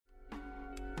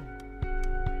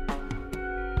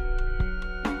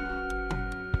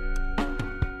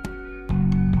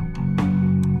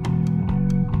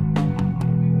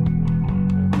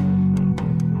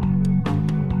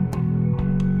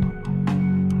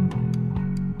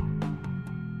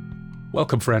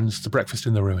Welcome, friends, to Breakfast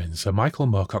in the Ruins, a Michael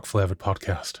Moorcock-flavoured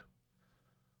podcast.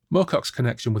 Moorcock's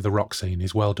connection with the rock scene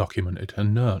is well documented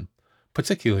and known,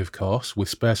 particularly, of course, with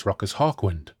space rockers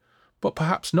Hawkwind, but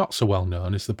perhaps not so well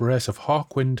known is the brace of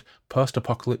Hawkwind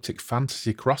post-apocalyptic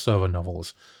fantasy crossover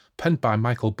novels penned by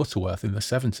Michael Butterworth in the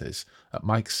 70s, at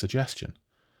Mike's suggestion.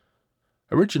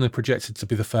 Originally projected to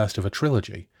be the first of a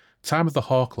trilogy, Time of the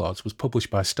Hawklords was published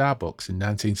by Star Books in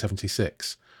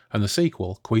 1976, and the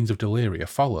sequel, Queens of Deliria,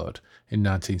 followed in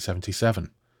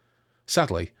 1977.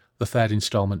 Sadly, the third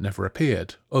instalment never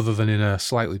appeared, other than in a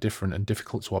slightly different and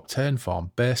difficult-to-obtain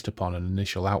form based upon an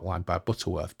initial outline by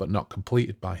Butterworth but not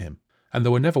completed by him, and they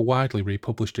were never widely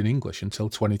republished in English until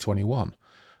 2021,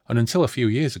 and until a few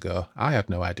years ago I had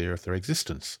no idea of their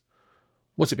existence.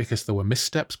 Was it because there were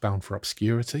missteps bound for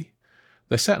obscurity?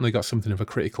 They certainly got something of a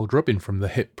critical drubbing from the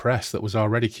hip press that was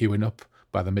already queuing up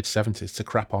by the mid-70s to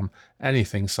crap on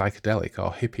anything psychedelic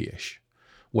or hippie-ish.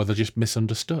 Were they just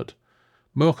misunderstood?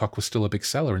 Moorcock was still a big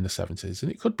seller in the 70s,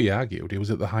 and it could be argued he was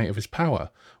at the height of his power,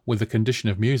 with The Condition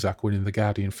of Muzak winning the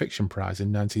Guardian Fiction Prize in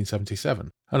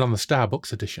 1977, and on the Star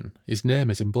Books edition, his name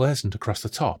is emblazoned across the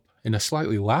top in a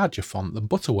slightly larger font than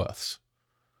Butterworth's.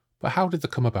 But how did they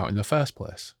come about in the first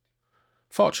place?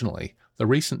 Fortunately, the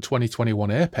recent 2021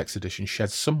 Apex edition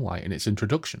sheds some light in its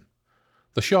introduction.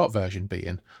 The short version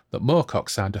being that Moorcock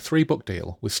signed a 3-book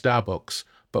deal with Star Books,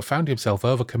 but found himself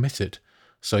overcommitted,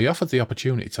 so he offered the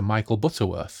opportunity to Michael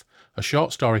Butterworth, a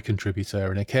short story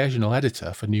contributor and occasional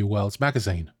editor for New Worlds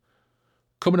magazine.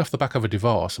 Coming off the back of a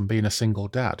divorce and being a single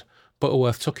dad,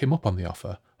 Butterworth took him up on the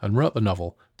offer and wrote the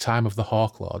novel Time of the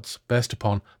Hawklords, based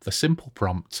upon the simple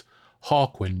prompt,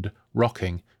 Hawkwind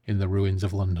rocking in the ruins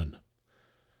of London.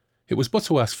 It was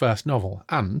Butterworth's first novel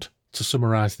and, to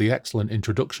summarise the excellent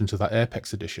introduction to that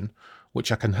Apex edition, which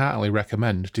I can heartily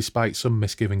recommend despite some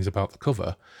misgivings about the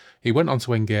cover, he went on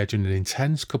to engage in an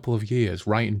intense couple of years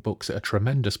writing books at a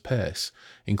tremendous pace,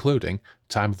 including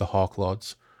Time of the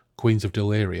Hawklords, Queens of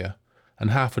Deliria,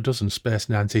 and half a dozen Space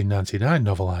 1999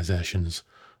 novelisations,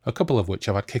 a couple of which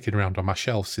I've had kicking around on my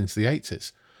shelf since the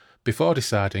 80s, before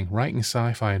deciding writing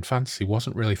sci-fi and fantasy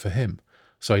wasn't really for him,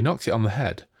 so he knocked it on the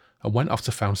head and went off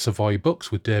to found Savoy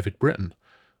Books with David Britton,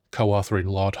 co-authoring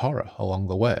Lord Horror along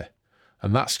the way,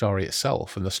 and that story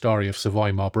itself, and the story of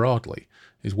Savoy more broadly,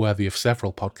 is worthy of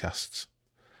several podcasts.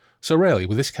 So really,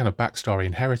 with this kind of backstory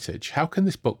and heritage, how can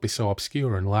this book be so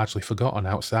obscure and largely forgotten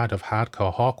outside of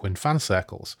hardcore Hawkwind fan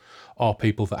circles, or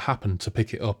people that happened to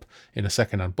pick it up in a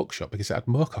second-hand bookshop because it had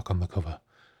Moorcock on the cover?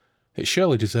 It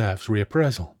surely deserves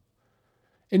reappraisal.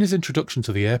 In his introduction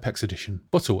to the Apex edition,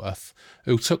 Butterworth,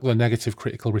 who took the negative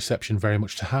critical reception very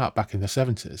much to heart back in the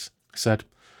 70s, said,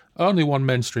 "Only one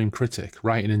mainstream critic,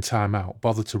 writing in Time Out,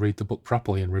 bothered to read the book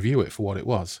properly and review it for what it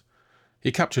was.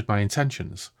 He captured my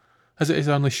intentions. As it is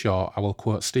only short, I will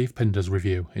quote Steve Pinder's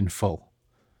review in full.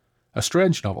 A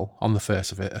strange novel, on the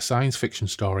face of it, a science fiction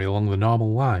story along the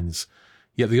normal lines,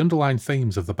 yet the underlying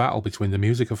themes of the battle between the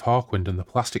music of Hawkwind and the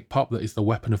plastic pop that is the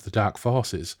weapon of the dark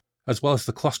forces, as well as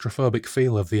the claustrophobic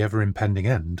feel of the ever-impending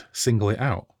end, single it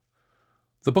out.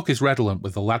 The book is redolent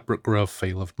with the Ladbroke Grove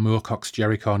feel of Moorcock's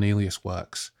Jerry Cornelius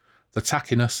works, the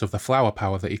tackiness of the flower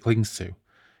power that he clings to,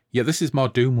 yet this is more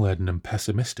doom-laden and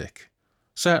pessimistic.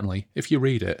 Certainly, if you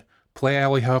read it, play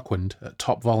Early Hawkwind at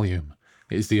top volume.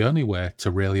 It is the only way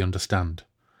to really understand.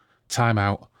 Time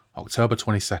Out, October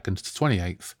 22nd to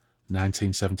 28th,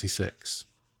 1976.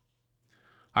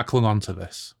 I clung on to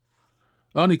this.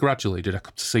 Only gradually did I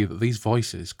come to see that these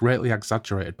voices, greatly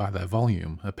exaggerated by their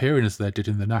volume, appearing as they did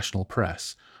in the national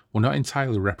press, were not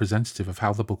entirely representative of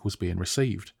how the book was being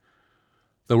received.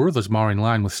 There were others more in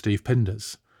line with Steve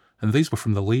Pinder's, and these were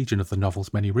from the legion of the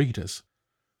novel's many readers.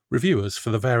 Reviewers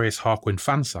for the various Hawkwind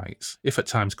fan sites, if at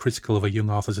times critical of a young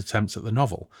author's attempts at the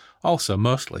novel, also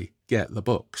mostly get the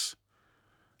books.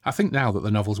 I think now that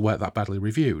the novels weren't that badly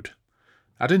reviewed.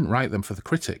 I didn't write them for the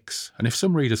critics, and if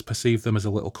some readers perceive them as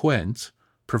a little quaint,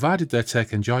 provided they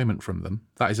take enjoyment from them,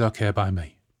 that is okay by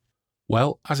me.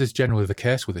 Well, as is generally the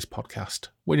case with this podcast,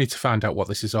 we need to find out what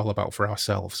this is all about for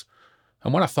ourselves.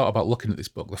 And when I thought about looking at this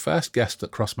book, the first guest that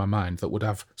crossed my mind that would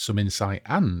have some insight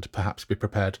and perhaps be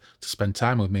prepared to spend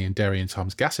time with me and Derry and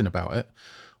Tom's gassing about it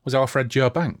was our friend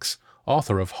Joe Banks,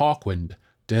 author of Hawkwind,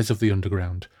 Days of the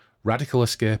Underground, Radical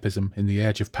Escapism in the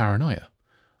Age of Paranoia.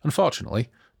 Unfortunately,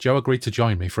 Joe agreed to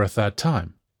join me for a third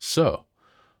time. So,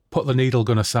 put the needle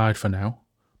gun aside for now,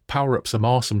 power up some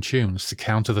awesome tunes to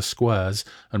counter the squares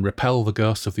and repel the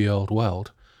ghosts of the old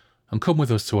world, and come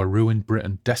with us to a ruined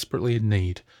Britain desperately in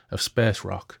need of space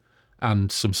rock,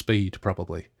 and some speed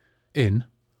probably, in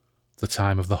the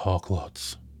Time of the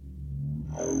Hawklords.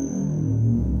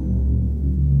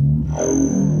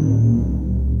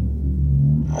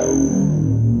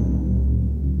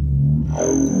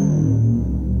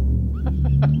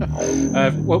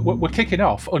 we're kicking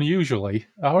off unusually,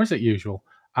 or is it usual?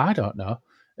 I don't know.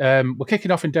 We're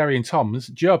kicking off in Derry and Tom's.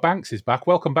 Joe Banks is back.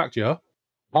 Welcome back, Joe.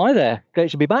 Hi there.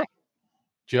 Great to be back.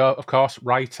 Joe, of course,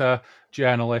 writer,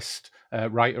 journalist,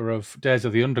 writer of Days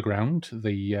of the Underground,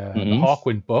 the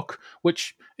Hawkwind book,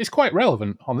 which is quite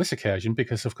relevant on this occasion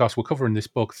because, of course, we're covering this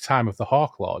book, The Time of the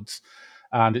Hawklords,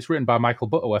 and it's written by Michael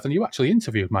Butterworth. And you actually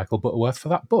interviewed Michael Butterworth for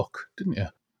that book, didn't you?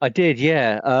 I did,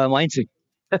 yeah.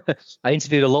 I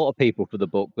interviewed a lot of people for the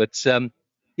book, but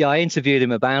yeah, I interviewed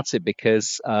him about it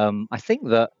because I think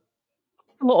that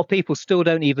a lot of people still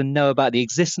don't even know about the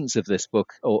existence of this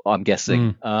book, or I'm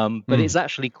guessing. But it's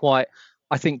actually quite.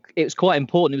 I think it was quite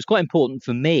important. It was quite important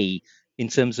for me in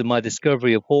terms of my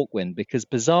discovery of Hawkwind because,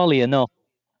 bizarrely enough,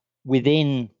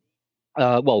 within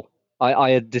well,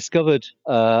 I had discovered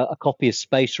a copy of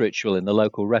Space Ritual in the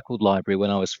local record library when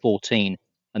I was 14,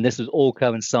 and this was all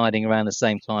coinciding around the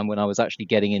same time when I was actually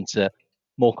getting into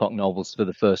Moorcock novels for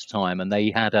the first time, and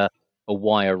they had a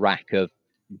wire rack of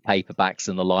paperbacks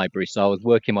in the library, so I was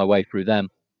working my way through them,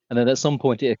 and then at some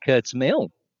point it occurred to me, oh,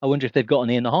 I wonder if they've got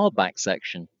any in the hardback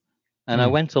section, and I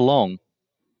went along,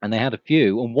 and they had a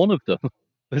few, and one of them,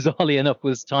 bizarrely enough,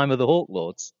 was Time of the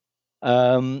Hawklords,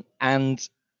 and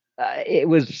it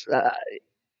was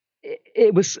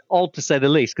it was odd to say the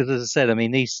least because, as I said, I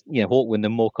mean these Hawkwind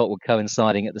and Moorcock were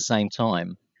coinciding at the same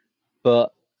time.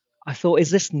 But I thought,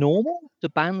 is this normal? Do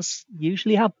bands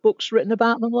usually have books written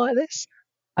about them like this?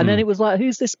 And then it was like,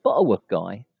 who's this Butterworth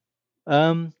guy?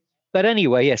 But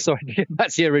anyway, yeah. Sorry, back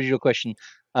to the original question.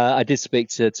 I did speak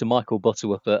to Michael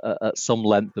Butterworth at some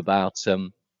length about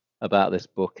this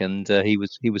book, and he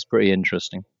was pretty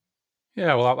interesting.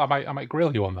 Yeah, well, I might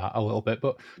grill you on that a little bit,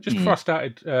 but just before I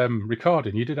started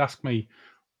recording, you did ask me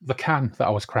the can that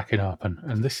I was cracking open,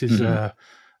 and this is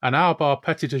an Arbor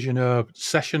Petit Déjeuner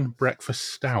Session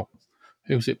Breakfast Stout.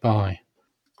 Who's it by?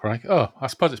 Craig? Oh, I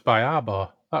suppose it's by Arbor.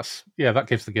 That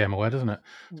gives the game away, doesn't it?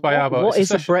 It's by Arbor. What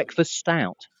is a breakfast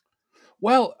stout?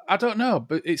 Well, I don't know,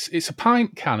 but it's a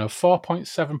pint can of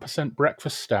 4.7%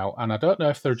 breakfast stout, and I don't know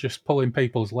if they're just pulling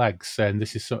people's legs saying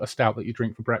this is a stout that you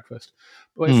drink for breakfast.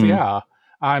 But if they are,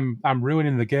 I'm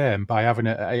ruining the game by having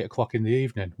it at 8 o'clock in the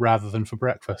evening rather than for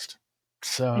breakfast.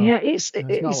 So yeah, it's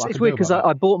weird because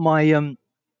I bought my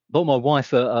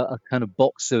wife a kind of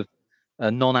box of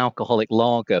non-alcoholic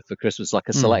lager for Christmas, like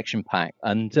a selection pack,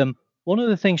 and one of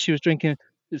the things she was drinking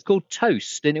was called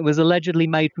Toast, and it was allegedly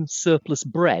made from surplus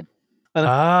bread.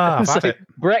 I've so had it.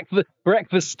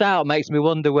 breakfast stout makes me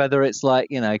wonder whether it's like,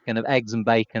 kind of eggs and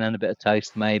bacon and a bit of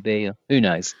toast, maybe. Or who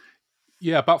knows?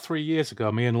 Yeah, about 3 years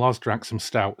ago, me and Loz drank some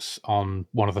stouts on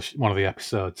one of the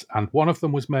episodes, and one of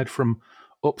them was made from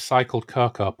upcycled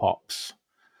cocoa pops,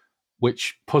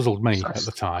 which puzzled me at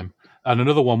the time, and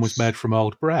another one was made from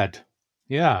old bread.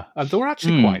 Yeah, and they were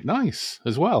actually quite nice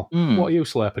as well. What are you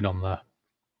slurping on there?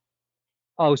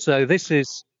 Oh, so this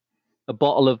is a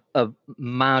bottle of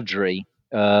Madri.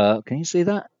 Can you see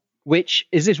that? Which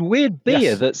is this weird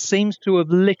beer that seems to have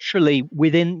literally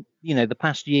within, the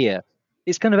past year,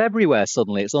 it's kind of everywhere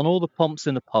suddenly. It's on all the pumps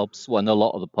in the pubs, well, a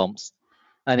lot of the pumps.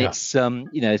 And it's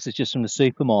it's just from the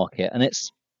supermarket. And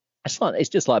it's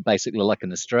just like basically like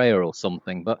an Australia or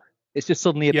something, but it's just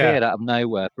suddenly appeared out of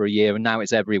nowhere for a year, and now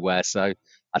it's everywhere. So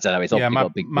I don't know. It's obviously got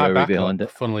a big brewery behind it.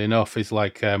 Funnily enough, is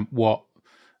like what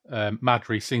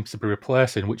Madri seems to be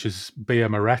replacing, which is beer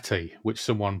Moretti, which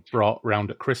someone brought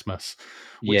round at Christmas,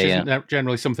 which isn't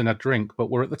generally something I drink. But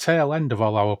we're at the tail end of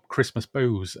all our Christmas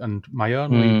booze, and my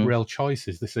only real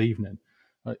choices this evening,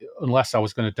 unless I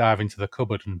was going to dive into the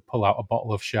cupboard and pull out a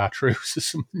bottle of chartreuse or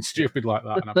something stupid like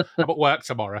that. And I'm at work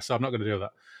tomorrow, so I'm not going to do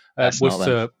that. Was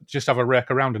to just have a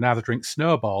rake around and either drink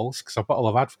Snowballs, because I've got a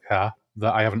bottle of Advocaat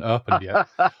that I haven't opened yet,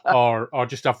 or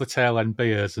just have the tail end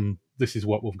beers, and this is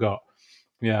what we've got.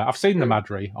 Yeah, I've seen the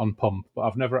Madri on pump, but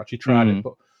I've never actually tried it.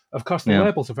 But of course, the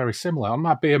labels are very similar. On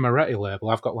my beer Moretti label,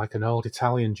 I've got like an old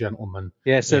Italian gentleman.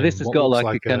 Yeah, so this has got like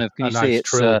a kind of, can you see it's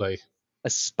trilby. A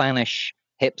Spanish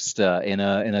hipster in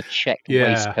a checked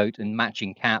waistcoat and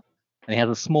matching cap, and he has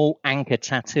a small anchor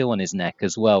tattoo on his neck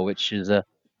as well, which is a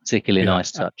particularly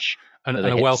nice touch. And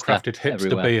a well-crafted hipster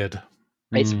everywhere. Beard.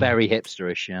 It's very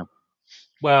hipsterish, yeah.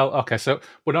 Well, okay, so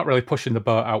we're not really pushing the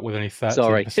boat out with any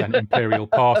 13% imperial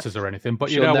porters or anything, but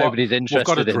you know what? Nobody's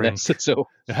interested in this at all.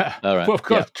 Yeah. All right. We've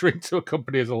got a drink to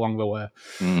accompany us along the way.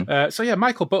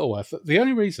 Michael Butterworth, the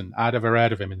only reason I'd ever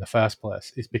heard of him in the first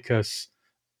place is because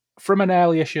from an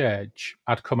early-ish age,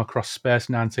 I'd come across Space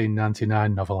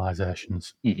 1999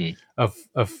 novelizations,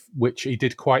 of which he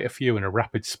did quite a few in a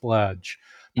rapid splurge,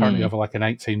 apparently over like an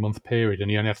 18-month period, and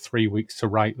he only had 3 weeks to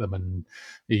write them, and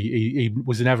he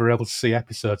was never able to see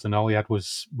episodes, and all he had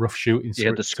was rough shooting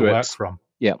scripts to work from.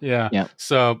 Yeah. Yeah. Yeah.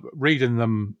 So reading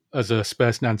them as a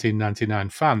Space 1999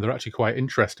 fan, they're actually quite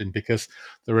interesting because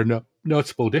there are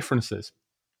notable differences.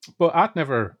 But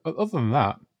other than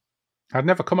that, I'd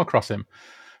never come across him.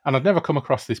 And I'd never come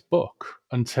across this book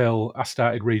until I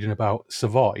started reading about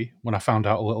Savoy when I found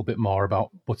out a little bit more about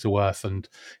Butterworth and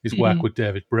his work Hmm. with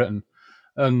David Britton.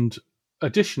 And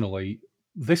additionally,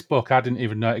 this book I didn't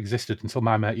even know it existed until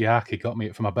my mate Yaki got me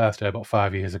it for my birthday about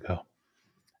 5 years ago.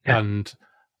 Yeah. And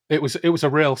it was a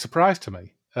real surprise to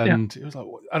me. Yeah. And it was like,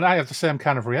 and I had the same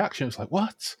kind of reaction. It was like,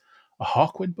 what? A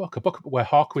Hawkwind book? A book where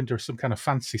Hawkwind are some kind of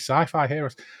fancy sci-fi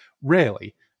heroes?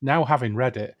 Really? Now having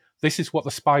read it, this is what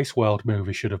the Spice World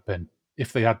movie should have been.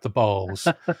 If they had the balls,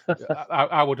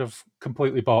 I would have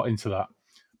completely bought into that.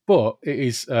 But it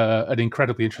is an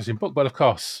incredibly interesting book. But of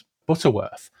course,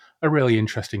 Butterworth, a really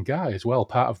interesting guy as well,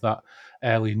 part of that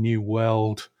early New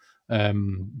World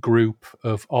group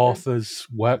of authors,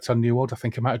 worked on New World. I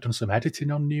think he might have done some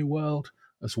editing on New World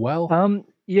as well.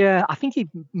 Yeah, I think he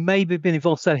maybe been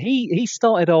involved. So he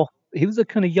started off. He was a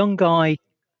kind of young guy.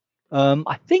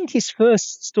 I think his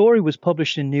first story was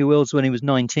published in New Worlds when he was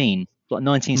 19, like Mm,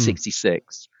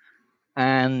 1966,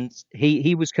 and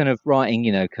he was kind of writing,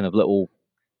 kind of little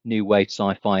new wave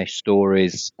sci-fi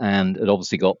stories, and it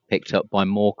obviously got picked up by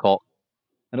Moorcock.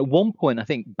 And at one point, I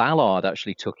think Ballard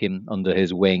actually took him under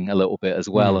his wing a little bit as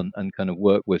well, mm, and kind of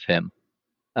worked with him.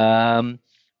 Um,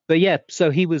 but yeah,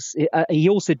 so he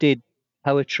also did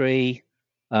poetry.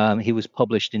 He was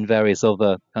published in various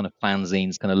other kind of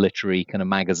fanzines, kind of literary kind of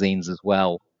magazines as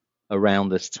well around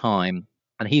this time.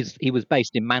 And he was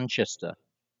based in Manchester,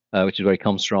 which is where he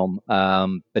comes from.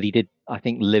 But he did, I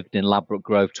think, lived in Ladbroke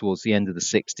Grove towards the end of the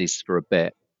 60s for a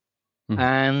bit. mm.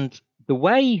 And the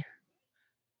way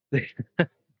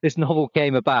this novel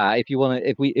came about, if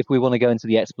we want to go into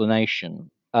the explanation,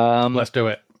 Let's do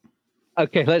it.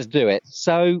 okay, let's do it.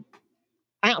 So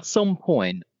at some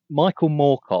point, Michael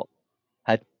Moorcock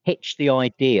had pitched the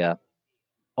idea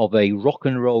of a rock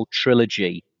and roll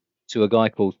trilogy to a guy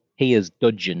called Piers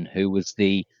Dudgeon, who was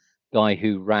the guy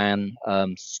who ran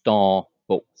Star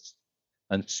Books.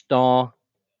 And Star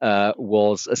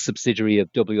was a subsidiary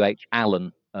of W.H.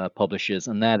 Allen Publishers,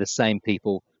 and they're the same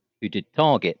people who did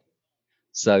Target.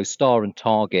 So Star and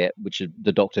Target, which are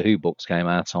the Doctor Who books came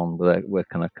out on, were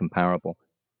kind of comparable.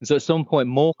 And so at some point,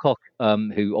 Moorcock,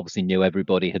 who obviously knew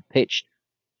everybody, had pitched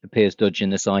to Piers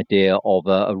Dudgeon this idea of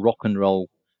a rock and roll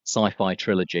sci-fi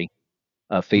trilogy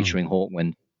Mm, featuring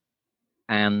Hawkwind.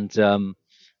 And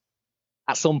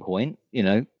at some point,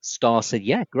 Star said,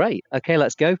 "Yeah, great, okay,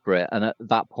 let's go for it." And at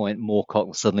that point, Moorcock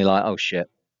was suddenly like, "Oh shit."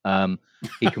 Um,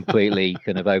 he completely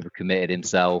kind of overcommitted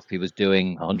himself. He was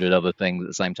doing 100 other things at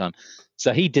the same time,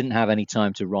 so he didn't have any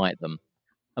time to write them.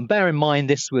 And bear in mind,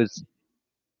 this was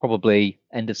probably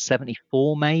end of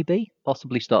 74, maybe,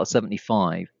 possibly start of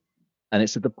 75. And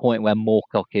it's at the point where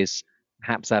Moorcock is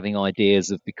perhaps having ideas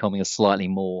of becoming a slightly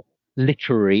more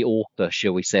literary author,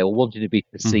 shall we say, or wanting to be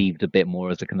mm, perceived a bit more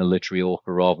as a kind of literary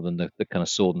author rather than the kind of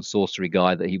sword and sorcery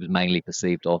guy that he was mainly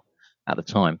perceived of at the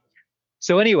time.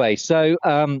 So anyway,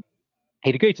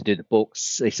 he'd agreed to do the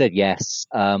books. He said yes.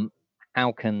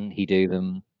 How can he do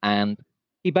them? And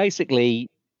he basically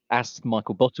asked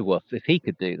Michael Butterworth if he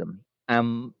could do them.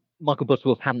 Michael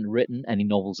Butterworth hadn't written any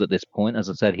novels at this point. As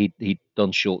I said, he'd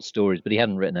done short stories, but he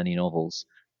hadn't written any novels.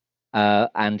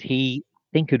 And he, I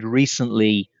think, had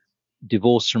recently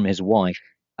divorced from his wife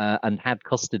and had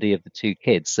custody of the two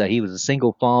kids. So he was a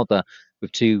single father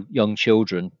with two young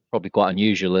children, probably quite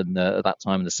unusual at that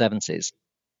time in the 70s.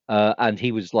 And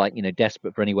he was like,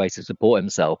 desperate for any way to support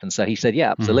himself. And so he said, "Yeah,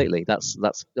 mm, absolutely. That's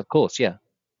of course, yeah,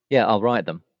 yeah, I'll write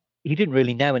them." He didn't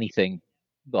really know anything.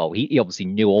 Well, he obviously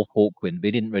knew of Hawkwind, but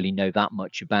he didn't really know that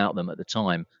much about them at the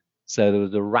time. So there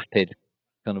was a rapid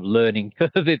kind of learning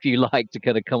curve, if you like, to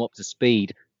kind of come up to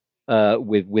speed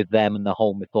with them and the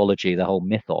whole mythology, the whole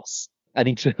mythos. And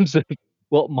in terms of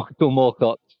what Michael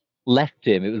Moorcock left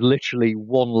him, it was literally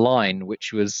one line,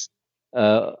 which was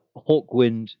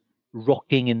Hawkwind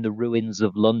rocking in the ruins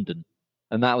of London.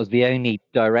 And that was the only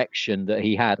direction that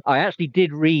he had. I actually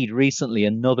did read recently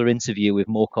another interview with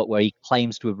Moorcock where he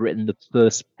claims to have written the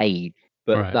first page,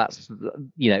 but right. that's,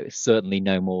 certainly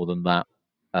no more than that.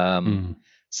 Um, Mm,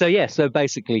 so yeah, so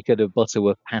basically, kind of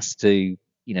Butterworth has to,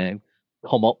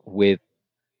 come up with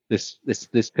this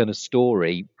kind of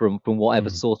story from whatever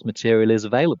mm, source material is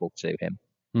available to him.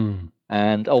 mm,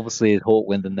 And obviously,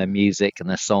 Hawkwind and their music and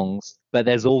their songs, but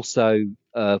there's also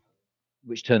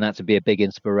which turned out to be a big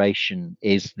inspiration,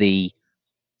 is the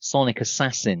Sonic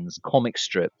Assassins comic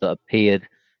strip that appeared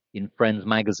in Friends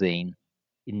magazine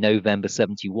in November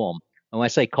 71. And when I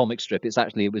say comic strip, it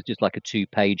was just like a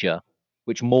two-pager,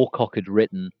 which Moorcock had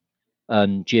written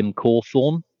and Jim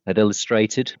Cawthorne had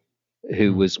illustrated,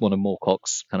 who was one of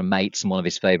Moorcock's kind of mates and one of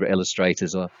his favorite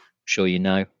illustrators, I'm sure you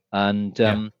know.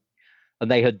 Yeah.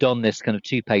 And they had done this kind of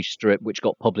 2-page strip, which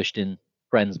got published in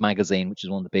Friends magazine, which is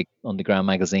one of the big underground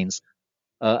magazines.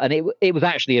 And it was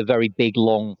actually a very big,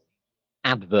 long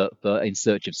advert for In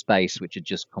Search of Space, which had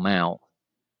just come out.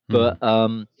 But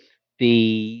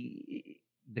the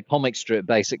comic strip,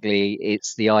 basically,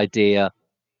 it's the idea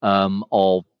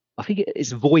of, I think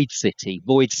it's Void City.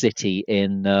 Void City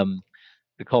in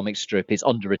the comic strip is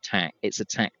under attack. It's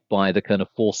attacked by the kind of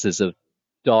forces of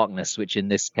darkness, which in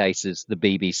this case is the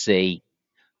BBC,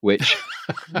 which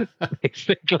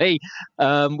basically,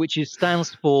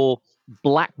 stands for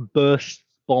Black Burst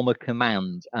Bomber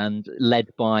Command, and led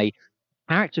by a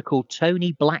character called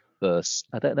Tony Blackburst.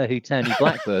 I don't know who Tony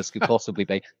Blackburst could possibly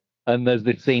be. And there's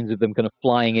the scenes of them kind of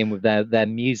flying in with their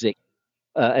music,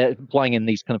 flying in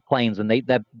these kind of planes, and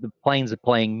the planes are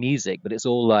playing music, but it's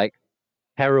all like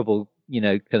terrible,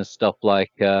 kind of stuff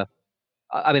like.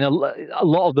 I mean, a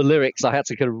lot of the lyrics I had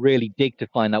to kind of really dig to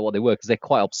find out what they were, because they're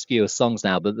quite obscure songs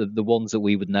now. But the ones that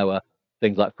we would know are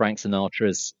things like Frank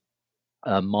Sinatra's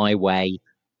 "My Way,"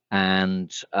 and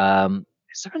is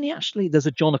there any actually? There's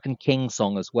a Jonathan King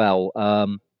song as well.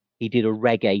 He did a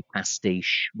reggae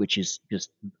pastiche, which is just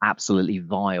absolutely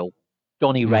vile.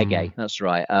 Johnny Reggae, that's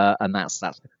right. And that's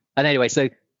and anyway, so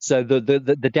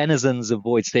the denizens of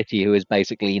Void City, who is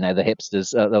basically the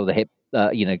hipsters, or the hip,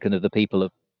 kind of the people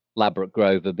of Ladbroke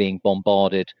Grove, are being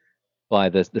bombarded by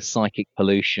the psychic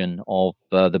pollution of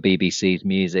the BBC's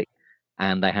music,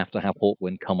 and they have to have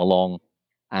Hawkwind come along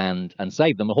and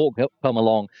save them. Hawk come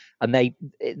along, and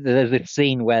there's this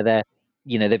scene where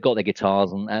they've got their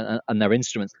guitars and their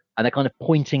instruments, and they're kind of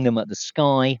pointing them at the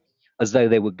sky as though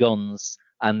they were guns,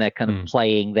 and they're kind of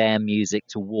playing their music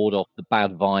to ward off the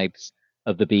bad vibes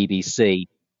of the BBC,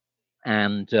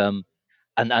 and then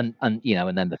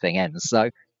the thing ends. So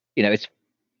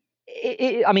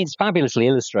it's fabulously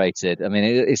illustrated. I mean,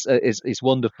 it's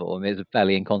wonderful. I mean, it's a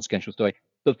fairly inconsequential story,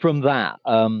 but from that,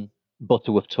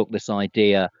 Butterworth took this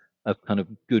idea of kind of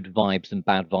good vibes and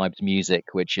bad vibes music,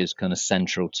 which is kind of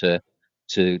central to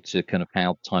kind of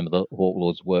how Time of the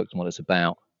Hawklords works and what it's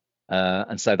about.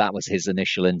 And so that was his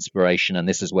initial inspiration, and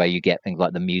this is where you get things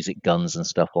like the music guns and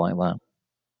stuff like that.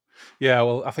 Yeah,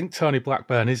 well, I think Tony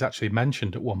Blackburn is actually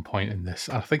mentioned at one point in this.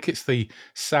 I think it's the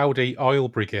Saudi Oil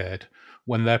Brigade,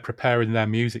 when they're preparing their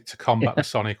music to combat the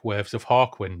sonic waves of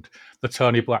Hawkwind. The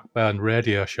Tony Blackburn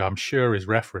radio show, I'm sure, is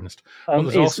referenced. But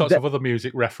there's all sorts of other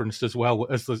music referenced as well,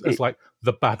 as like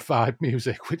the bad vibe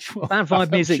music, which bad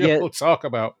vibe music, we'll talk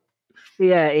about.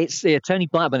 Yeah, Tony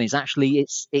Blackburn is actually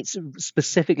it's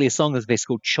specifically a song of this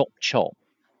called Chop Chop.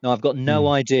 Now I've got no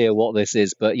idea what this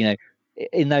is, but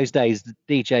in those days the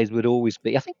DJs would always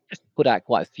be. I think he just put out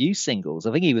quite a few singles.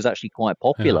 I think he was actually quite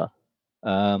popular.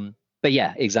 Yeah. But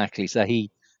yeah, exactly. So he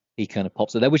kind of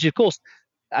pops it there, which of course,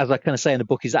 as I kind of say in the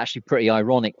book, is actually pretty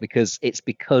ironic, because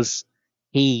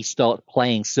he starts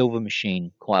playing Silver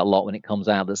Machine quite a lot when it comes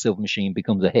out that Silver Machine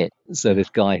becomes a hit. So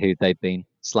this guy who they'd been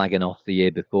slagging off the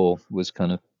year before was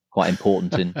kind of quite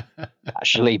important in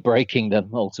actually breaking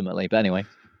them ultimately. But anyway.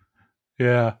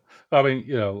 Yeah. I mean,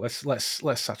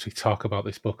 let's actually talk about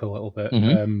this book a little bit. I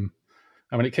mean,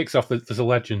 it kicks off, there's a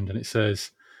legend, and it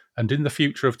says, "And in the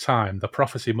future of time, the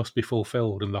prophecy must be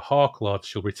fulfilled, and the Hawklords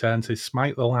shall return to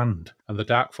smite the land, and the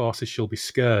dark forces shall be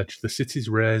scourged, the cities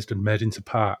razed and made into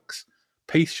parks.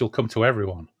 Peace shall come to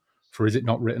everyone, for is it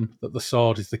not written that the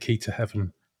sword is the key to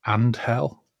heaven and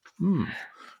hell?"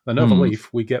 Then overleaf,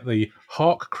 we get the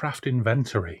Hawkcraft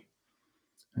inventory.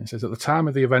 It says, "At the time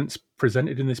of the events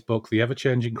presented in this book, the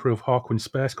ever-changing crew of Hawkwind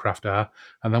spacecraft are,"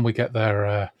 and then we get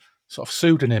their sort of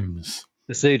pseudonyms.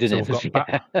 The pseudonyms, so we've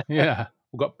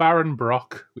got Baron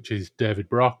Brock, which is David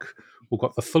Brock. We've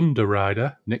got the Thunder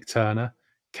Rider, Nick Turner.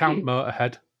 Count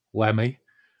Motorhead, Lemmy.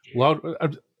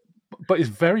 But is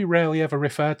very rarely ever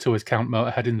referred to as Count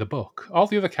Motorhead in the book. All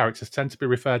the other characters tend to be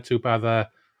referred to by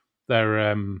their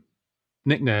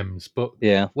nicknames, but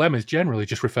Lem is generally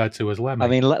just referred to as Lemmy. I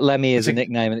mean, Lemmy is a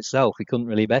nickname in itself. He couldn't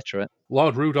really better it.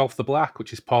 Lord Rudolph the Black,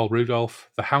 which is Paul Rudolph.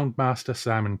 The Houndmaster,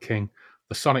 Simon King.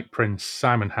 The Sonic Prince,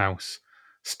 Simon House.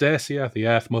 Stacia, the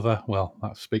Earth Mother, well,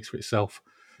 that speaks for itself.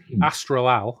 Astral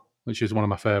Al, which is one of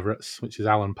my favourites, which is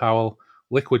Alan Powell.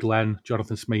 Liquid Len,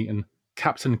 Jonathan Smeaton.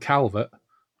 Captain Calvert,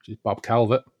 which is Bob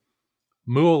Calvert.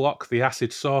 Moorlock, the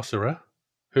Acid Sorcerer,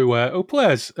 who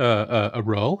plays a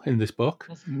role in this book.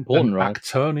 That's an important role.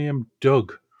 Actonium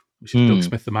Doug, which is Doug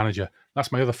Smith, the manager.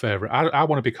 That's my other favourite. I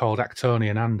want to be called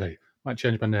Actonian Andy. Might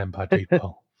change my name by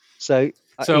default. So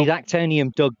he's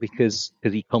Actonium Doug because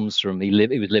he comes from he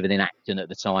was living in Acton at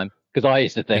the time, Because I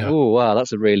used to think, Yeah. oh, wow,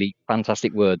 that's a really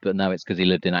fantastic word, but no, it's because he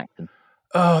lived in Acton.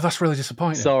 Oh, that's really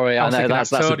disappointing. Sorry, I I was know thinking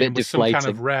that's a bit Actonian was some kind of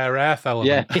deflating. rare earth Yeah,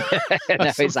 element yeah, or no,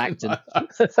 it's something Acton. like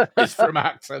that. It's from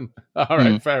Acton. All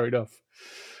Mm, right, fair enough.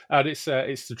 And it's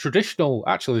the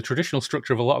traditional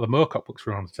structure of a lot of the Moorcock books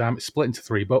from around the time. It's split into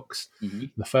 3 books.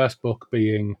 mhm, The first book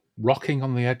being Rocking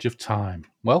on the Edge of Time.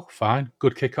 Well, fine,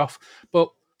 good kickoff. But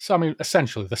so I mean,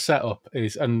 essentially, the setup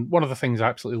is, and one of the things I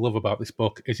absolutely love about this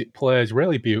book is it plays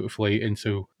really beautifully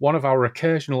into one of our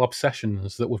occasional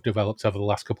obsessions that we've developed over the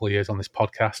last couple of years on this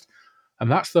podcast,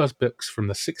 and that's those books from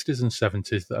the 60s and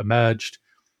 70s that emerged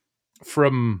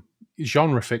from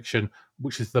genre fiction,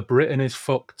 which is the Britain is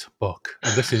Fucked book.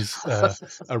 And this is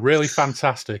a really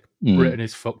fantastic mm, Britain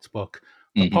is Fucked book.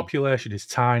 The mhm, population is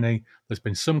tiny. There's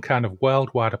been some kind of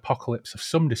worldwide apocalypse of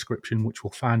some description, which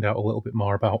we'll find out a little bit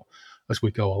more about as we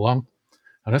go along.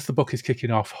 And as the book is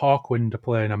kicking off, Hawkwind are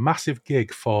playing a massive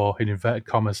gig for, in inverted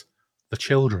commas, the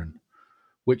children,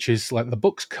 which is like the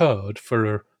book's code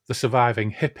for the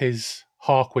surviving hippies,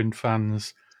 Hawkwind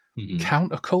fans, mhm,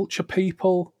 counterculture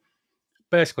people,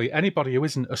 basically anybody who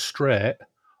isn't a straight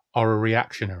or a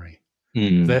reactionary.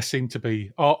 mm. They seem to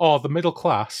be, or the middle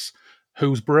class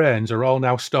whose brains are all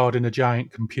now stored in a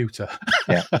giant computer,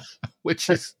 Yeah. which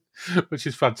is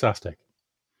fantastic.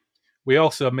 We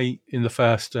also meet in the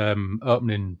first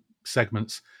opening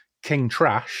segments King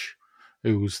Trash,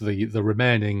 who's the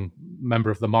remaining member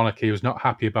of the monarchy who's not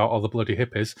happy about all the bloody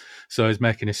hippies, so he's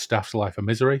making his staff's life a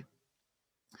misery.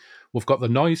 We've got the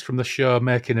noise from the show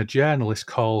making a journalist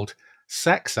called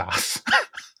Sex Ass.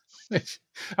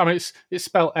 I mean, it's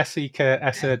spelled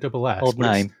Seksass, Odd but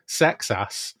it's name. Sex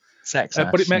Ass. Sex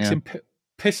But it ass. makes Yeah. him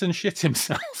piss and shit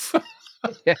himself,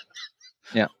 Yeah.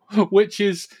 Yeah. which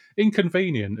is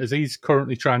inconvenient as he's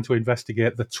currently trying to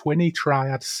investigate the Twinny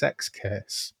Triad sex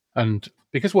case. And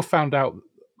because we've found out,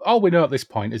 all we know at this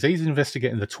point is he's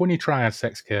investigating the Twinny Triad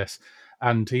sex case,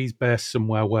 and he's based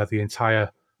somewhere where the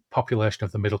entire population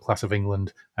of the middle class of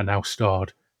England are now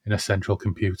stored in a central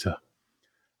computer.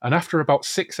 And after about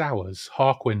 6 hours,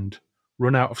 Hawkwind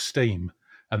run out of steam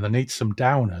and they need some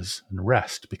downers and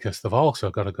rest because they've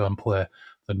also got to go and play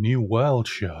the New World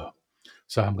show.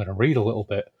 So I'm going to read a little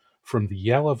bit from the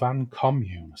Yellow Van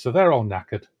Commune. So they're all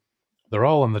knackered. They're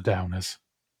all on the downers.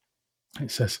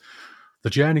 It says, the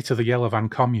journey to the Yellow Van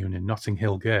Commune in Notting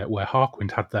Hill Gate, where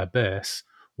Hawkwind had their base,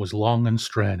 was long and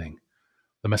straining.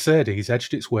 The Mercedes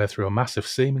edged its way through a mass of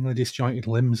seemingly disjointed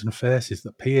limbs and faces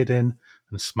that peered in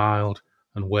and smiled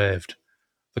and waved.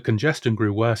 The congestion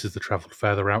grew worse as they travelled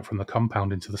further out from the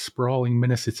compound into the sprawling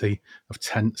mini-city of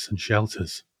tents and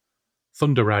shelters.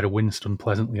 Thunder Rider winced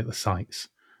unpleasantly at the sights.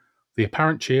 The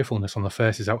apparent cheerfulness on the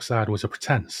faces outside was a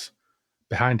pretense.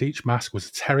 Behind each mask was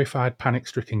a terrified,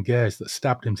 panic-stricken gaze that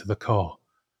stabbed him to the core.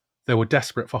 They were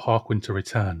desperate for Hawkwind to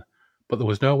return, but there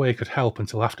was no way he could help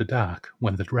until after dark,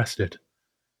 when they'd rested.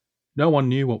 No one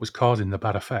knew what was causing the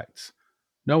bad effects.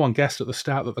 No one guessed at the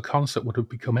start that the concert would have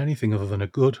become anything other than a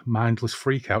good, mindless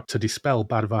freakout to dispel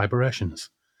bad vibrations.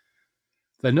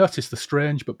 They noticed the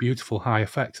strange but beautiful high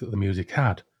effect that the music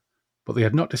had, but they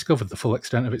had not discovered the full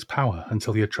extent of its power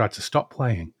until he had tried to stop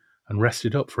playing and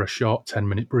rested up for a short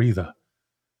 10-minute breather.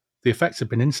 The effects had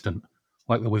been instant,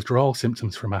 like the withdrawal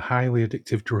symptoms from a highly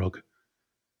addictive drug.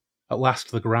 At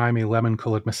last, the grimy,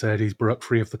 lemon-coloured Mercedes broke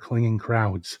free of the clinging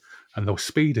crowds, and they were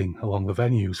speeding along the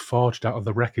venues forged out of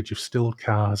the wreckage of stilled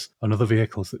cars and other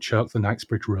vehicles that choked the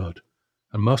Knightsbridge Road,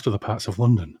 and most other parts of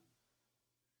London.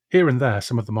 Here and there,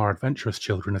 some of the more adventurous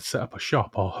children had set up a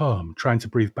shop or home, trying to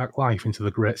breathe back life into the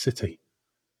great city.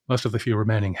 Most of the few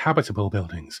remaining habitable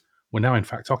buildings were now in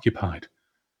fact occupied.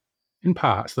 In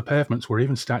parts, the pavements were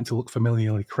even starting to look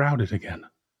familiarly crowded again,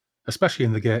 especially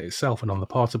in the gate itself and on the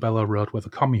Portobello Road where the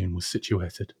commune was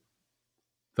situated.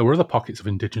 There were other pockets of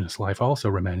indigenous life also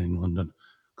remaining in London,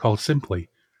 called simply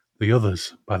the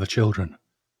Others by the Children.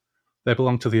 They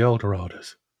belonged to the older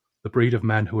orders, the breed of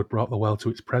men who had brought the world to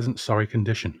its present sorry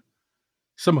condition.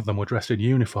 Some of them were dressed in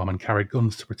uniform and carried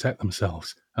guns to protect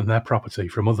themselves and their property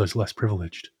from others less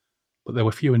privileged, but they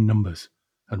were few in numbers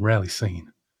and rarely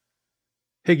seen.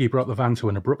 Higgy brought the van to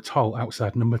an abrupt halt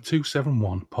outside number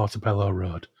 271 Portobello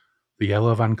Road, the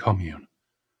Yellow Van Commune.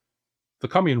 The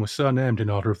commune was so named in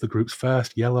honour of the group's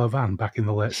first yellow van back in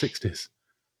the late 60s,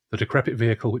 the decrepit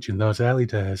vehicle which in those early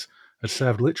days had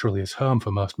served literally as home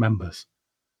for most members.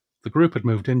 The group had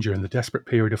moved in during the desperate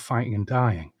period of fighting and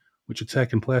dying which had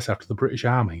taken place after the British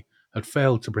Army had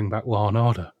failed to bring back law and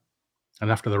order,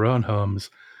 and after their own homes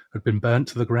had been burnt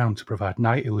to the ground to provide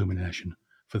night illumination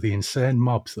for the insane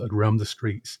mobs that had roamed the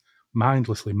streets,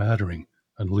 mindlessly murdering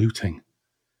and looting.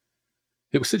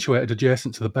 It was situated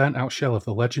adjacent to the burnt-out shell of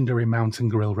the legendary Mountain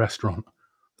Grill restaurant,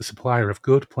 the supplier of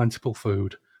good, plentiful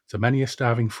food to many a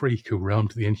starving freak who roamed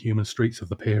the inhuman streets of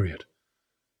the period.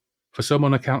 For some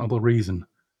unaccountable reason,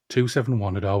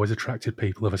 271 had always attracted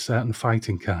people of a certain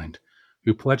fighting kind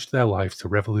who pledged their lives to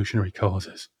revolutionary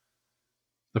causes.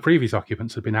 The previous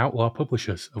occupants had been outlaw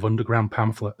publishers of underground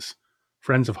pamphlets,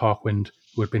 friends of Hawkwind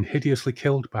who had been hideously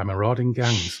killed by marauding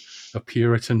gangs of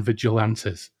Puritan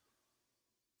vigilantes.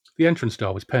 The entrance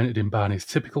door was painted in Barney's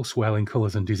typical swirling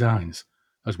colours and designs,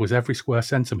 as was every square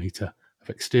centimetre of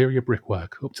exterior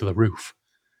brickwork up to the roof.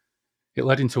 It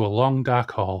led into a long,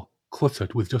 dark hall,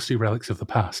 cluttered with dusty relics of the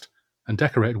past, and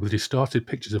decorated with distorted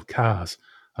pictures of cars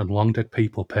and long-dead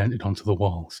people painted onto the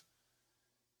walls.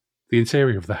 The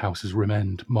interior of the house has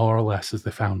remained more or less as they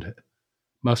found it,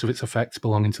 most of its effects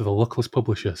belonging to the luckless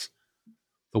publishers.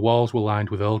 The walls were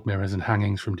lined with old mirrors and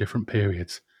hangings from different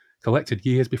periods, collected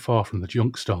years before from the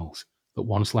junk stalls that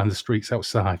once lined the streets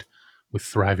outside with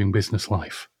thriving business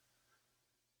life.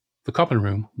 The common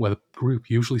room, where the group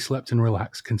usually slept and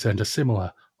relaxed, contained a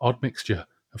similar, odd mixture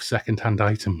of second-hand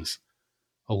items.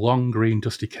 A long, green,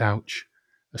 dusty couch,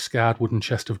 a scarred wooden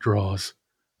chest of drawers,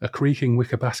 a creaking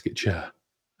wicker basket chair,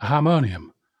 a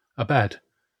harmonium, a bed,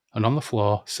 and on the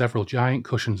floor several giant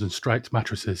cushions and striped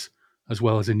mattresses, as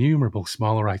well as innumerable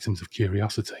smaller items of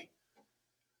curiosity.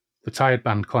 The tired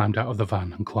band climbed out of the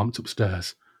van and clomped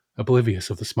upstairs, oblivious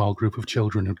of the small group of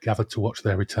children who had gathered to watch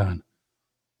their return.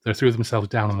 They threw themselves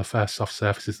down on the first soft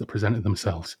surfaces that presented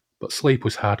themselves, but sleep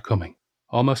was hard coming.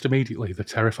 Almost immediately, the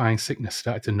terrifying sickness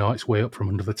started to gnaw its way up from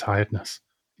under the tiredness.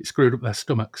 It screwed up their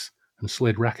stomachs and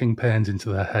slid racking pains into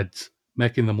their heads,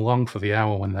 making them long for the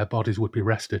hour when their bodies would be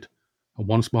rested, and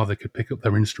once more they could pick up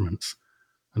their instruments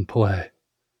and play.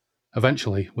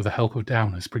 Eventually, with the help of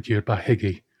downers procured by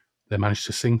Higgy, they managed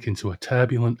to sink into a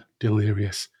turbulent,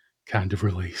 delirious kind of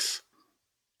release.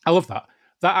 I love that.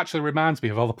 That actually reminds me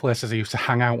of all the places I used to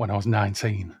hang out when I was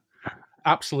 19.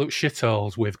 Absolute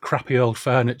shitholes with crappy old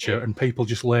furniture and people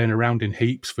just laying around in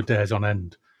heaps for days on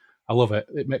end. I love it.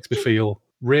 It makes me feel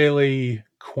really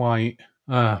quite...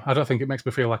 I don't think it makes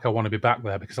me feel like I want to be back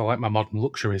there because I like my modern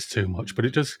luxuries too much, but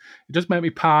it does make me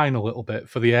pine a little bit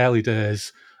for the early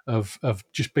days of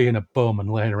just being a bum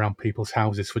and laying around people's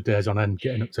houses for days on end,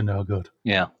 getting up to no good.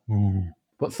 Yeah.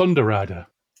 But Thunder Rider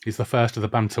is the first of the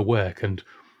band to wake, and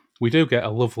we do get a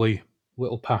lovely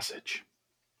little passage.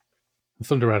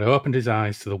 Thunder Rider opened his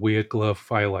eyes to the weird glow of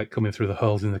firelight coming through the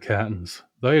holes in the curtains.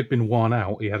 Though he had been worn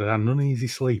out, he had an uneasy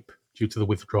sleep due to the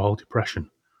withdrawal depression.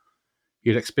 He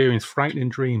had experienced frightening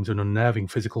dreams and unnerving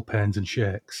physical pains and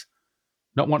shakes.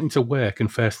 Not wanting to wake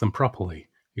and face them properly,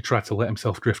 he tried to let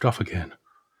himself drift off again.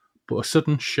 But a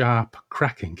sudden, sharp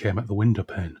cracking came at the window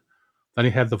pane. Then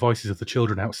he heard the voices of the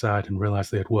children outside and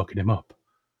realised they had woken him up.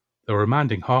 They were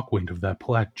reminding Hawkwind of their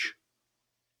pledge.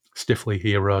 Stiffly,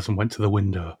 he arose and went to the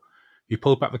window. He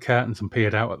pulled back the curtains and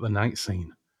peered out at the night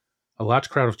scene. A large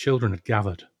crowd of children had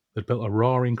gathered. They'd built a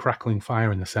roaring, crackling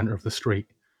fire in the centre of the street.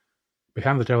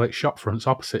 Behind the derelict shop fronts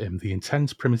opposite him, the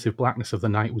intense, primitive blackness of the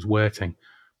night was waiting,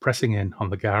 pressing in on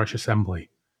the garish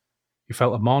assembly. He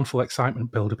felt a mournful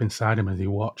excitement build up inside him as he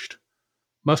watched.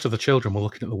 Most of the children were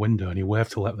looking at the window, and he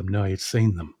waved to let them know he had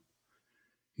seen them.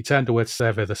 He turned away to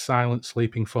survey the silent,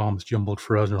 sleeping forms jumbled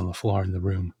frozen on the floor in the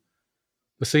room.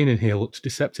 The scene in here looked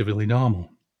deceptively normal.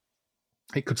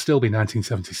 It could still be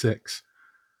 1976.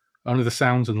 Only the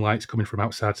sounds and lights coming from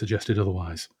outside suggested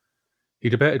otherwise. He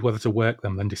debated whether to wake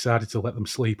them, then decided to let them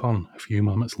sleep on a few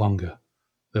moments longer.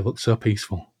 They looked so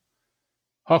peaceful.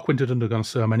 Hawkwind had undergone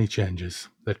so many changes.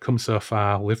 They'd come so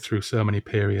far, lived through so many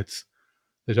periods.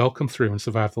 They'd all come through and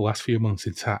survived the last few months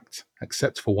intact,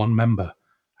 except for one member,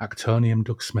 Actonium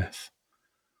Doug Smith.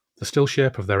 The still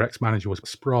shape of their ex-manager was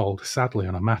sprawled sadly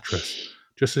on a mattress,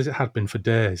 just as it had been for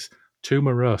days, too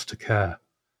morose to care.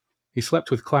 He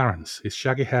slept with Clarence, his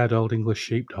shaggy-haired old English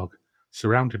sheepdog,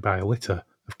 surrounded by a litter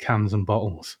of cans and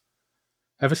bottles.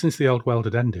 Ever since the old world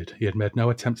had ended, he had made no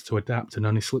attempt to adapt and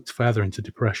only slipped further into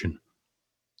depression.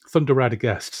 Thunder Rider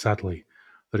guessed, sadly,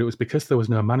 that it was because there was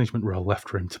no management role left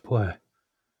for him to play.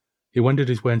 He wended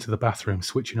his way into the bathroom,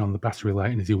 switching on the battery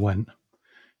lighting as he went.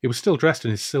 He was still dressed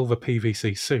in his silver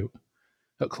PVC suit.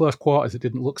 At close quarters it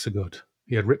didn't look so good.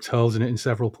 He had ripped holes in it in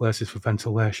several places for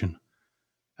ventilation.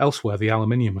 Elsewhere the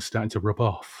aluminium was starting to rub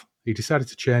off. He decided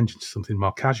to change into something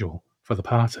more casual for the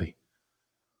party.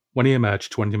 When he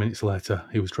emerged 20 minutes later,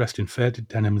 he was dressed in faded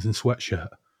denims and sweatshirt,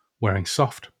 wearing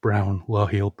soft, brown,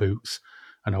 low-heeled boots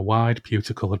and a wide,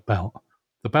 pewter-coloured belt.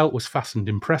 The belt was fastened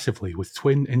impressively with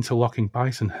twin interlocking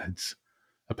bison heads,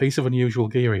 a piece of unusual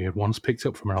gear he had once picked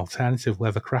up from an alternative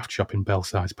leather craft shop in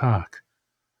Belsize Park.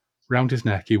 Round his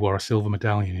neck he wore a silver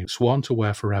medallion he had sworn to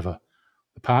wear forever,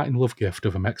 the parting love gift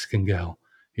of a Mexican girl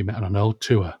he met on an old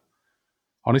tour.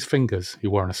 On his fingers, he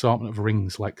wore an assortment of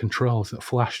rings like controls that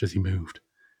flashed as he moved.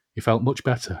 He felt much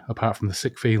better, apart from the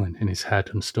sick feeling in his head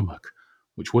and stomach,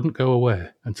 which wouldn't go away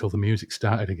until the music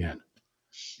started again.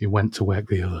 He went to wake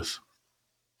the others.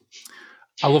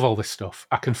 I love all this stuff.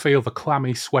 I can feel the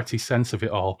clammy, sweaty sense of it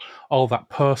all that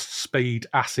post-speed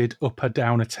acid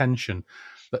up-or-down tension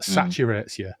that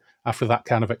saturates you after that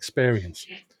kind of experience.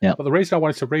 Yeah. But the reason I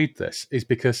wanted to read this is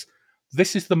because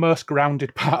this is the most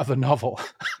grounded part of the novel.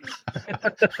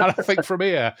 And I think from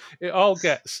here, it all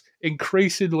gets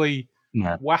increasingly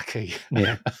wacky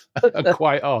and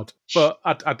quite odd. But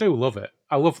I do love it.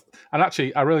 I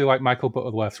really like Michael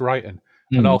Butterworth's writing.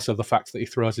 And also the fact that he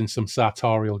throws in some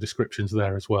sartorial descriptions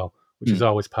there as well, which is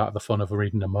always part of the fun of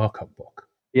reading a Moorcock book.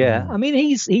 Yeah, I mean,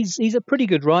 he's a pretty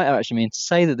good writer, actually. I mean, to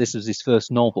say that this was his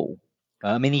first novel,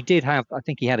 I mean, I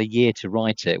think he had a year to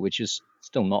write it, which is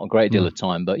still not a great deal of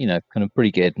time, but, kind of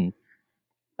pretty good. And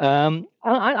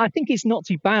I think it's not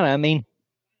too bad. I mean,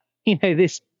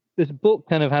 this book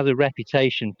kind of has a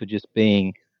reputation for just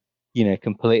being,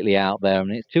 completely out there. I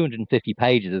mean, it's 250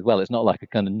 pages as well. It's not like a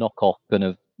kind of knockoff kind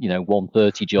of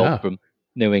 130 job from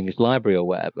New English Library or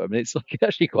whatever. I mean, it's like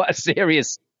actually quite a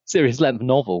serious length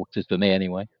novel, just for me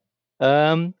anyway.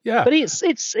 But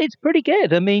it's pretty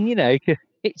good. I mean,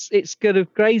 it's kind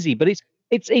of crazy, but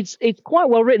it's quite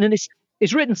well written, and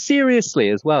it's written seriously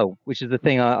as well, which is the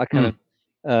thing I kind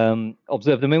of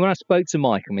observed. I mean, when I spoke to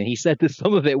Mike, I mean, he said that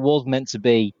some of it was meant to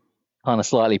be kind of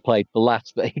slightly played for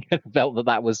laughs, but he kind of felt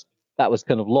that was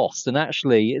kind of lost, and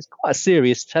actually, it's quite a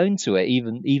serious tone to it,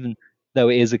 even though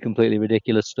it is a completely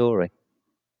ridiculous story.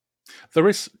 There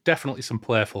is definitely some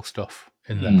playful stuff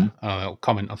in there. I'll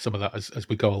comment on some of that as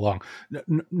we go along.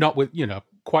 Not with,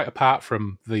 quite apart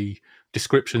from the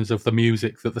descriptions of the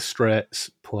music that the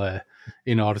Straits play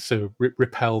in order to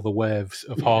repel the waves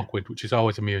of Hawkwind, which is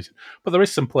always amusing. But there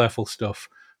is some playful stuff.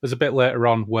 There's a bit later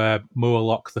on where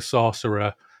Moorlock the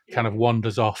sorcerer kind of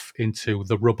wanders off into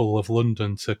the rubble of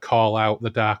London to call out the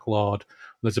Dark Lord.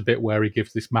 There's a bit where he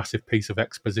gives this massive piece of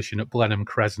exposition at Blenheim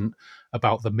Crescent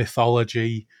about the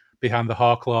mythology behind the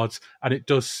Hawklords, and it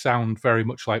does sound very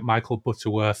much like Michael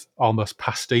Butterworth almost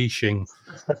pastiching,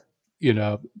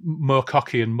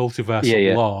 Moorcockian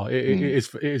multiversal lore. It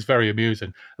is very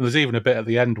amusing. And there's even a bit at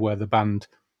the end where the band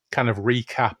kind of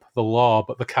recap the lore,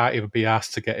 but they can't even be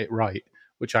asked to get it right,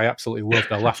 which I absolutely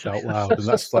loved. I laughed out loud, and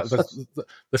that's like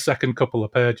the second couple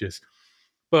of pages.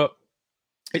 But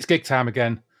it's gig time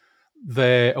again.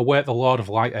 They await the Lord of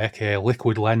Light, aka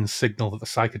Liquid Lens, signal that the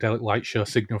psychedelic light show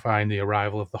signifying the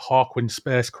arrival of the Hawkwind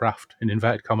spacecraft, in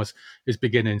inverted commas, is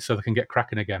beginning, so they can get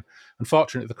cracking again.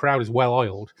 Unfortunately, the crowd is well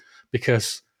oiled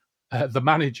because the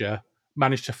manager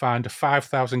managed to find a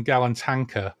 5,000-gallon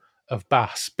tanker of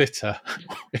Bass bitter,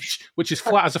 which is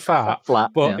flat as a fart,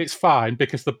 it's fine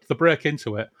because they break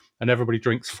into it and everybody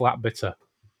drinks flat bitter.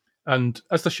 And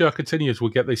as the show continues,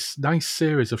 we get this nice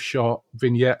series of short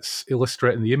vignettes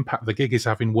illustrating the impact the gig is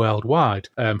having worldwide,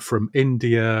 from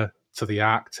India to the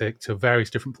Arctic to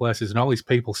various different places. And all these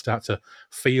people start to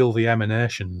feel the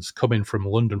emanations coming from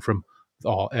London,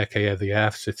 aka the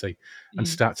Earth City, and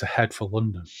start to head for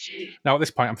London. Now, at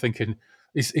this point, I'm thinking,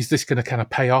 is this going to kind of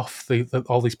pay off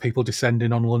all these people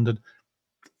descending on London?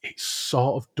 It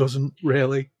sort of doesn't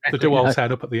really. They do all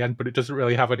turn up at the end, but it doesn't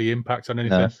really have any impact on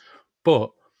anything. No.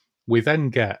 But we then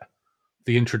get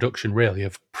the introduction, really,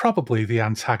 of probably the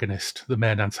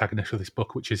main antagonist of this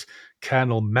book, which is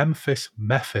Colonel Memphis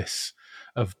Mephis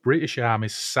of British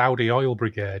Army's Saudi Oil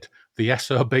Brigade, the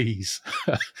SOBs.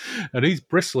 And he's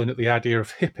bristling at the idea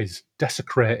of hippies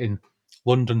desecrating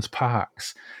London's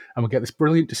parks. And we get this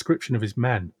brilliant description of his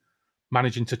men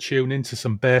managing to tune into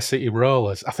some Bay City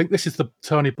Rollers. I think this is the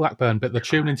Tony Blackburn bit. They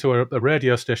tune into a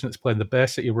radio station that's playing the Bay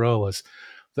City Rollers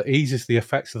that eases the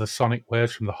effects of the sonic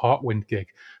waves from the Hawkwind gig,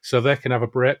 so they can have a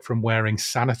break from wearing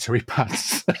sanitary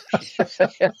pads.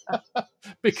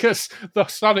 Because the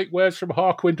sonic waves from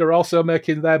Hawkwind are also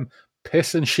making them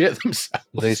piss and shit themselves.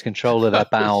 Lose control of their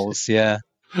bowels, yeah.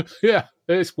 Yeah,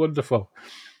 it's wonderful.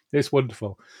 It's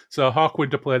wonderful. So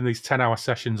Hawkwind are playing these 10-hour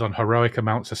sessions on heroic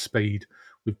amounts of speed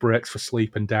with breaks for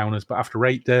sleep and downers, but after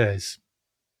 8 days,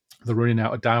 they're running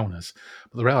out of downers.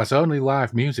 But they realise only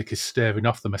live music is staving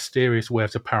off the mysterious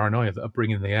waves of paranoia that are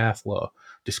bringing the airflow,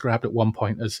 described at one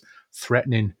point as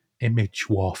threatening image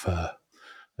warfare.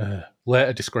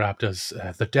 Later described as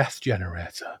the death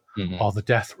generator or the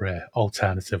death ray,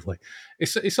 alternatively.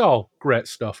 It's all great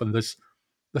stuff, and there's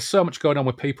so much going on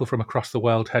with people from across the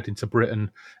world heading to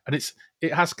Britain, and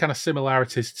it has kind of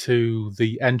similarities to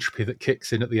the entropy that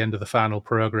kicks in at the end of the final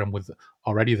programme with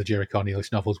already the Jerry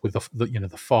Cornelius novels, with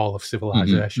the fall of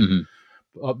civilization.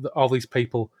 All these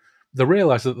people They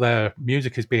realise that their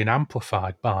music is being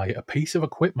amplified by a piece of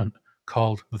equipment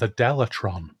called the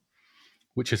Delatron,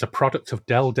 which is a product of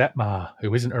Del Detmar,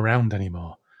 who isn't around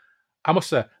anymore. I must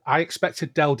say, I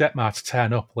expected Del Detmar to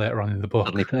turn up later on in the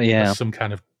book Yeah. as some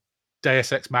kind of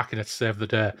Deus Ex Machina to save the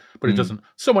day, but it doesn't.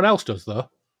 Someone else does, though,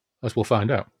 as we'll find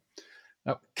out.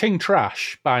 Now, King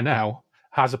Trash, by now,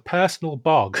 has a personal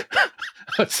bog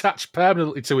attached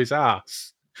permanently to his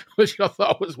arse, which I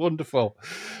thought was wonderful.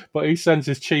 But he sends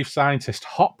his chief scientist,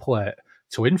 Hotplate,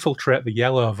 to infiltrate the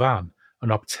yellow van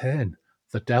and obtain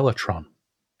the Delatron.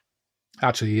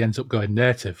 Actually, he ends up going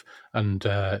native, and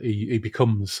he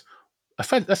becomes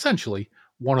essentially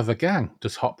one of the gang,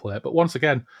 does Hotplate. But once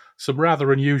again, some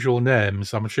rather unusual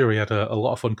names. I'm sure he had a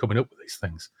lot of fun coming up with these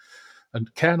things.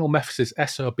 And Colonel Memphis's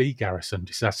SOB garrison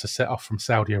decides to set off from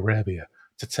Saudi Arabia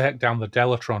to take down the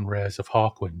Delatron rays of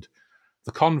Hawkwind.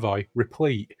 The convoy,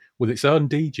 replete with its own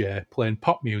DJ playing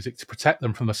pop music to protect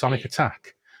them from the sonic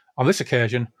attack. On this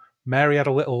occasion, Mary Had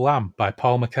a Little Lamb by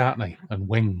Paul McCartney and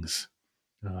Wings.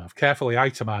 I've carefully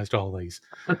itemised all these.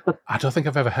 I don't think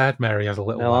I've ever heard Mary Has a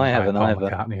Little Lamb by Paul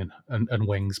McCartney and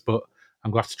Wings, but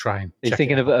I'm going to have to try and check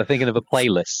it out. Thinking of a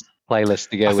playlist to go with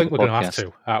the podcast. I think we're going to have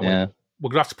to, aren't we? We're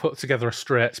going to have to put together a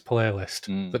Straits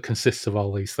playlist that consists of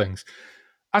all these things.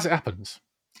 As it happens,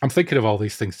 I'm thinking of all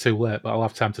these things too late, but I'll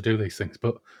have time to do these things.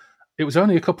 But it was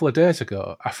only a couple of days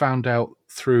ago I found out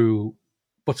through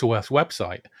Butterworth's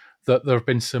website that there have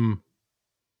been some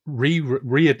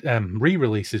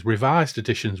re-releases, revised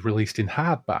editions released in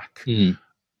hardback.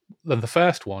 Then the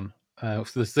first one,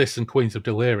 there's this and Queens of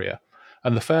Deliria,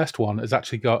 and the first one has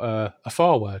actually got a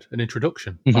foreword, an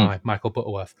introduction by Michael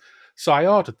Butterworth. So I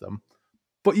ordered them,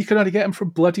 but you can only get them from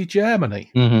bloody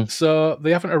Germany. So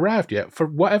they haven't arrived yet. For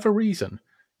whatever reason,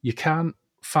 you can't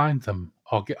find them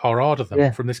or order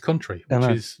them from this country, which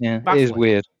is baffling. It is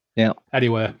weird. Yeah.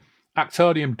 Anyway,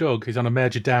 Actonium Doug is on a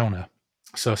major downer.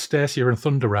 So Stacia and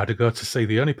Thunder Rider go to see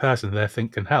the only person they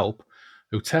think can help,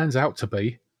 who turns out to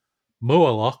be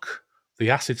Morlock, the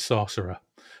acid sorcerer,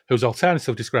 who's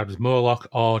alternatively described as Morlock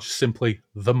or just simply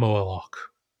the Morlock.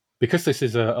 Because this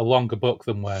is a longer book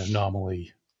than we're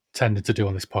normally tending to do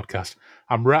on this podcast,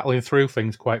 I'm rattling through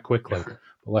things quite quickly, but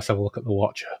let's have a look at the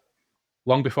Watcher.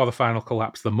 Long before the final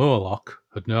collapse, the Morlock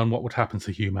had known what would happen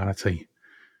to humanity.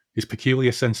 His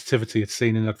peculiar sensitivity had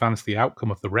seen in advance the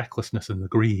outcome of the recklessness and the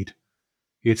greed.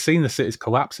 He had seen the cities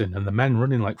collapsing and the men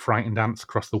running like frightened ants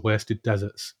across the wasted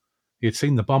deserts. He had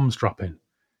seen the bombs dropping.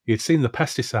 He had seen the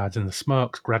pesticides and the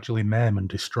smokes gradually maim and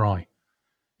destroy.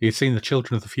 He had seen the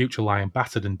children of the future lying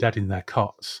battered and dead in their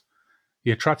cots.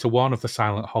 He had tried to warn of the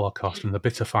silent Holocaust and the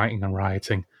bitter fighting and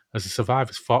rioting as the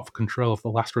survivors fought for control of the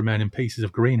last remaining pieces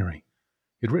of greenery.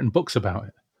 He had written books about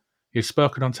it. He had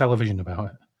spoken on television about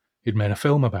it. He had made a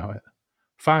film about it.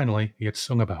 Finally, he had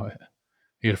sung about it.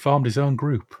 He had formed his own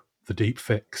group, the Deep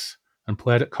Fix, and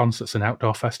played at concerts and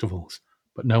outdoor festivals,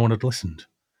 but no one had listened.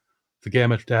 The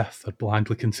game of death had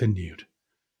blindly continued.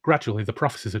 Gradually, the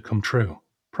prophecies had come true,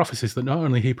 prophecies that not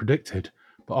only he predicted,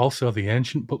 but also the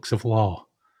ancient books of law.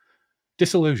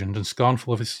 Disillusioned and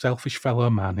scornful of his selfish fellow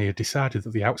man, he had decided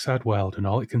that the outside world and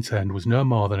all it contained was no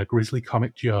more than a grisly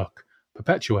comic joke,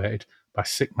 perpetuated by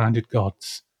sick-minded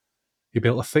gods. He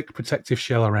built a thick protective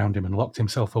shell around him and locked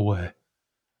himself away.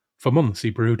 For months he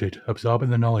brooded, absorbing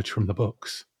the knowledge from the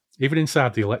books. Even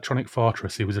inside the electronic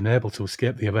fortress, he was unable to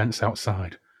escape the events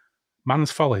outside.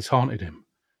 Man's follies haunted him.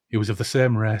 He was of the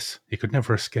same race. He could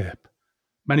never escape.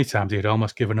 Many times he had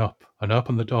almost given up and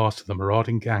opened the doors to the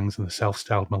marauding gangs and the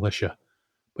self-styled militia.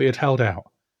 But he had held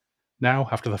out. Now,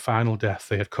 after the final death,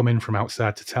 they had come in from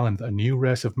outside to tell him that a new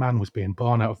race of man was being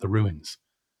born out of the ruins.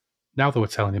 Now they were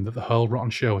telling him that the whole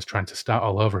rotten show was trying to start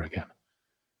all over again.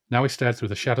 Now he stared through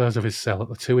the shadows of his cell at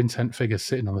the two intent figures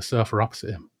sitting on the sofa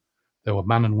opposite him. They were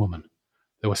man and woman.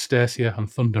 They were Stacia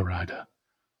and Thunder Rider.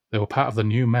 They were part of the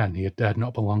new men he had dared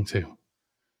not belong to.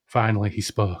 Finally, he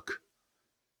spoke.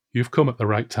 "You've come at the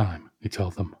right time," he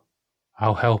told them.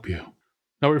 "I'll help you."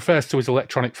 Now, it refers to his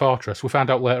electronic fortress. We found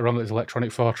out later on that his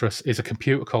electronic fortress is a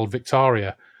computer called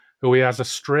Victoria, who he has a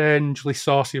strangely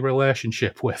saucy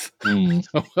relationship with.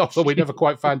 Although we never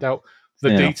quite find out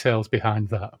the details behind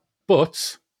that.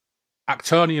 But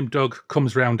Actonium Doug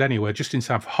comes round anyway, just in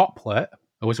time for Hotplate,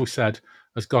 who, as we said,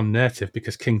 has gone native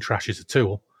because King Trash is a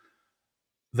tool.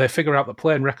 They figure out that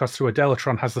playing records through a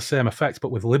Delatron has the same effect,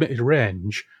 but with limited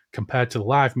range compared to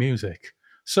live music.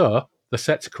 So they're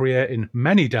set to creating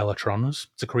many Delatrons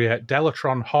to create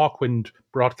Delatron Hawkwind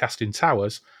broadcasting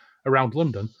towers around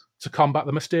London to combat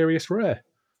the mysterious ray. And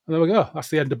there we go. That's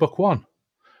the end of book one.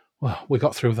 Well, we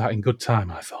got through that in good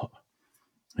time, I thought.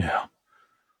 Yeah.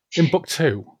 In book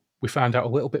two, we found out a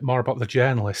little bit more about the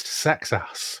journalist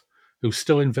Sexass, who's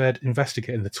still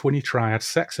investigating the twinny triad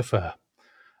sex affair.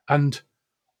 And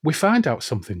we find out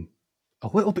something a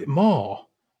little bit more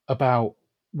about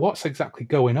what's exactly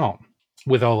going on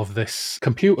with all of this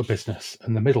computer business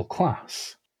and the middle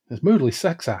class. There's Moodley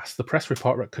Sexass, the press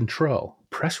reporter at Control.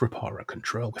 Press reporter at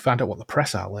Control. We find out what the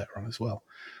press are later on as well.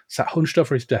 Sat hunched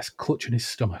over his desk, clutching his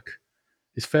stomach.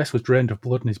 His face was drained of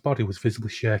blood and his body was visibly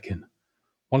shaking.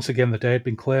 Once again, the day had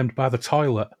been claimed by the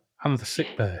toilet and the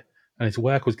sick bay, and his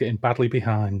work was getting badly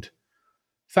behind.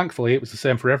 Thankfully, it was the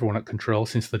same for everyone at Control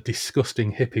since the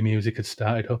disgusting hippie music had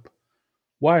started up.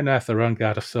 Why on earth their own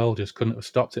guard of soldiers couldn't have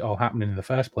stopped it all happening in the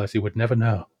first place, he would never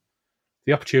know.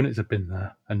 The opportunities had been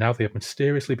there, and now they had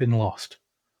mysteriously been lost.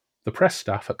 The press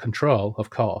staff at Control,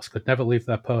 of course, could never leave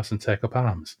their post and take up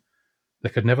arms. They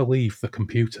could never leave the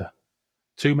computer.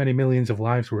 Too many millions of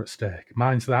lives were at stake,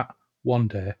 minds that, one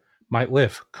day, might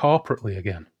live corporately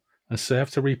again, and serve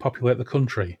to repopulate the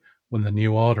country when the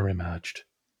new order emerged.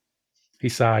 He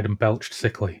sighed and belched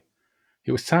sickly.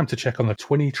 It was time to check on the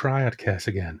twinny triad case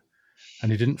again,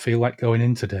 and he didn't feel like going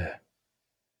in today.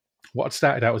 What had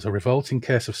started out as a revolting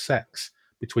case of sex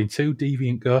between two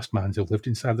deviant ghost minds who lived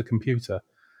inside the computer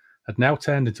had now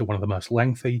turned into one of the most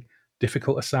lengthy,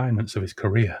 difficult assignments of his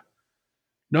career.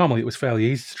 Normally it was fairly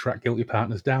easy to track guilty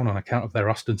partners down on account of their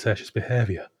ostentatious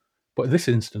behaviour, but in this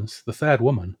instance, the third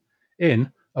woman,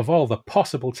 in, of all the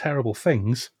possible terrible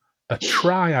things, a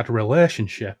triad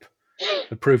relationship,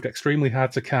 had proved extremely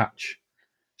hard to catch.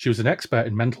 She was an expert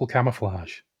in mental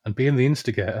camouflage, and being the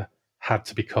instigator, had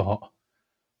to be caught.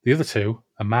 The other two,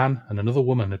 a man and another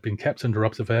woman, had been kept under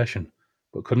observation,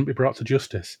 but couldn't be brought to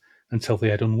justice until they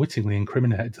had unwittingly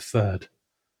incriminated the third.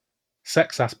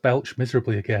 Sexass belched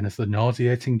miserably again as the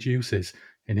nauseating juices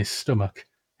in his stomach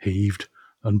heaved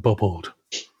and bubbled.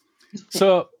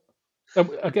 So,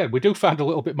 again, we do find a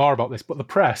little bit more about this, but the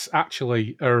press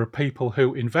actually are people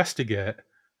who investigate,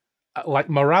 like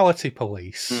morality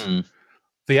police,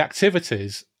 the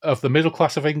activities of the middle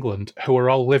class of England who are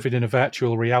all living in a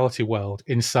virtual reality world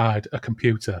inside a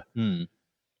computer.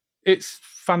 It's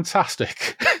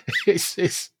fantastic.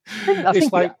 it's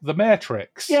like The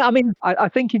Matrix. Yeah, I mean, I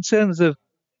think in terms of,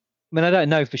 I mean, I don't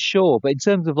know for sure, but in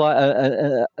terms of like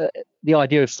the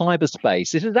idea of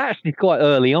cyberspace, this is actually quite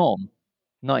early on,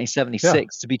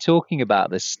 1976, to be talking about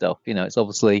this stuff. You know, it's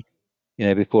obviously, you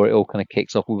know, before it all kind of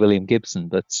kicks off with William Gibson.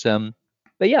 But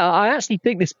yeah, I actually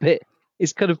think this bit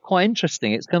is kind of quite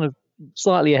interesting. It's kind of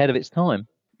slightly ahead of its time.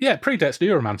 Yeah, it predates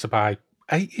Neuromancer by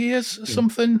 8 years or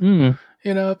something.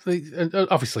 You know,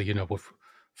 obviously, you know,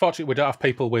 fortunately we don't have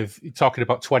people with talking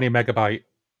about 20 megabyte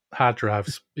hard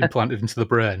drives implanted into the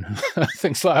brain,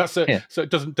 things like that. So it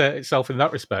doesn't date itself in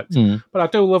that respect. But I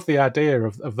do love the idea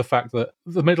of the fact that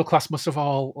the middle class must have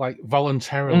all like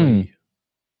voluntarily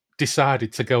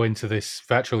decided to go into this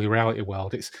virtual reality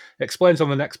world. It explains on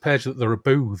the next page that there are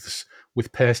booths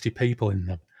with pasty people in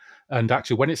them. And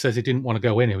actually, when it says he didn't want to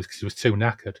go in, it was because he was too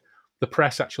knackered. The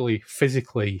press actually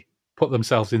physically put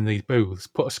themselves in these booths,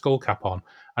 put a skull cap on,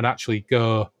 and actually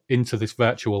go into this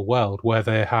virtual world where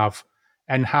they have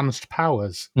enhanced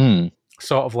powers,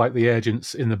 sort of like the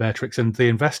agents in the Matrix, and they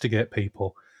investigate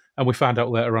people. And we find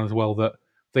out later on as well that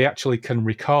they actually can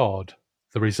record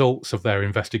the results of their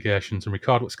investigations and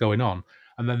record what's going on.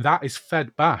 And then that is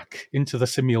fed back into the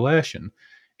simulation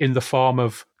in the form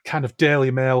of kind of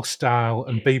Daily Mail style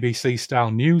and BBC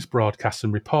style news broadcasts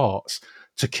and reports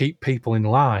to keep people in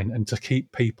line and to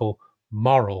keep people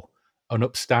moral and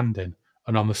upstanding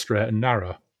and on the straight and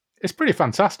narrow. It's pretty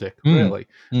fantastic, really.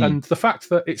 And the fact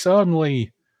that it's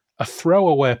only a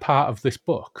throwaway part of this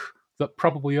book that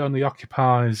probably only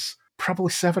occupies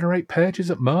probably 7 or 8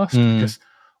 pages at most, because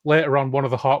later on, one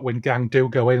of the Hawkwind gang do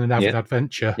go in and have an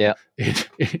adventure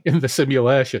in the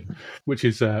simulation, which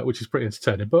is pretty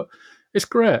entertaining. But it's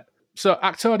great. So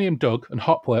Actonium Doug and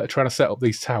Hotplate are trying to set up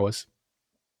these towers.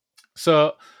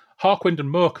 So Hawkwind and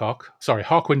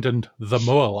the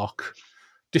Morlock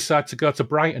decide to go to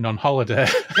Brighton on holiday.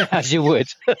 As you would.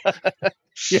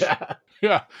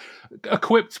 Yeah.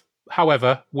 Equipped,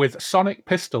 however, with sonic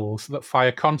pistols that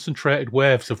fire concentrated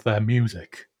waves of their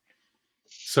music,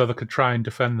 so they could try and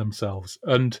defend themselves.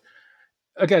 And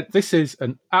again, this is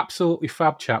an absolutely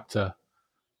fab chapter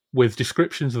with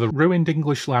descriptions of the ruined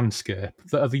English landscape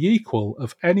that are the equal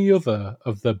of any other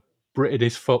of the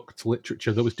British fucked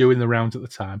literature that was doing the rounds at the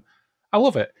time. I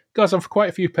love it. It goes on for quite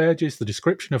a few pages, the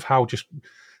description of how just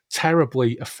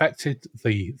terribly affected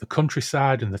the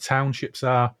countryside and the townships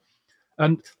are.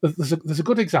 And there's a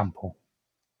good example.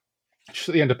 Just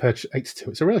at the end of page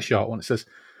 82. It's a really short one. It says,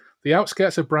 "The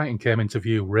outskirts of Brighton came into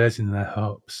view, raising their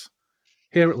hopes.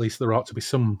 Here at least there ought to be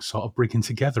some sort of bringing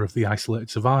together of the isolated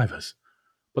survivors.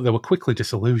 but they were quickly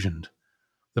disillusioned.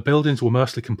 The buildings were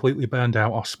mostly completely burned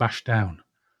out or smashed down.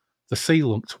 The sea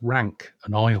looked rank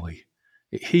and oily.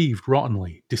 It heaved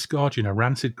rottenly, disgorging a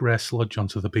rancid grey sludge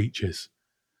onto the beaches.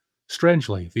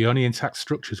 Strangely, the only intact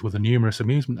structures were the numerous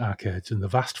amusement arcades in the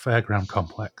vast fairground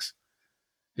complex.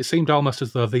 It seemed almost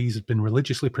as though these had been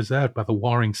religiously preserved by the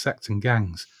warring sects and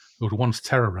gangs who had once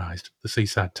terrorised the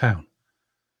seaside town.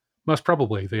 Most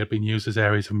probably, they had been used as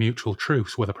areas of mutual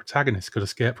truce where the protagonists could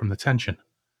escape from the tension.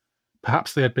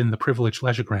 Perhaps they had been the privileged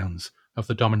leisure grounds of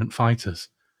the dominant fighters.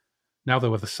 Now they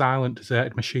were the silent,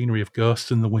 deserted machinery of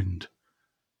ghosts in the wind.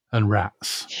 And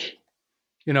rats.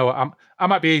 You know, I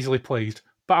might be easily pleased,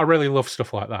 but I really love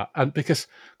stuff like that. And because,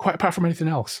 quite apart from anything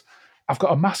else, I've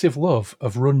got a massive love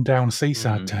of run-down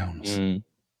seaside towns.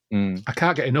 I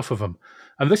can't get enough of them.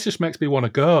 And this just makes me want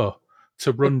to go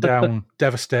to run-down,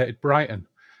 devastated Brighton.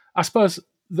 I suppose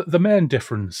the main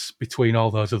difference between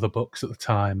all those other books at the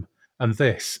time and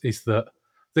this is that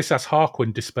this has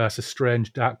Hawkwind disperse a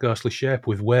strange, dark, ghostly shape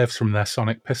with waves from their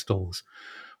sonic pistols,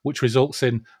 which results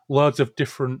in loads of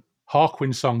different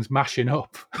Hawkwind songs mashing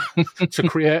up to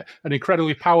create an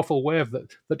incredibly powerful wave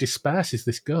that disperses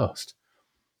this ghost.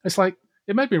 It's like,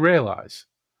 it made me realise,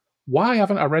 why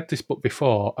haven't I read this book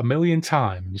before 1,000,000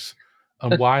 times,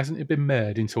 and why hasn't it been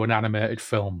made into an animated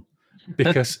film?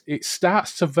 Because it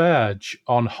starts to verge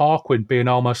on Hawkwind being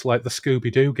almost like the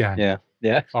Scooby-Doo gang.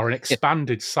 Yeah. Or an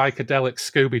expanded psychedelic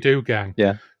Scooby-Doo gang.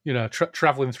 Yeah. You know,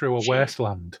 travelling through a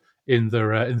wasteland in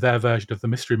their version of the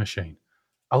Mystery Machine.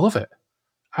 I love it.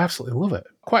 I absolutely love it.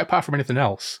 Quite apart from anything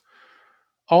else,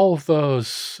 all of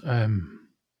those,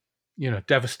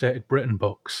 devastated Britain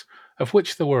books, of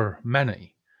which there were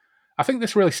many, I think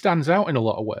this really stands out in a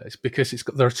lot of ways because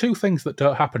there are two things that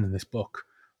don't happen in this book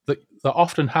that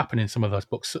often happen in some of those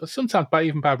books, sometimes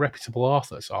even by reputable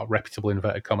authors or reputable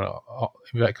inverted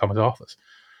commas authors,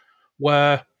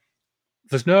 where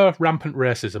there's no rampant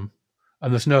racism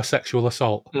and there's no sexual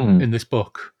assault in this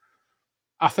book.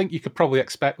 I think you could probably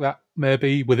expect that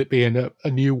maybe with it being a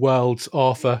New Worlds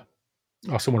author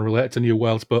or someone related to New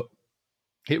Worlds, but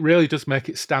it really does make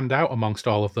it stand out amongst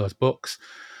all of those books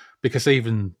because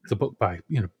even the book by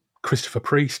Christopher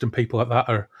Priest and people like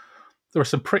that there are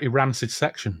some pretty rancid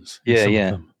sections in some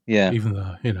of them. Yeah. Even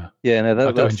though,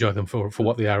 I don't enjoy them for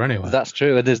what they are anyway. That's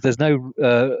true. There's no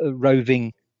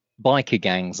roving biker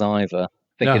gangs either.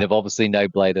 Thinking of obviously no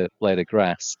Blade of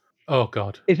Grass. Oh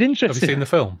God, it's interesting. Have you seen the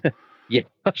film? Yeah,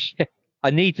 I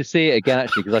need to see it again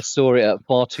actually because I saw it at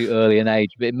far too early an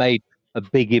age, but it made a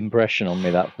big impression on me.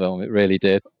 That film, it really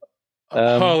did.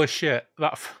 Holy shit,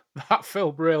 that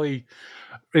film really,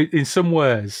 in some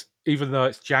ways, even though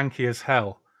it's janky as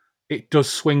hell, it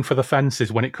does swing for the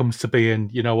fences when it comes to being,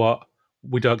 you know what,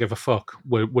 we don't give a fuck.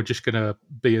 We're just going to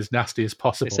be as nasty as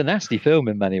possible. It's a nasty film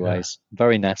in many ways.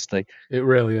 Very nasty. It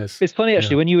really is. It's funny,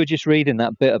 actually, when you were just reading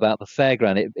that bit about the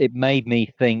fairground, it made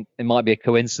me think it might be a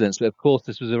coincidence, but of course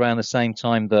this was around the same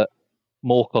time that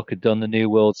Moorcock had done the New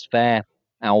World's Fair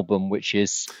album, which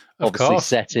is obviously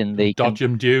set in the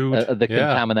Dodgem Dude,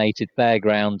 contaminated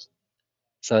fairground.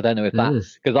 So I don't know if that,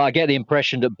 because I get the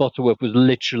impression that Butterworth was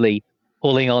literally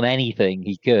pulling on anything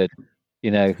he could,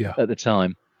 at the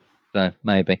time. So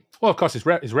maybe. Well, of course, he's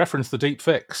referenced the deep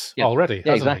fix already.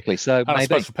 Yeah, exactly. He? So and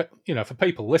maybe. I suppose for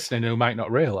people listening who might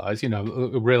not realise,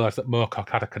 who realise that Moorcock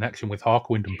had a connection with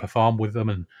Hawkwind and performed with them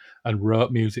and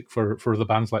wrote music for other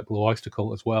bands like Blue Oyster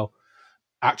Cult as well.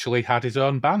 Actually, had his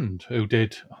own band who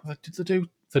did. They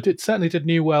certainly did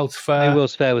New World's Fair. New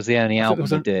World's Fair was the only album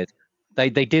they did. They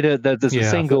did there's a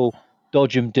single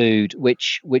Dodgem Dude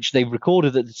which they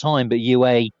recorded at the time, but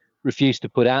UA refused to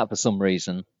put out for some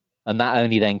reason. And that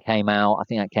only then came out, I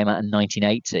think that came out in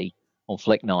 1980 on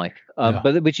Flick Knife.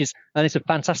 But it's a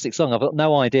fantastic song. I've got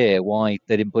no idea why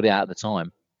they didn't put it out at the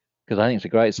time, because I think it's a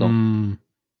great song.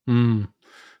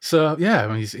 So,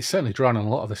 he's certainly drawn on a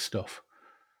lot of this stuff.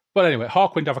 But anyway,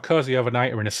 Hawkwind have a cosy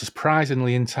overnighter in a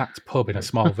surprisingly intact pub in a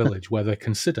small village where they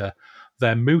consider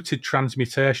their mooted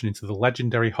transmutation into the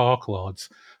legendary Hawklords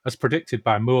as predicted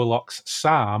by Moorlock's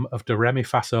Psalm of Do Re Mi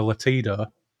Fa Sol La Ti Do.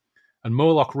 And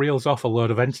Moorlock reels off a load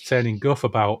of entertaining guff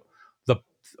about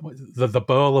the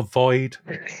Bowl of Void,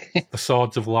 the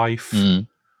Swords of Life,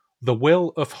 the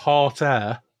Will of Hot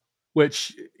Air,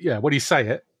 which, when you say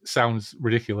it, sounds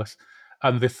ridiculous,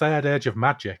 and the Third Age of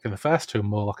Magic. And the first two,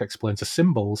 Moorlock explains, are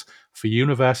symbols for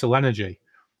universal energy.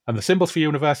 And the symbols for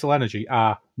universal energy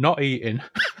are not eating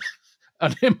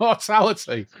and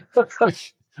immortality,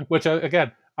 which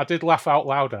again, I did laugh out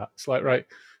loud at. It's like, right,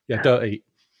 don't eat.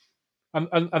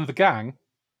 And the gang,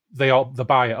 they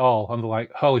buy it all, and they're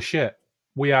like, holy shit,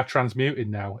 we are transmuted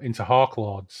now into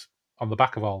Hawklords on the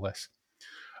back of all this.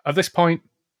 At this point,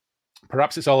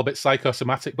 Perhaps it's all a bit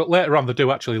psychosomatic, but later on they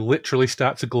do actually literally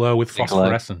start to glow with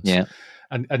phosphorescence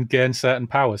and gain certain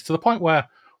powers, to the point where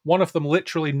one of them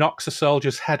literally knocks a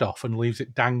soldier's head off and leaves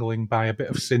it dangling by a bit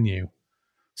of sinew.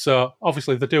 So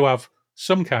obviously they do have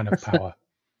some kind of power.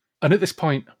 And at this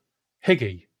point,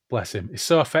 Higgy, bless him, is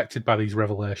so affected by these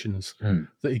revelations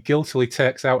that he guiltily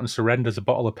takes out and surrenders a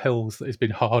bottle of pills that he's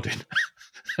been hoarding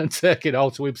and taking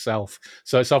all to himself.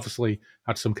 So it's obviously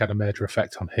had some kind of major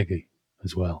effect on Higgy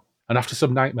as well. And after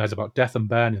some nightmares about death and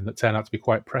burning that turn out to be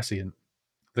quite prescient,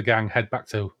 the gang head back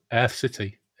to Earth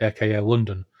City, aka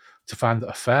London, to find that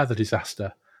a further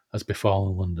disaster has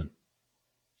befallen London.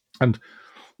 And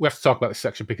we have to talk about this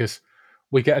section because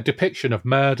we get a depiction of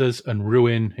murders and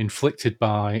ruin inflicted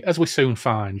by, as we soon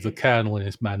find, the Colonel and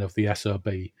his men of the SOB.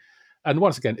 And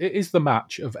once again, it is the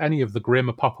match of any of the grim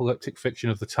apocalyptic fiction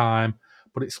of the time,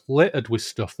 but it's littered with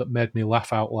stuff that made me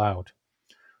laugh out loud.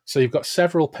 So you've got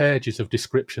several pages of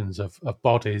descriptions of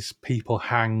bodies, people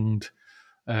hanged,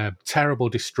 terrible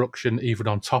destruction, even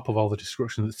on top of all the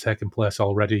destruction that's taken place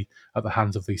already at the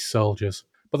hands of these soldiers.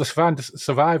 But the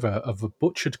survivor of a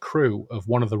butchered crew of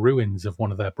one of the ruins of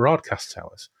one of their broadcast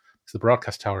towers. So the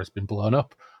broadcast tower has been blown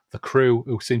up. The crew,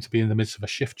 who seem to be in the midst of a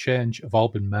shift change, have all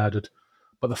been murdered.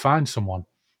 But they find someone,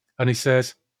 and he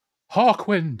says,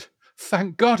 "Hawkwind,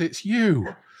 thank God it's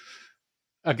you."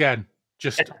 Again,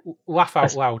 just laugh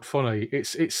out loud funny.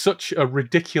 It's such a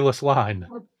ridiculous line.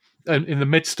 And in the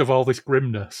midst of all this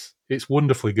grimness, it's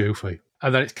wonderfully goofy.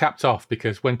 And then it's capped off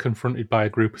because when confronted by a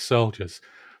group of soldiers,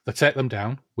 they take them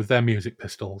down with their music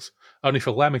pistols, only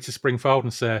for Lemmy to spring forward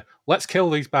and say, "Let's kill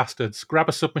these bastards, grab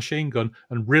a submachine gun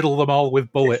and riddle them all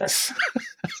with bullets."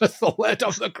 As they're laid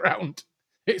on the ground.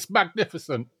 It's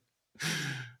magnificent.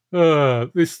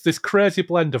 This crazy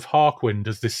blend of Hawkwind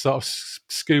as this sort of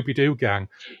Scooby-Doo gang,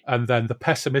 and then the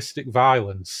pessimistic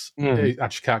violence. I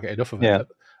just can't get enough of it. Yeah.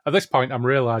 At this point, I'm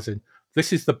realising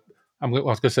this is I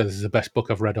was going to say this is the best book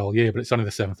I've read all year, but it's only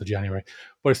the 7th of January.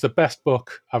 But it's the best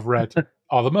book I've read,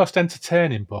 or the most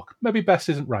entertaining book. Maybe best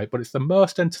isn't right, but it's the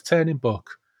most entertaining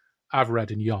book I've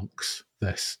read in yonks,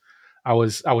 this. I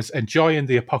was enjoying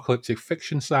the apocalyptic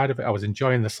fiction side of it. I was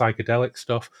enjoying the psychedelic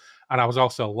stuff. And I was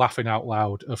also laughing out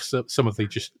loud of some of the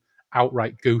just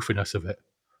outright goofiness of it.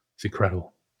 It's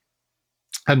incredible.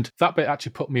 And that bit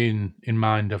actually put me in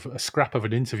mind of a scrap of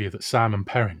an interview that Simon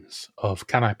Perrins of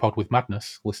Can I Pod with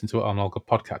Madness, listen to it on all good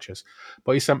podcatchers,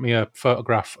 but he sent me a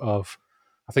photograph of,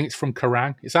 I think it's from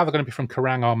Kerrang. It's either going to be from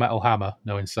Kerrang or Metal Hammer,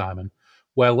 knowing Simon,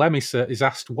 where Lemmy is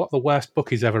asked what the worst book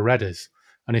he's ever read is.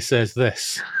 And he says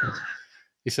this.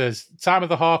 He says, "Time of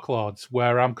the Hawklords,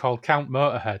 where I'm called Count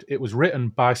Motorhead. It was written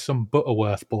by some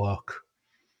Butterworth bloke,"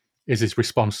 is his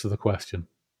response to the question.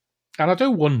 And I do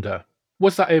wonder,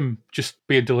 was that him just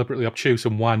being deliberately obtuse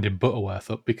and winding Butterworth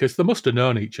up? Because they must have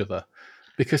known each other.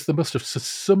 Because they must have to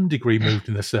some degree moved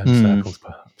in the same circles,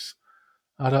 perhaps.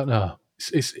 I don't know.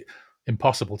 It's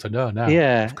impossible to know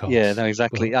now, of course. Yeah, no,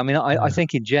 exactly. But, I mean, I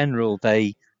think in general,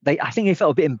 I think they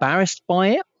felt a bit embarrassed by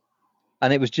it.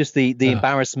 And it was just the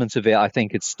embarrassment of it, I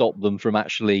think, had stopped them from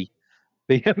actually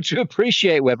being able to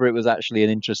appreciate whether it was actually an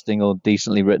interesting or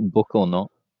decently written book or not.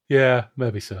 Yeah,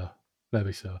 maybe so.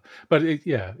 But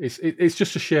it's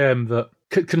just a shame that,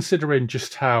 considering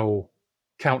just how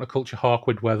counterculture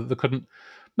Hawkwind were, that they couldn't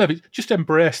maybe just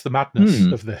embrace the madness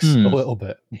of this a little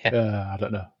bit. I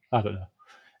don't know.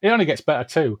 It only gets better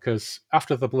too, because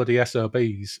after the bloody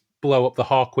SOBs blow up the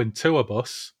Hawkwind tour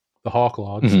bus, the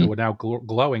Hawklords, who were now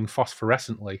glowing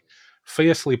phosphorescently,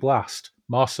 fiercely blast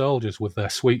more soldiers with their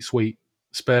sweet, sweet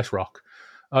space rock,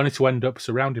 only to end up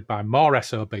surrounded by more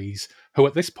SOBs, who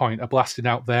at this point are blasting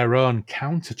out their own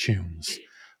counter-tunes.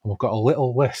 And we've got a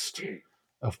little list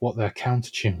of what their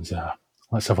counter-tunes are.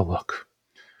 Let's have a look.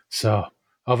 So,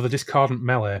 over the discordant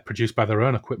melee produced by their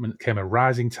own equipment came a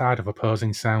rising tide of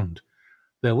opposing sound.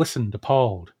 They listened,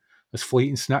 appalled, as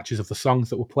fleeting snatches of the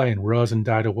songs that were playing rose and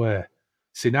died away.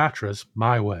 Sinatra's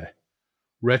My Way.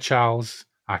 Ray Charles'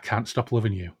 I Can't Stop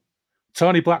Loving You.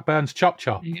 Tony Blackburn's Chop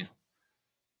Chop. Yeah.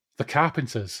 The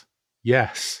Carpenters'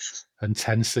 Yes, and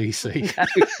 10cc.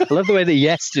 I love the way the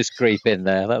yes just creep in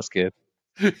there. That's good.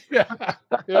 yeah,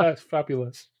 it's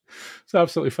fabulous. It's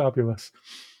absolutely fabulous.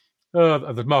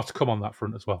 There's more to come on that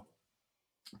front as well.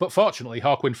 But fortunately,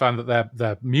 Hawkwind found that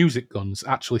their music guns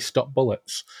actually stop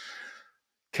bullets.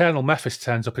 Colonel Mephis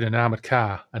turns up in an armoured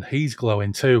car, and he's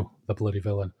glowing too, the bloody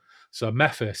villain. So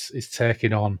Mephis is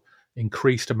taking on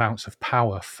increased amounts of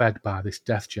power fed by this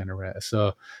death generator.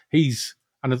 So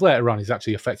and later on, he's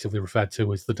actually effectively referred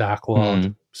to as the Dark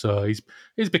Lord. So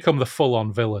he's become the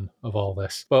full-on villain of all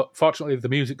this. But fortunately, the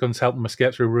music guns help them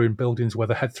escape through ruined buildings, where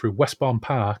they head through Westbourne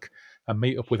Park and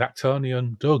meet up with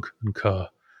Actonian, Doug and co.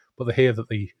 but they hear that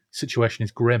the situation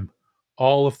is grim.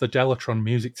 All of the Delatron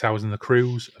music towers and the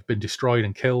crews have been destroyed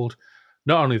and killed.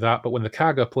 Not only that, but when the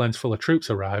cargo planes full of troops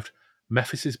arrived,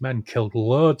 Mephis's men killed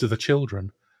loads of the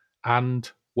children, and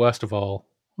worst of all,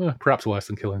 perhaps worse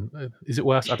than killing, is it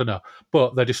worse? I don't know.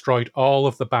 But they destroyed all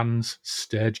of the band's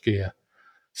stage gear.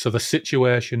 So the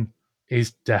situation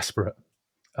is desperate.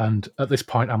 And at this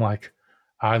point, I'm like,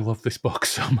 I love this book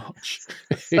so much.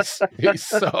 It's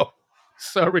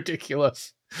so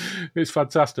ridiculous. It's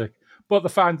fantastic. But they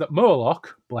find that Murloc,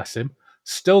 bless him,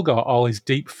 still got all his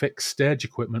deep fixed stage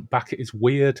equipment back at his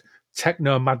weird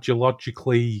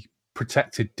technomagologically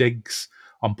protected digs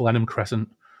on Blenheim Crescent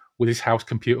with his house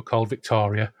computer called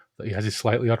Victoria that he has a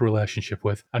slightly odd relationship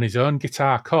with, and his own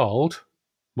guitar called,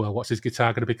 well, what's his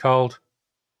guitar going to be called?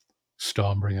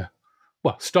 Stormbringer.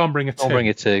 Well, Stormbringer 2.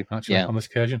 Stormbringer 2, actually, yeah. on this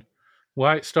occasion.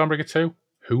 Why Stormbringer 2?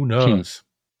 Who knows?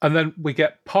 And then we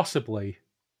get possibly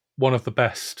one of the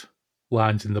best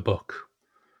lines in the book.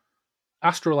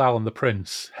 Astrolal and the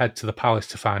prince head to the palace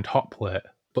to find Hotplate,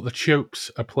 but the troops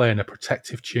are playing a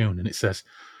protective tune, and it says,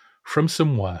 "From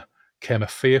somewhere came a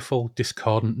fearful,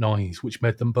 discordant noise which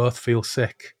made them both feel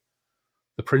sick.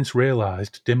 The prince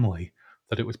realised dimly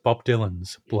that it was Bob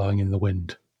Dylan's Blowing in the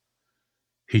Wind.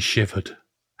 He shivered."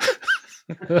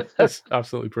 That's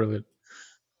absolutely brilliant.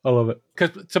 I love it.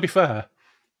 Because, to be fair,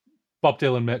 Bob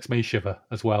Dylan makes me shiver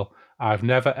as well. I've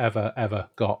never, ever, ever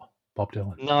got Bob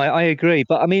Dylan. No, I agree.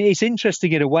 But I mean, it's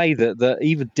interesting in a way that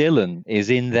even Dylan is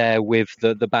in there with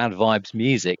the Bad Vibes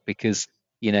music because,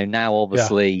 now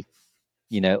obviously,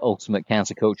 ultimate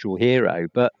countercultural hero.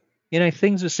 But,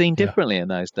 things were seen differently in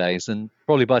those days. And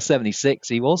probably by 76,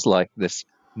 he was like this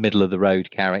middle of the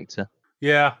road character.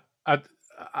 Yeah,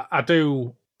 I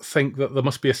do think that there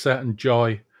must be a certain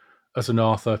joy as an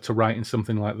author to writing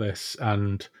something like this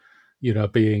and,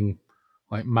 being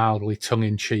like mildly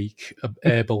tongue-in-cheek,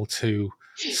 able to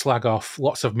slag off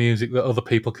lots of music that other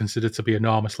people consider to be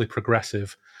enormously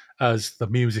progressive as the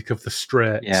music of the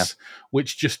Straits,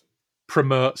 which just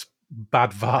promotes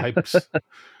bad vibes.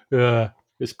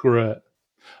 It's great.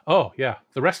 Oh, yeah,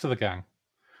 the rest of the gang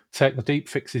take the Deep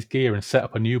Fix's gear and set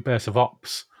up a new base of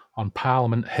ops on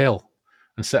Parliament Hill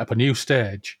and set up a new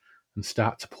stage and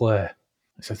start to play.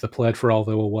 It says they played for all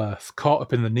they were worth, caught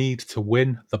up in the need to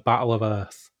win the Battle of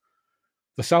Earth.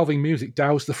 The salving music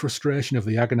doused the frustration of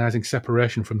the agonising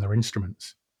separation from their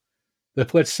instruments. They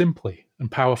played simply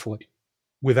and powerfully,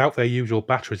 without their usual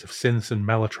batteries of synths and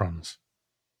mellotrons.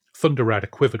 Thunder Rider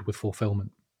quivered with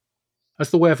fulfilment. As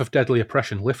the wave of deadly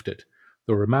oppression lifted,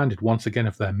 they were reminded once again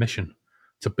of their mission,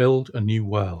 to build a new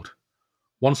world.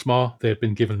 Once more, they had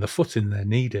been given the footing they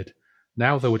needed.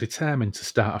 Now they were determined to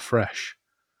start afresh.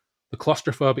 The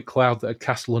claustrophobic cloud that had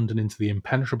cast London into the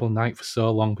impenetrable night for so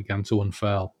long began to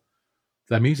unfurl.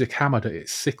 Their music hammered at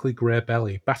its sickly grey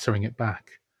belly, battering it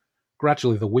back.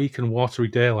 Gradually, the weak and watery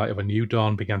daylight of a new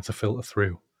dawn began to filter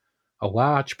through. A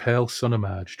large, pale sun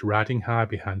emerged, riding high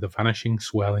behind the vanishing,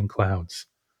 swirling clouds.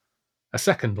 A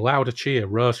second, louder cheer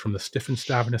rose from the stiff and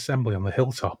starving assembly on the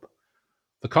hilltop.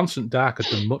 The constant dark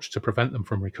had done much to prevent them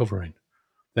from recovering.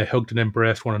 They hugged and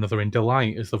embraced one another in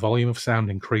delight as the volume of sound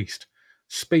increased,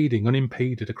 speeding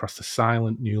unimpeded across the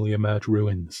silent, newly emerged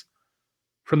ruins.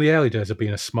 From the early days of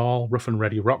being a small,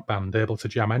 rough-and-ready rock band able to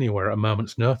jam anywhere at a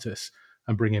moment's notice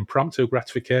and bring impromptu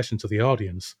gratification to the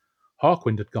audience,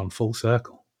 Hawkwind had gone full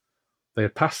circle. They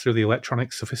had passed through the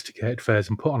electronic, sophisticated phase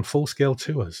and put on full-scale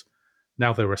tours.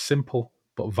 Now they were a simple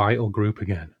but vital group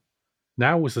again.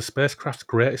 Now was the spacecraft's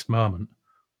greatest moment,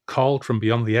 called from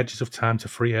beyond the edges of time to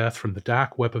free Earth from the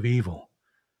dark web of evil.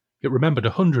 It remembered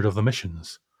 100 of the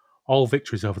missions, all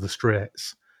victories over the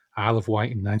Straits, Isle of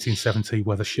Wight in 1970,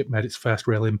 where the ship made its first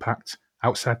real impact,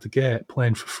 outside the gate,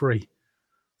 playing for free.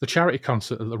 The charity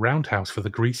concert at the Roundhouse for the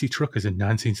Greasy Truckers in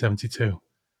 1972.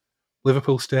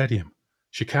 Liverpool Stadium,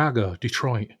 Chicago,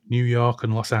 Detroit, New York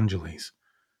and Los Angeles,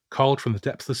 called from the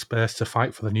depths of space to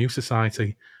fight for the new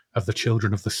society of the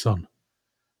Children of the Sun.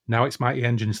 Now its mighty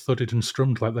engines thudded and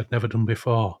strummed like they'd never done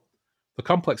before. The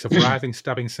complex of writhing,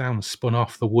 stabbing sounds spun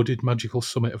off the wooded, magical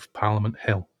summit of Parliament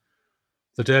Hill.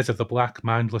 The days of the black,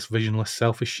 mindless, visionless,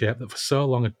 selfish shape that for so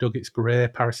long had dug its grey,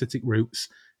 parasitic roots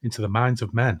into the minds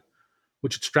of men,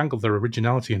 which had strangled their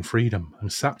originality and freedom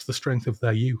and sapped the strength of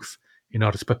their youth in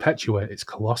order to perpetuate its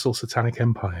colossal satanic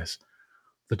empires.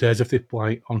 The days of this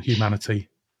blight on humanity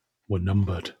were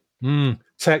numbered.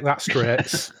 Take that,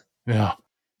 Straits. Yeah.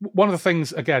 One of the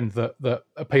things, again, that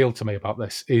appealed to me about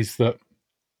this is that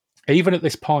even at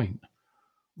this point,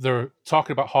 they're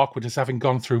talking about Hawkwood as having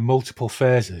gone through multiple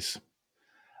phases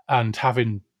and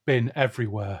having been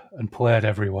everywhere and played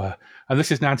everywhere. And this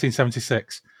is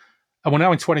 1976. And we're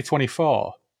now in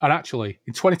 2024, And actually,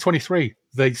 in 2023,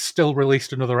 they still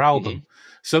released another album.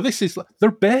 So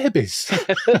they're babies.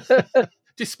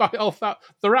 Despite all that,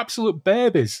 they're absolute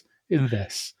babies in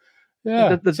this.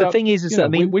 Yeah. The thing is that, I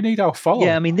mean, we need our follow.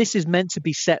 Yeah, I mean, this is meant to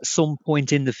be set some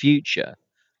point in the future.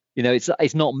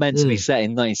 It's not meant to be set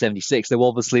in 1976. Though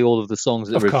obviously all of the songs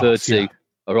that are referred to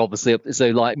are obviously so.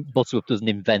 Like Butterworth doesn't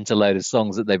invent a load of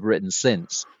songs that they've written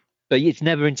since, but it's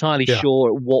never entirely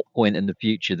sure at what point in the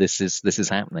future this is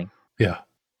happening. Yeah.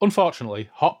 Unfortunately,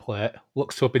 Hot Plate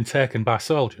looks to have been taken by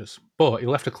soldiers, but he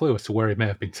left a clue as to where he may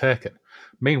have been taken.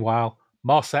 Meanwhile,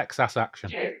 more sex-ass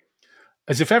action.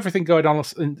 As if everything going on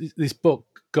in this book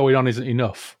going on isn't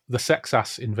enough, the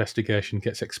sex-ass investigation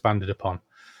gets expanded upon.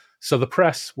 So the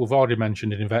press, we've already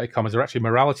mentioned in inverted commas, are actually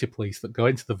morality police that go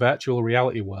into the virtual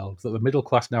reality world that the middle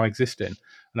class now exist in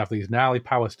and have these gnarly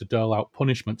powers to dole out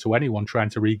punishment to anyone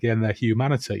trying to regain their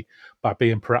humanity by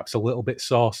being perhaps a little bit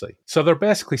saucy. So they're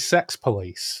basically sex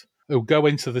police who go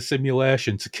into the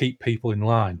simulation to keep people in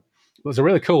line. There's a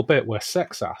really cool bit where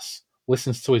Sex Ass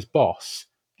listens to his boss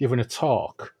giving a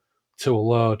talk to a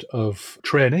load of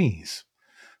trainees.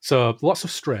 So lots of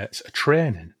straights are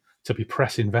training to be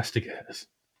press investigators.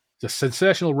 The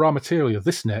sensational raw material of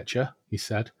this nature, he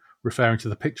said, referring to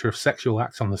the picture of sexual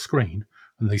acts on the screen,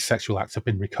 and these sexual acts have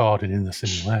been recorded in the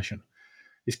simulation,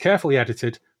 is carefully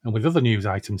edited and with other news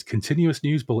items, continuous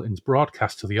news bulletins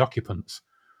broadcast to the occupants.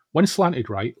 When slanted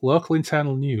right, local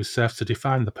internal news serves to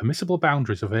define the permissible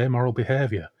boundaries of amoral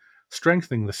behaviour,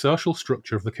 strengthening the social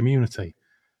structure of the community,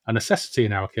 a necessity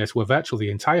in our case where virtually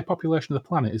the entire population of the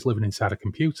planet is living inside a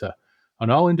computer,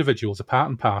 and all individuals are part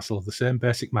and parcel of the same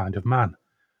basic mind of man.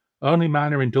 Only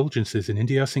minor indulgences in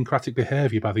idiosyncratic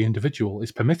behaviour by the individual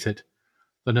is permitted.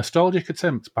 The nostalgic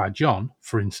attempt by John,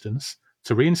 for instance,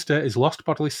 to reinstate his lost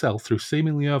bodily self through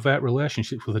seemingly overt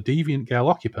relationships with the deviant girl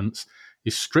occupants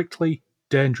is strictly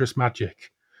dangerous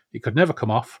magic. It could never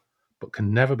come off, but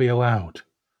can never be allowed.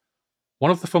 One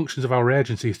of the functions of our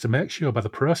agency is to make sure by the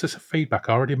process of feedback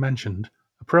already mentioned,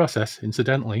 a process,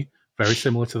 incidentally, very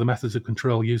similar to the methods of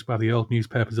control used by the old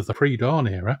newspapers of the pre-dawn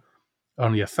era,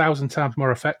 only 1,000 times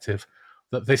more effective,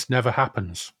 that this never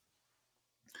happens.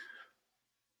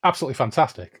 Absolutely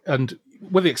fantastic. And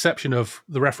with the exception of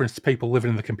the reference to people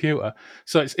living in the computer,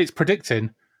 so it's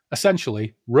predicting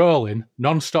essentially rolling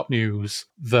non-stop news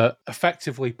that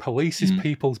effectively polices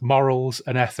people's morals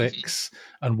and ethics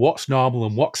and what's normal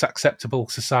and what's acceptable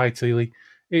societally.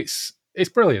 It's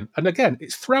brilliant. And again,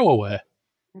 it's throwaway.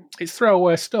 It's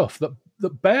throwaway stuff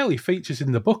that barely features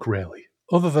in the book, really,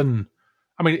 other than,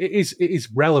 I mean, it is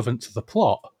relevant to the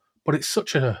plot, but it's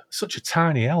such a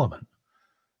tiny element.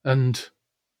 And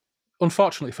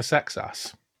unfortunately for Sex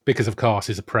Ass, because of course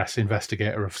he's a press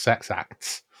investigator of sex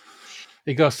acts,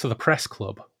 he goes to the press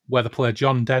club where they play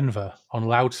John Denver on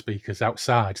loudspeakers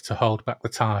outside to hold back the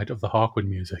tide of the Hawkwind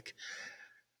music.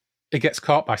 He gets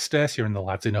caught by Stacia and the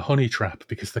lads in a honey trap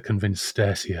because they convinced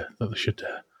Stacia that they should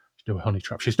do a honey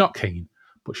trap. She's not keen,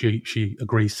 but she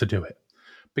agrees to do it.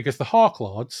 Because the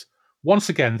Hawklords, once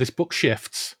again, this book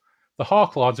shifts. The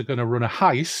Hawklords are going to run a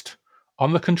heist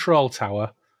on the control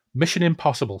tower, Mission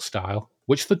Impossible style,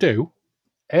 which they do,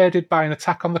 aided by an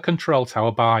attack on the control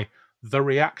tower by the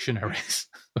reactionaries,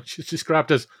 which is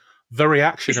described as the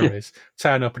reactionaries,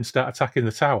 turn up and start attacking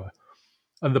the tower.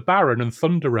 And the Baron and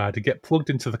Thunder Rider get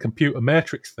plugged into the computer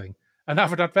matrix thing and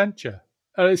have an adventure.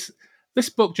 This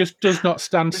book just does not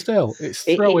stand still. It's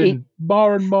throwing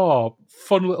more and more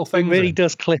fun little things. It really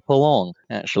does clip along,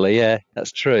 actually. Yeah,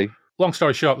 that's true. Long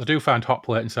story short, they do find Hot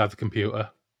Plate inside the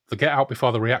computer. They get out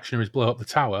before the reactionaries blow up the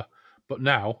tower. But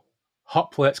now,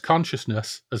 Hot Plate's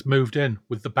consciousness has moved in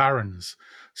with the Barons.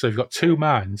 So you've got two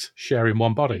minds sharing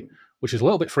one body, which is a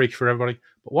little bit freaky for everybody.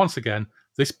 But once again,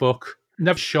 this book,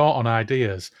 never short on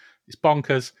ideas. It's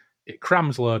bonkers. It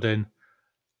crams load in.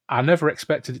 I never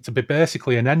expected it to be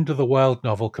basically an end-of-the-world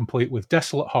novel complete with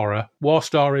desolate horror, war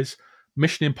stories,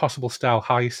 Mission Impossible-style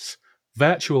heists,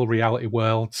 virtual reality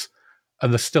worlds,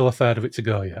 and there's still a third of it to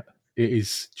go yet. It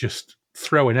is just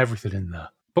throwing everything in there.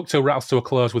 Book 2 rattles to a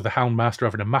close with the Houndmaster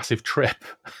having a massive trip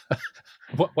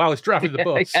while he's driving the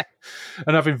bus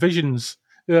and having visions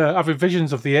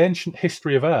of the ancient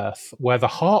history of Earth where the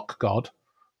Hawk God,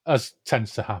 as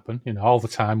tends to happen, all the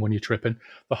time when you're tripping,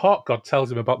 the Hawk God tells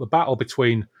him about the battle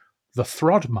between the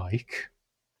Throd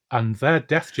and their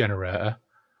death generator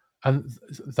and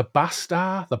the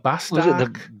Bastard. Was it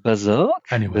the Berserk?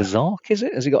 Anyway. Berserk, is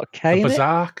it? Has it got a K in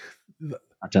Berserk?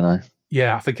 I don't know.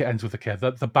 Yeah, I think it ends with a K.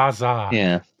 The Berserk.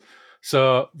 Yeah.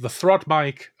 So the Throd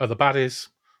are the baddies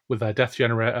with their death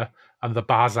generator, and the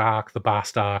Berserk, the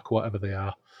Bastard, whatever they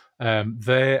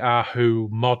are who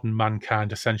modern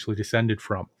mankind essentially descended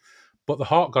from. But the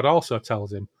Hawk God also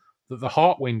tells him that the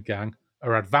Hawkwind gang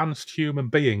are advanced human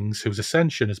beings whose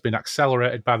ascension has been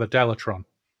accelerated by the Delatron.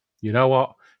 You know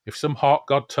what? If some Hawk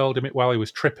God told him it while he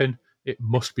was tripping, it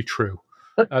must be true.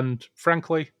 And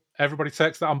frankly, everybody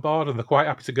takes that on board and they're quite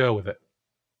happy to go with it,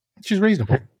 which is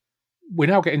reasonable. We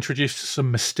now get introduced to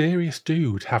some mysterious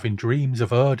dude having dreams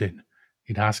of Odin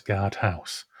in Asgard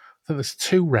House. I think there's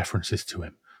 2 references to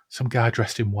him. Some guy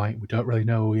dressed in white, we don't really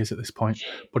know who he is at this point,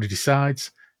 but he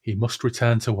decides he must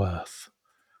return to Earth.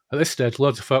 At this stage,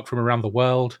 loads of folk from around the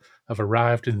world have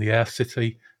arrived in the Earth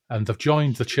City and they've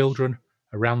joined the children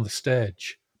around the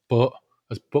stage. But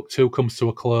as Book 2 comes to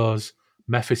a close,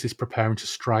 Mephis is preparing to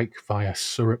strike via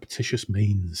surreptitious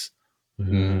means.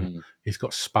 He's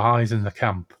got spies in the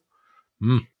camp.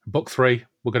 Book 3,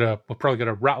 we're probably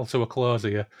gonna rattle to a close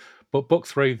here. But Book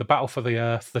 3, the battle for the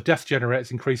Earth, the Death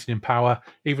Generator's increasing in power.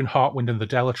 Even Heartwind and the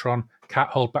Delatron can't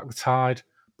hold back the tide.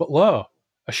 But lo,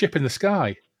 a ship in the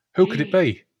sky. Who could it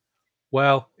be?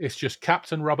 Well, it's just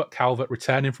Captain Robert Calvert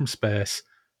returning from space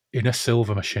in a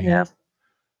silver machine. Yeah.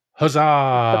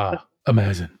 Huzzah!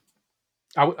 Amazing.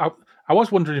 I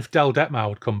was wondering if Del Detmar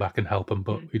would come back and help him,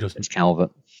 but he doesn't. It's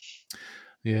Calvert.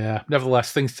 Yeah.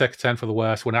 Nevertheless, things take a turn for the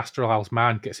worse when Astralal's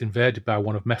mind gets invaded by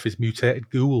one of Mephi's mutated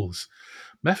ghouls.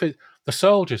 The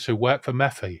soldiers who work for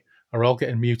Mephi are all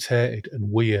getting mutated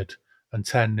and weird and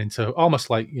turning into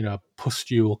almost like,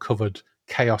 pustule-covered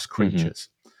chaos creatures.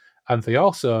 And they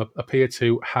also appear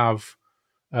to have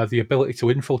the ability to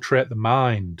infiltrate the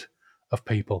mind of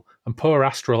people. And poor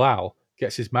Astralal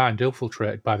gets his mind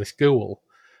infiltrated by this ghoul,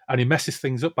 and he messes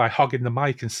things up by hogging the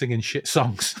mic and singing shit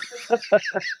songs.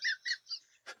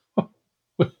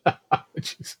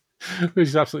 which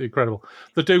is absolutely incredible.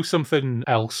 They do something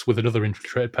else with another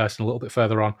infiltrated person a little bit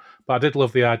further on, but I did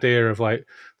love the idea of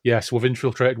yes, we've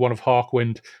infiltrated one of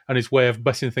Hawkwind, and his way of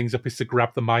messing things up is to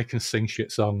grab the mic and sing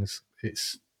shit songs.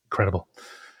 It's incredible.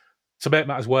 To make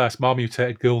matters worse, more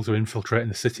mutated ghouls are infiltrating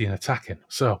the city and attacking.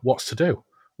 So what's to do?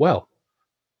 Well,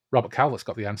 Robert Calvert's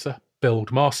got the answer.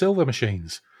 Build more silver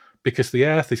machines. Because the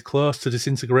Earth is close to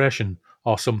disintegration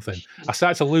or something. I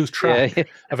started to lose track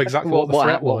of exactly what the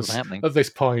threat was at this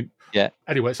point. Yeah.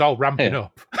 Anyway, it's all ramping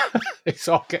up. It's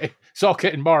all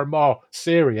getting more and more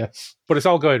serious. But it's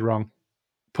all going wrong.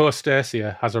 Poor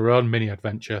Stacia has her own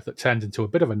mini-adventure that turned into a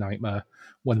bit of a nightmare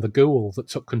when the ghoul that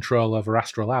took control over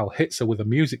Astralal hits her with a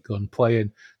music gun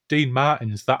playing Dean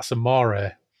Martin's That's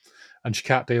Amore, and she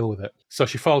can't deal with it. So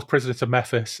she falls prisoner to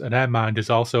Mephis, and her mind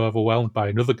is also overwhelmed by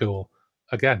another ghoul.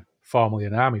 Again, formerly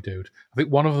an army dude. I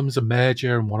think one of them is a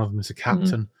major and one of them is a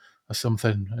captain or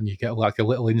something, and you get like a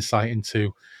little insight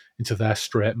into their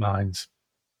straight minds.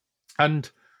 And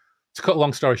to cut a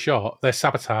long story short, they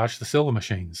sabotage the silver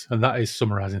machines, and that is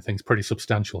summarising things pretty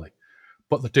substantially.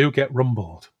 But they do get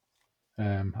rumbled.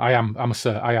 I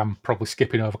am probably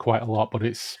skipping over quite a lot, but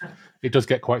it does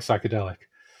get quite psychedelic.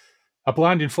 A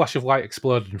blinding flash of light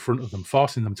exploded in front of them,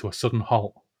 forcing them to a sudden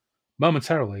halt.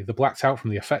 Momentarily, they blacked out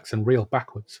from the effects and reeled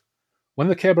backwards. When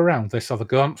they came around, they saw the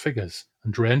gaunt figures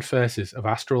and drained faces of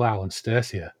Astralal and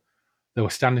Stacia. They were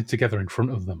standing together in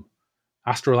front of them.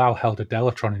 Astralal held a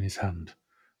Delatron in his hand.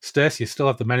 Stacia still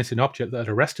had the menacing object that had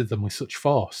arrested them with such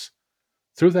force.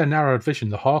 Through their narrowed vision,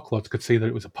 the Hawklords could see that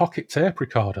it was a pocket tape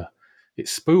recorder,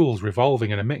 its spools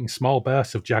revolving and emitting small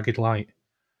bursts of jagged light.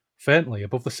 Faintly,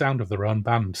 above the sound of their own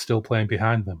band still playing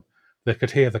behind them, they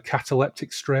could hear the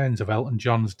cataleptic strains of Elton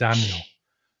John's Daniel,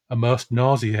 a most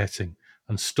nauseating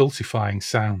and stultifying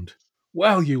sound.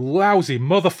 "Well, you lousy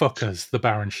motherfuckers," the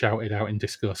Baron shouted out in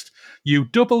disgust. "You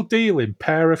double-dealing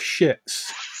pair of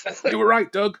shits." "You were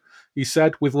right, Doug," he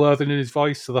said, with loathing in his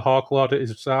voice to the Hawklord at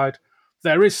his side.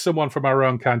 "There is someone from our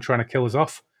own kind trying to kill us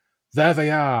off. There they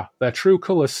are. Their true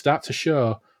colours start to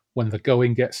show when the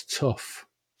going gets tough."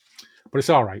 But it's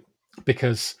all right,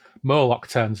 because Moloch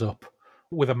turns up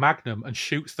with a magnum and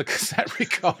shoots the cassette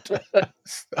recorder.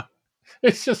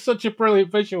 It's just such a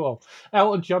brilliant visual.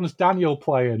 Elton John's Daniel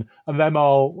playing, and them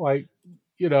all,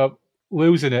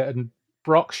 losing it, and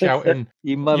Brock shouting,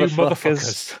 "You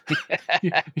motherfuckers.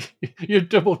 You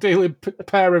double-dealing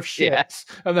pair of shits."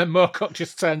 Yeah. And then Moorcock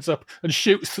just turns up and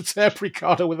shoots the tape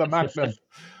recorder with a magnum.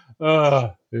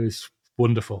 It's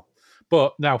wonderful.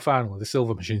 But now, finally, the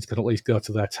silver machines can at least go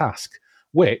to their task,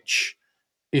 which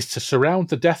is to surround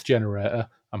the Death Generator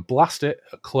and blast it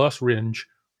at close range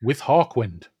with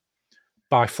Hawkwind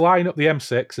by flying up the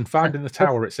M6 and finding the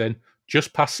tower it's in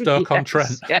just past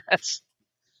Stoke-on-Trent. Yes.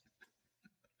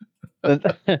 There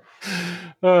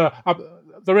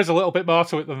is a little bit more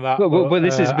to it than that. But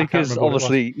this is because,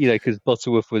 obviously, because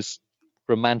Butterworth was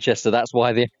from Manchester. That's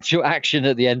why the actual action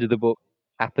at the end of the book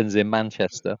happens in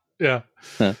Manchester. Yeah.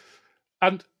 Huh.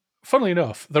 And funnily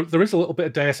enough, there is a little bit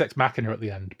of Deus Ex Machina at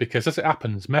the end, because as it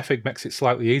happens, Mephig makes it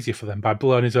slightly easier for them by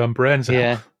blowing his own brains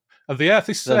out. And the Earth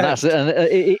is saved. And that's it. And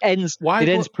it ends. Why it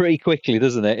ends pretty quickly,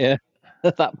 doesn't it? Yeah,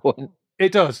 at that point.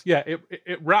 It does. Yeah,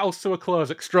 it rattles to a close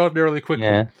extraordinarily quickly.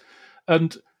 Yeah.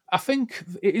 And I think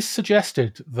it is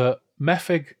suggested that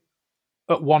Mephig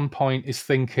at one point is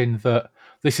thinking that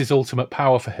this is ultimate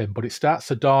power for him, but it starts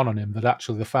to dawn on him that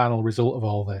actually the final result of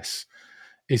all this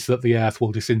is that the Earth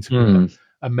will disintegrate.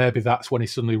 And maybe that's when he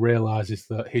suddenly realises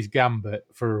that his gambit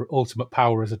for ultimate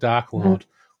power as a Dark Lord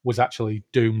was actually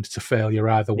doomed to failure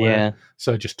either way. Yeah.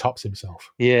 So he just tops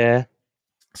himself. Yeah.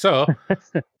 So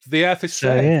the Earth is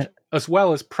saved, as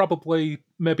well as probably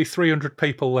maybe 300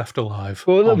 people left alive.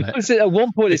 Well, at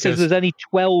one point it says there's only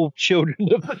 12 children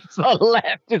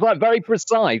left. It's like very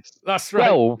precise. That's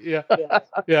 12. Right.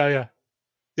 Yeah.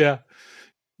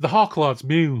 The Hawklords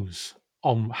muse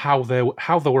on how they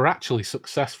were actually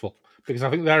successful, because I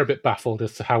think they're a bit baffled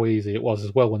as to how easy it was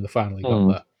as well when they finally got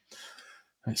there.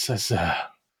 It says,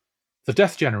 the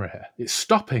death generator, it's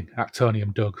stopping,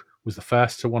 Actonium Doug was the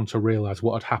first to want to realise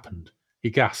what had happened. He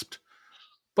gasped.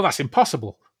 But that's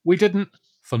impossible. We didn't...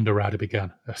 Thunder Rider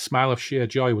began. A smile of sheer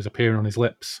joy was appearing on his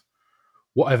lips.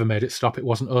 Whatever made it stop, it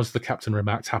wasn't us, the captain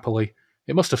remarked happily.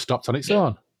 It must have stopped on its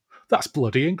own. That's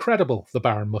bloody incredible, the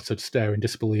Baron muttered, staring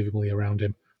disbelievingly around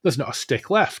him. There's not a stick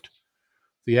left.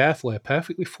 The Earth lay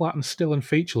perfectly flat and still and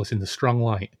featureless in the strong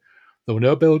light. There were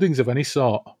no buildings of any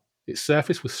sort. Its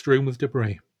surface was strewn with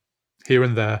debris. Here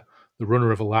and there, the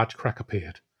runner of a large crack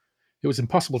appeared. It was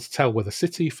impossible to tell whether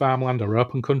city, farmland, or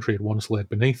open country had once laid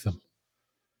beneath them.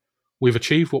 We've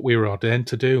achieved what we were ordained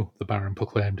to do, the Baron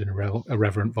proclaimed in a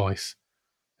reverent voice.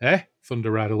 Eh?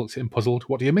 Thunder Rider looked at him puzzled.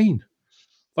 What do you mean?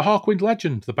 The Hawkwind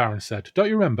legend, the Baron said. Don't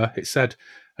you remember? It said,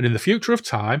 and in the future of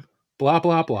time, blah,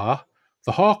 blah, blah,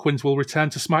 the Hawkwinds will return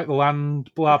to smite the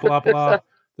land, blah, blah, blah.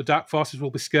 The dark forces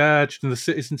will be scourged, and the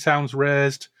cities and towns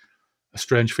razed. A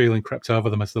strange feeling crept over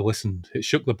them as they listened. It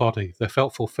shook the body. They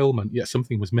felt fulfillment, yet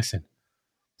something was missing.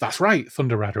 That's right,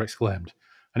 Thunder Rider exclaimed.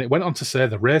 And it went on to say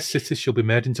the razed cities shall be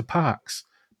made into parks.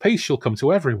 Peace shall come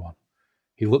to everyone.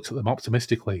 He looked at them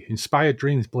optimistically. Inspired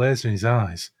dreams blazed in his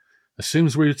eyes. As soon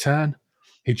as we return,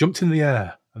 he jumped in the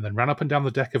air and then ran up and down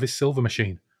the deck of his silver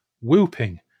machine,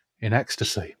 whooping in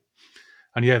ecstasy.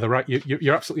 And yeah,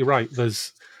 you're absolutely right.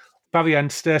 By the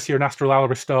end, Stacia and Astral are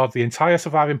restored. The entire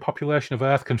surviving population of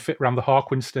Earth can fit around the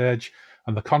Hawkwind stage,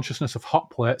 and the consciousness of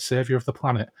Hotplate, saviour of the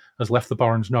planet, has left the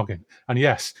Baron's noggin. And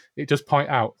yes, it does point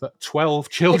out that 12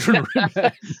 children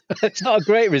remain. It's not a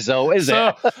great result, is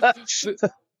it?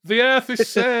 The Earth is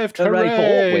saved. Hooray for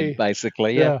Hawkwind,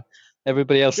 basically. Yeah.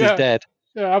 Everybody else is dead.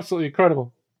 Yeah, absolutely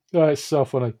incredible. Oh, it's so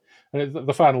funny. And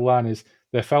the final line is,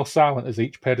 they fell silent as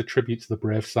each paid a tribute to the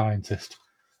brave scientist.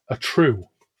 A true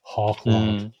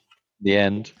Hawklord. The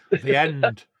end. The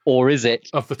end. Or is it?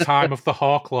 Of the time of the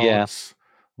Hawklords. Yeah.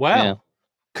 Well,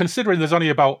 considering there's only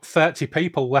about 30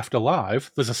 people left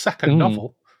alive, there's a second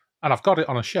novel, and I've got it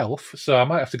on a shelf, so I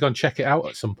might have to go and check it out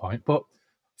at some point. But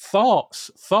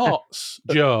thoughts,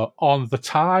 Joe, on the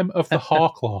time of the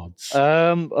Hawklords?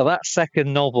 Well, that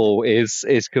second novel is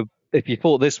if you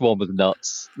thought this one was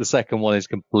nuts, the second one is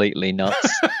completely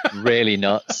nuts, really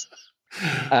nuts.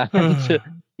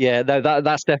 Yeah, no,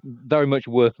 that's very much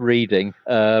worth reading,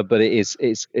 but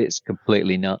it's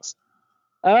completely nuts.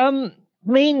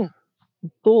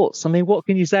 Thoughts. What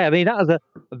can you say? That was a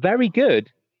very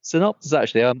good synopsis,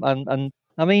 actually. And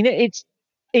it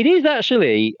is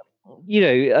actually,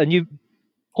 and you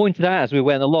pointed out as we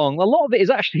went along, a lot of it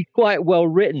is actually quite well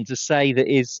written to say that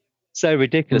is so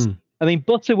ridiculous.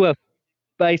 Butterworth,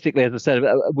 basically, as I said,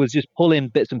 was just pulling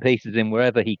bits and pieces in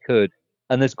wherever he could.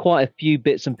 And there's quite a few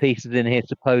bits and pieces in here,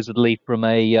 supposedly from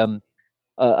a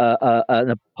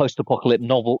post-apocalyptic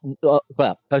novel,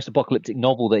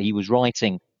 that he was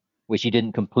writing, which he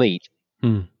didn't complete.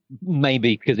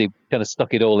 Maybe because he kind of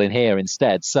stuck it all in here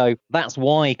instead. So that's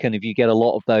why kind of you get a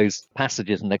lot of those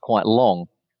passages, and they're quite long,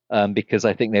 because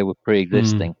I think they were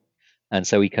pre-existing, and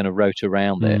so he kind of wrote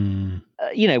around it.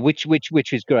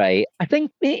 Which is great. I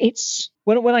think it's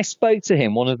when I spoke to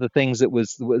him, one of the things that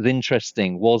was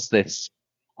interesting was this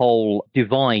whole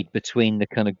divide between the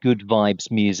kind of good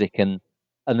vibes music and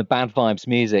the bad vibes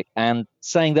music, and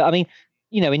saying that, in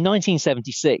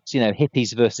 1976,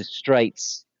 hippies versus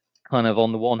straights kind of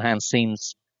on the one hand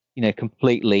seems,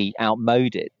 completely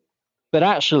outmoded, but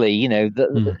actually,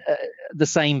 the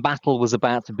same battle was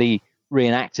about to be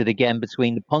reenacted again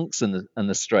between the punks and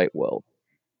the straight world.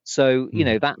 So,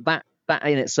 that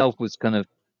in itself was kind of,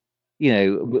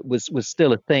 was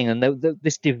still a thing. And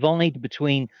this divide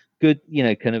between good,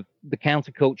 kind of the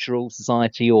countercultural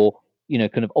society, or,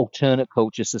 kind of alternate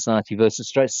culture society versus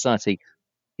straight society,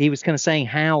 he was kind of saying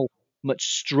how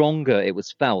much stronger it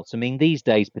was felt. I mean, these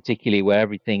days, particularly where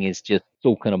everything is just it's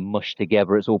all kind of mushed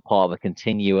together, it's all part of a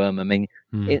continuum. I mean,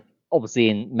 it obviously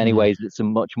in many ways it's a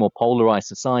much more polarized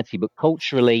society, but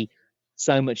culturally,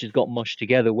 so much has got mushed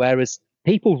together. Whereas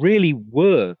people really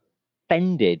were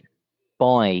offended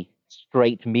by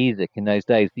straight music in those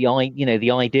days. The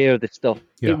idea of this stuff,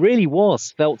 Yeah. it really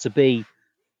was felt to be,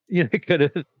 kind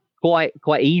of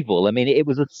quite evil. I mean, it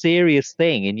was a serious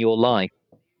thing in your life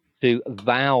to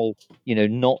vow,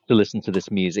 not to listen to this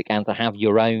music and to have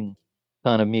your own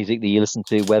kind of music that you listen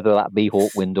to, whether that be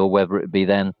Hawkwind or whether it be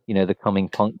then, the coming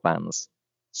punk bands.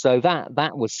 So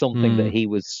that was something that he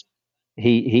was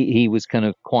kind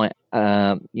of quite,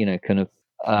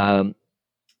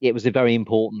 it was very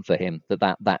important for him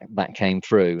that came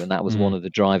through, and that was one of the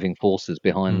driving forces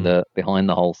behind the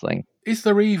whole thing. Is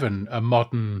there even a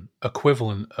modern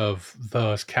equivalent of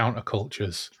those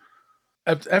countercultures?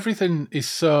 Everything is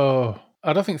so.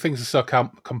 I don't think things are so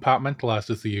compartmentalized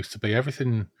as they used to be.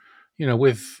 Everything,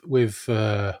 with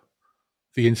the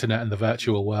internet and the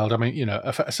virtual world. I mean,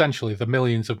 essentially the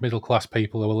millions of middle class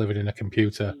people who were living in a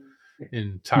computer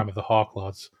in time of the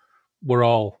Hawklords, we've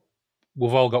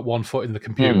all got one foot in the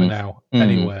computer now.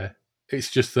 Anyway, it's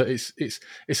just that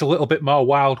it's a little bit more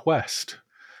Wild West.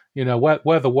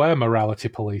 Where there were morality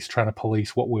police trying to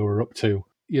police what we were up to,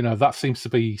 that seems to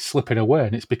be slipping away,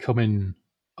 and it's becoming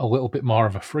a little bit more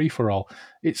of a free for all.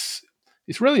 It's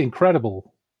really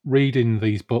incredible reading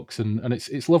these books, and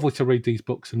it's lovely to read these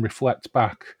books and reflect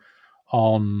back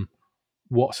on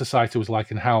what society was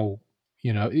like and how,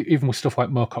 even with stuff like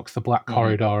Moorcock's The Black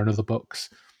Corridor and other books,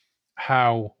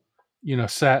 how,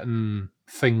 certain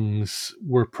things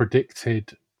were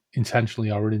predicted intentionally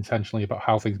or unintentionally about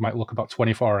how things might look about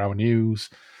 24-hour news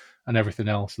and everything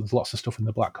else. There's lots of stuff in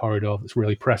The Black Corridor that's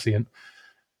really prescient.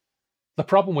 The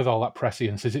problem with all that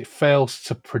prescience is it fails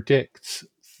to predict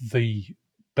the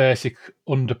basic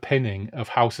underpinning of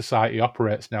how society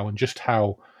operates now and just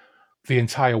how the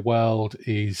entire world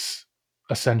is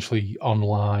essentially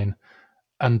online.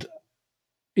 And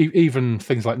even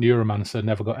things like Neuromancer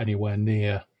never got anywhere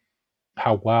near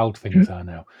how wild things are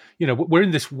now. We're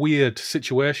in this weird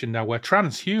situation now where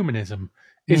transhumanism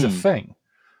is a thing,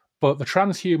 but the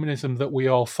transhumanism that we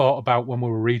all thought about when we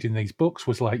were reading these books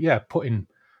was like, putting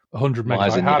 100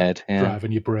 megabyte hard drive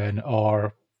in your brain,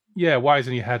 or wires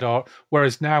in your head, or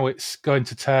whereas now it's going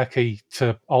to Turkey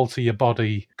to alter your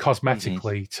body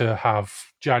cosmetically to have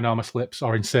ginormous lips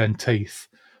or insane teeth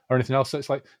or anything else. So it's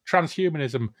like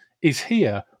transhumanism is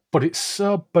here, but it's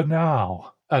so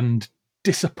banal and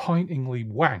disappointingly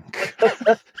wank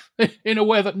in a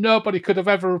way that nobody could have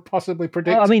ever possibly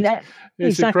predicted. Well, I mean, it's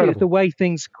exactly. incredible. It's the way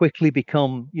things quickly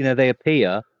become, they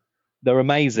appear, they're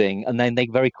amazing, and then they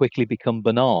very quickly become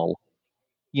banal.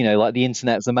 Like the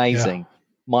internet's amazing.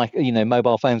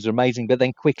 Mobile phones are amazing, but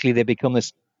then quickly they become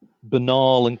this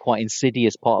banal and quite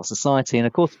insidious part of society. And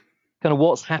of course, kind of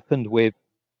what's happened with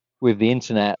the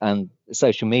internet and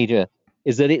social media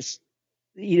is that it's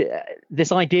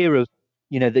this idea of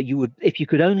that you would, if you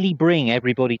could only bring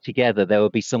everybody together, there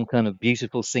would be some kind of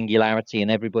beautiful singularity, and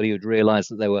everybody would realize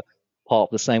that they were part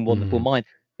of the same wonderful mind.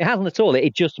 It hasn't at all.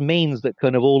 It just means that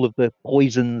kind of all of the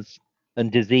poisons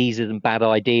and diseases and bad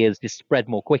ideas just spread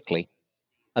more quickly,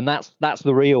 and that's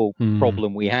the real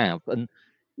problem we have. And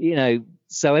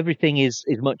so everything is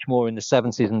much more in the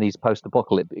 70s in these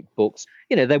post-apocalyptic books.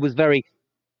 There was very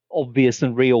obvious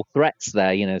and real threats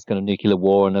there. It's kind of nuclear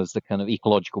war, and there was the kind of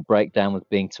ecological breakdown was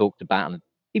being talked about, and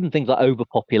even things like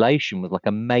overpopulation was like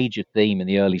a major theme in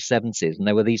the early 70s. And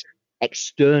there were these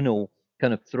external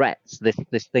kind of threats,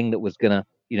 this thing that was going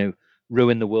to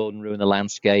ruin the world and ruin the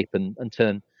landscape and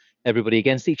turn everybody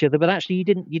against each other. But actually you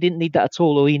didn't need that at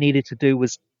all. All you needed to do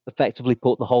was effectively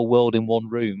put the whole world in one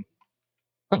room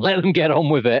and let them get on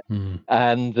with it.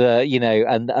 And kind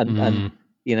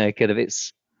of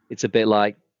it's a bit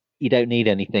like, you don't need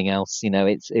anything else.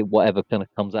 It's whatever kind of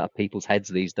comes out of people's heads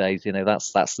these days.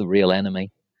 That's the real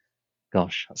enemy.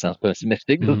 Gosh, that sounds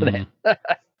pessimistic, doesn't it?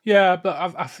 Yeah, but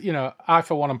I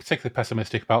for one am particularly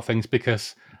pessimistic about things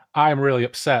because I'm really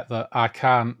upset that I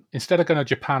can't, instead of going to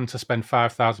Japan to spend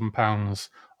 £5,000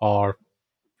 or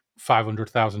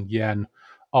 500,000 yen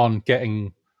on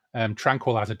getting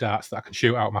tranquilizer darts that I can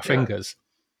shoot out my fingers.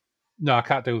 No, I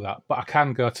can't do that. But I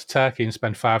can go to Turkey and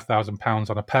spend £5,000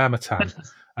 on a permatan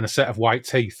and a set of white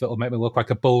teeth that'll make me look like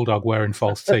a bulldog wearing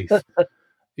false teeth.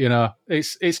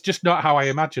 It's just not how I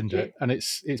imagined it, and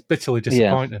it's bitterly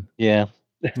disappointing. Yeah.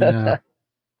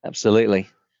 Absolutely.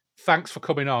 Thanks for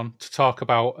coming on to talk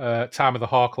about Time of the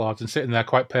Hawklords and sitting there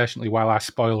quite patiently while I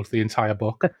spoiled the entire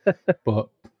book. But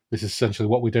This is essentially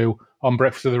what we do on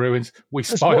Breakfast of the Ruins. We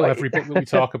That's spoil what every book that we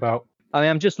talk about. I mean,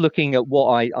 I'm just looking at what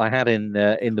I had in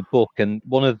the book, and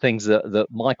one of the things that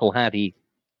Michael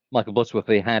Butterworth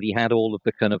he had all of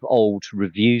the kind of old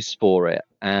reviews for it,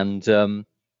 and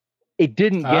it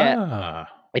didn't get Ah.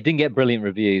 it didn't get brilliant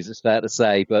reviews. It's fair to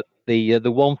say, but the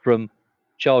one from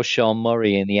Charles Sean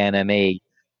Murray in the NME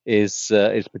is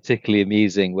particularly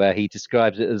amusing, where he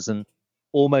describes it as an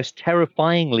almost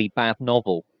terrifyingly bad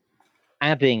novel,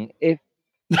 adding if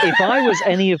I was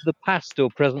any of the past or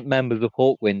present members of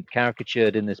Hawkwind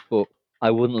caricatured in this book,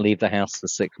 I wouldn't leave the house for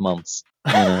 6 months.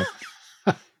 You know,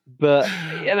 but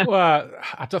you know, Well,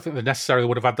 I don't think they necessarily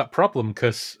would have had that problem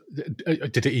because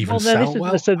did it even well, no, sell well?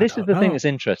 I this is don't the thing know. that's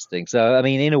interesting. So, I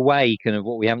mean, in a way, kind of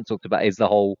what we haven't talked about is the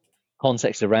whole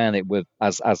context around it with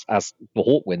as the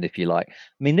Hawkwind, if you like. I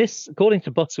mean, this, according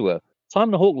to Butterworth, Time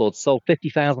and the Hawklords sold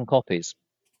 50,000 copies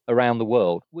around the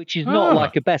world, which is not Ah,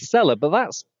 like a bestseller, but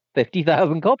that's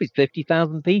 50,000 copies.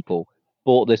 50,000 people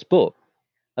bought this book.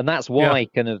 And that's yeah, why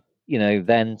kind of,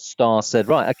 then Starr said,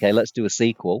 right, okay, let's do a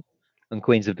sequel. And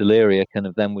Queens of Deliria kind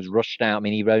of then was rushed out. I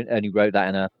mean, he only wrote that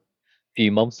in a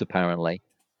few months apparently.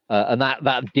 And yeah.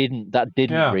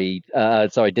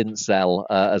 didn't sell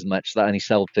as much. That only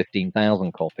sold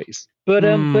 15,000 copies. But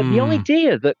the Hmm.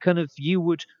 idea that kind of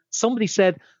somebody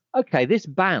said, okay, this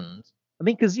band. I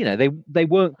mean, because they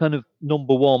weren't kind of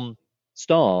number one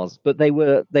stars, but they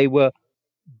were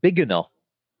big enough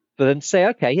for them to say,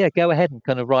 okay, yeah, go ahead and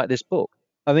kind of write this book.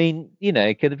 I mean,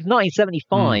 kind of Hmm.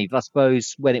 1975, I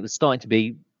suppose, when it was starting to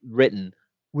be written,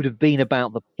 would have been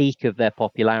about the peak of their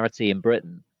popularity in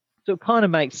Britain. So it kind of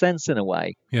makes sense in a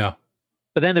way. Yeah.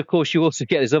 But then, of course, you also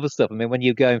get this other stuff. I mean, when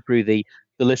you're going through the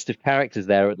list of characters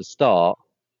there at the start,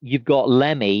 you've got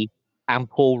Lemmy and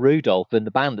Paul Rudolph in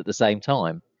the band at the same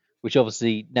time, which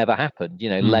obviously never happened.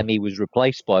 Hmm. Lemmy was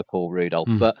replaced by Paul Rudolph,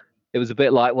 Hmm. but it was a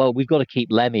bit like, well, we've got to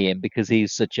keep Lemmy in because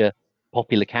he's such a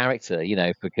popular character,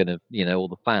 for kind of, all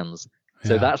the fans.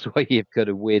 So Yeah. that's why you've got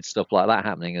a weird stuff like that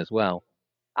happening as well.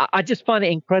 I just find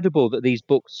it incredible that these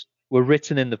books were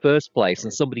written in the first place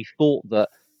and somebody thought that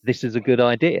this is a good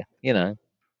idea. The,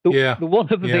 Yeah. the one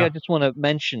other thing I Yeah. just want to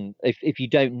mention, if you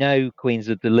don't know Queens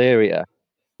of Deliria,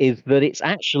 is that it's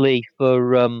actually for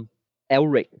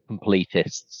Elric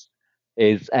completists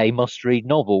is a must-read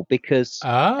novel because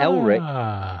Elric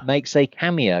Ah. makes a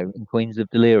cameo in Queens of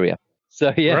Deliria.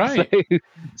 So yeah, so Right.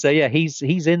 so yeah, he's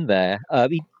in there.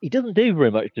 He doesn't do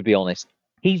very much to be honest.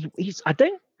 He's I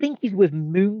don't think he's with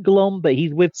Moonglom, but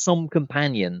he's with some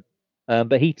companion.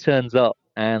 But he turns up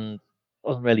and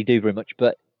doesn't really do very much,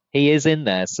 but he is in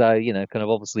there. So kind of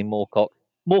obviously Moorcock,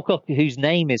 whose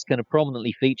name is kind of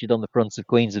prominently featured on the front of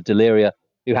Queens of Deliria,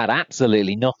 who had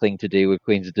absolutely nothing to do with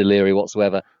Queens of Deliria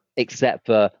whatsoever, except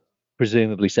for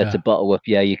presumably said to Yeah. Butterworth,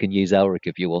 yeah, you can use Elric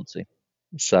if you want to.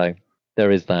 So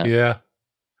there is that. Yeah.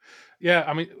 Yeah.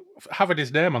 I mean, having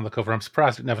his name on the cover, I'm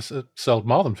surprised it never sold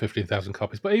more than 15,000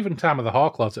 copies. But even Time of the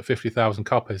Hawklords at 50,000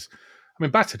 copies, I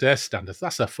mean, by today's standards,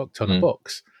 that's a fuck ton of Mm.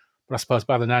 books. But I suppose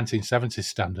by the 1970s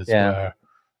standards, Yeah, where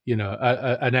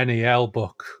an NEL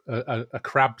book, a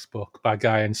Crabs book by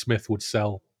Guy N. Smith would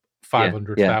sell yeah, yeah.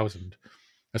 500,000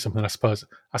 or something. I suppose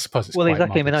it's Well, quite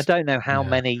exactly. I mean, I modest. don't know how Yeah.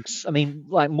 many. I mean,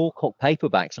 like Moorcock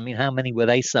paperbacks. I mean, how many were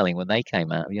they selling when they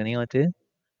came out? Have you any idea? I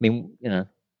mean, Do you know?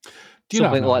 I've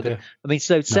something no like that. idea. I mean,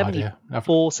 so No idea.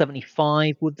 74,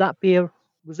 75. Would that be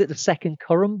was it the second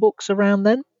Curran books around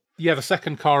then? Yeah, the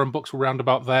second Coram books were round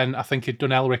about then. I think he'd done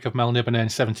Elric of Melniboné in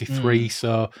 73. Mm.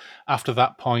 So after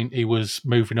that point, he was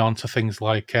moving on to things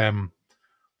like the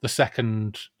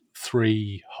second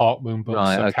three Hawkmoon books.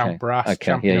 Right. So Count Okay. Brass, Okay. Yeah.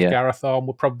 Champion of Yeah. Garethorn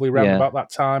were probably round Yeah. about that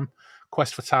time.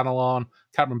 Quest for Tanalorn.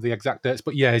 Can't remember the exact dates.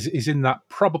 But yeah, he's in that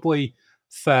probably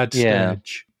third Yeah.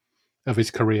 stage of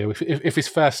his career. If his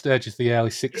first stage is the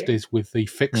early 60s with the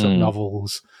fix-up Mm.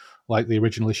 novels, like the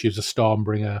original issues of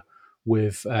Stormbringer,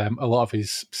 with a lot of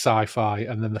his sci-fi,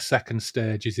 and then the second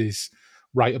stage is his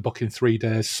write a book in 3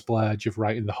 days splurge of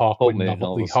writing the Hawkmoon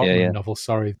novels. Yeah. Hawkmoon Yeah. novel,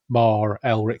 sorry, more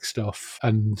Elric stuff.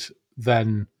 And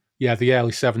then, yeah, the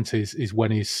early 70s is when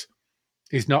he's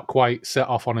not quite set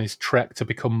off on his trek to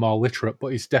become more literate, but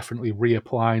he's definitely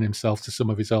reapplying himself to some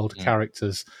of his older Mm.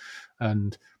 characters.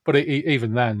 But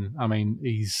even then, I mean,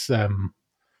 he's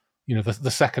the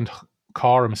second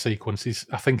Coram sequence is,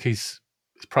 I think it's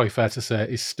probably fair to say,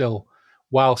 is still,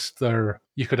 whilst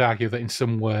you could argue that in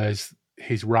some ways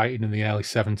his writing in the early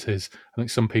 70s, I think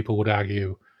some people would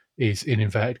argue, is in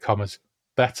inverted commas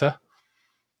better.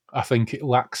 I think it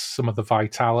lacks some of the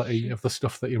vitality of the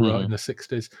stuff that he wrote Mm. in the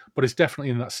 60s, but it's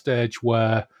definitely in that stage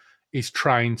where he's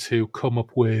trying to come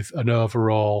up with an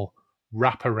overall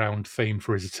wraparound theme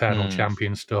for his Eternal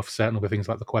Champion stuff, certainly with things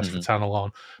like the Quest for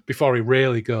Tanalorn, before he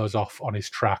really goes off on his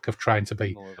track of trying to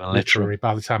be literary.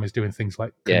 By the time he's doing things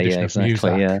like Condition of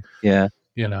Muzak,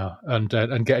 you know, and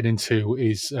getting into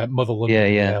his Motherland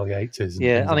in the early 80s.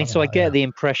 And I mean, like so that, I get the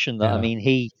impression that, I mean,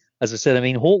 he, as I said, I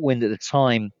mean, Hawkwind at the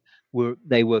time were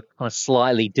kind of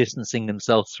slightly distancing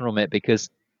themselves from it because,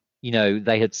 you know,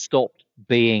 they had stopped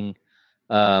being,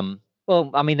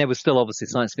 well, I mean, they were still obviously a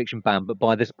science fiction band, but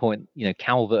by this point, you know,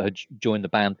 Calvert had joined the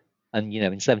band. And, you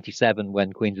know, in 77,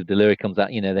 when Queens of Deliria comes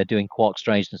out, you know, they're doing Quark,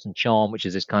 Strangeness and Charm, which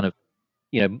is this kind of,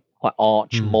 you know, quite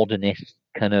arch modernist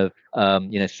kind of,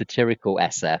 you know, satirical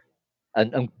SF.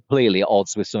 And completely at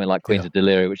odds with something like Queens of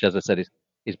Deliria, which, as I said,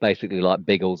 is basically like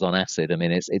Biggles on acid. I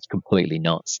mean, it's completely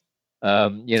nuts.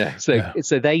 You know,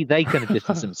 so they kind of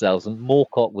distance themselves, and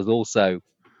Moorcock was also,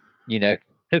 you know,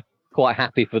 quite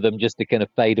happy for them just to kind of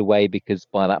fade away because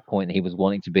by that point he was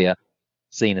wanting to be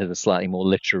seen as a slightly more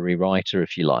literary writer,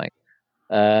 if you like.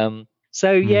 So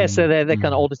they're kind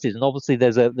of oddities, and obviously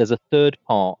there's a third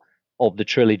part of the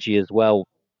trilogy as well,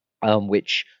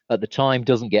 which at the time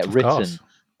doesn't get written,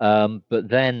 but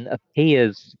then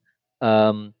appears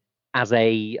as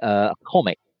a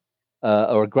comic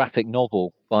or a graphic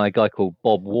novel by a guy called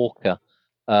Bob Walker,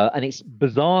 and it's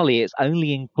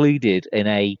only included in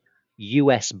a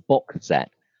US box set,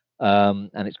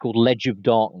 and it's called Ledge of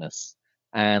Darkness,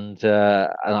 and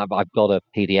I've got a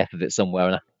PDF of it somewhere,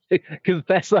 and I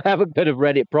confess I haven't kind of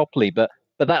read it properly, but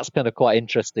that's kind of quite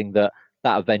interesting that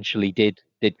eventually did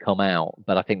come out,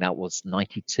 but I think that was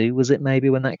 92, was it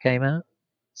maybe when that came out?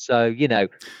 So, you know,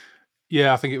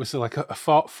 I think it was like a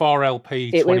 4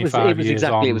 LP, 25 years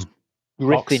exactly, on. It was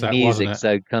Griffin set, Music,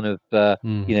 so kind of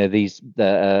you know,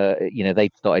 you know, they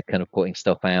started kind of putting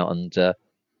stuff out, and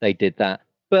they did that.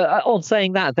 But on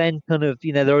saying that, then kind of,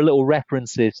 you know, there are little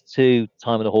references to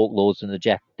Time of the Hawklords and the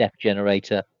Death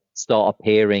Generator start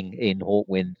appearing in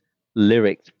Hawkwind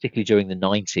lyrics, particularly during the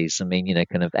 90s. I mean, you know,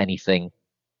 kind of anything,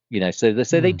 you know, so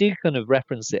they do kind of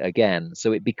reference it again,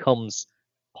 so it becomes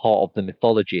part of the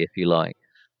mythology, if you like.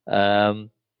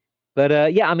 But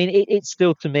I mean, it's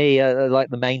still to me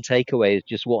like the main takeaway is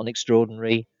just what an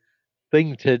extraordinary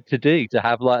thing to do, to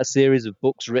have like a series of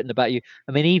books written about you.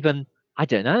 I mean, even I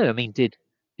don't know. I mean, did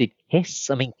Kiss?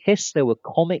 I mean, Kiss. There were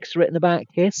comics written about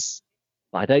Kiss,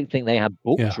 but I don't think they had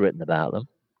books written about them.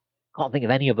 Can't think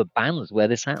of any other bands where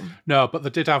this happened. No, but they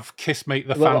did have Kiss Meet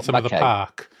the Phantom of the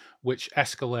Park, which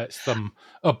escalates them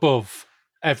above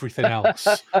everything else.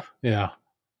 Yeah.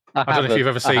 I don't know if you've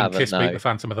ever seen Kiss Meet the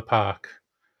Phantom of the Park.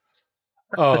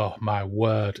 Oh, my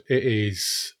word. It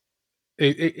is...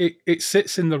 It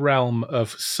sits in the realm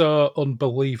of so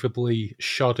unbelievably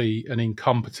shoddy and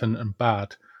incompetent and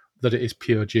bad that it is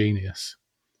pure genius.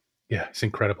 Yeah, it's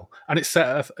incredible. And it's set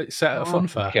at a fun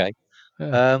fair. Okay.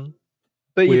 Yeah.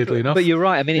 Weirdly enough. But you're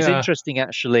right. I mean, it's interesting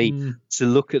actually to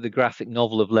look at the graphic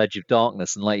novel of Ledge of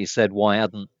Darkness, and like you said, why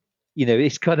hadn't, you know,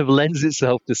 it kind of lends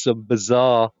itself to some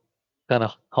bizarre kind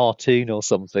of cartoon or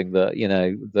something that, you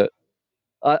know, that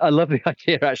I love the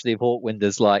idea actually of Hawkwind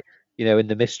as like, you know, in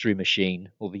the Mystery Machine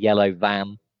or the yellow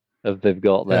van they've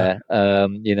got there.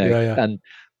 You know, and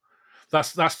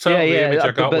that's totally the image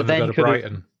I got when they go to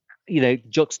Brighton. You know,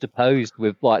 juxtaposed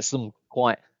with like some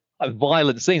quite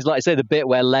violent scenes, like I say, the bit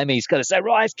where Lemmy's kind of say,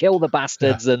 "Right, kill the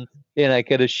bastards," and you know,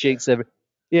 kind of shoots every,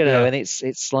 you know, and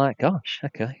it's like, gosh,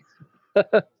 okay.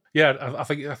 I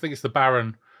think it's the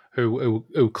Baron who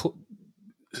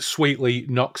sweetly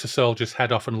knocks a soldier's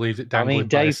head off and leaves it dangling. I mean,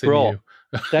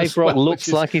 Dave Brock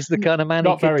looks like he's the kind of man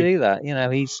who could do that. You know,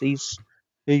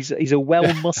 he's a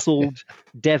well-muscled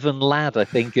Devon lad, I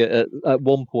think, at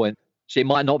one point. It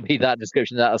might not be that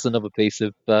description. That's another piece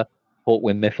of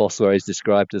Hawkwind mythos where he's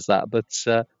described as that. But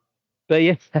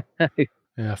yeah.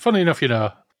 Yeah, funny enough, you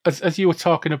know, as you were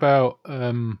talking about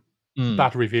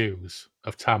bad reviews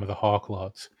of Time of the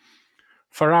Hawklords,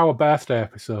 for our birthday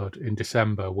episode in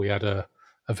December, we had a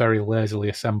very lazily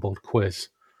assembled quiz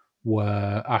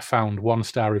where I found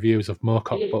 1-star reviews of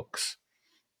Moorcock books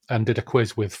and did a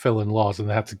quiz with Phil and Laws, and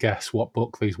they had to guess what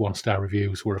book these 1-star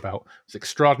reviews were about. It's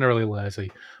extraordinarily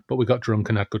lazy, but we got drunk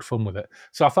and had good fun with it.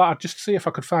 So I thought I'd just see if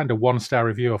I could find a 1-star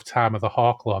review of Time of the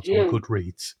Hawklords on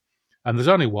Goodreads. And there's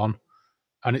only one,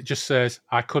 and it just says,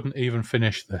 "I couldn't even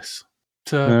finish this."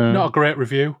 So not a great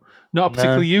review, not a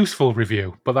particularly useful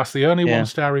review, but that's the only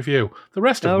 1-star review. The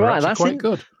rest of them are actually quite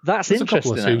good. That's There's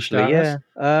interesting, a couple of 2-stars.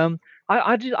 Yeah.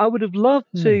 I would have loved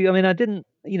to. I mean, I didn't.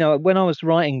 You know, when I was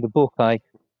writing the book, I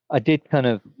did kind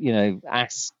of, you know,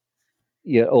 ask,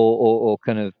 or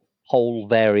kind of poll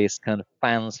various kind of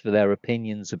fans for their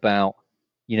opinions about,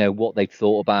 what they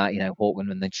thought about, Hawkman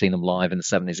when they'd seen them live in the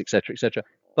 70s, etc., etc.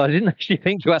 But I didn't actually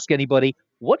think to ask anybody,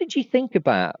 what did you think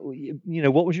about,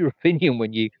 what was your opinion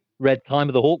when you read Time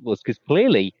of the Hawklords? Because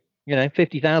clearly,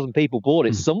 50,000 people bought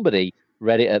it. Somebody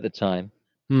read it at the time.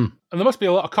 And there must be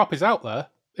a lot of copies out there.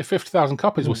 If 50,000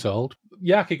 copies were sold,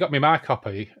 Yaki got me my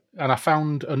copy, and I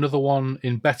found another one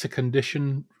in better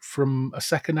condition from a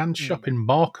second-hand shop in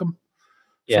Morecambe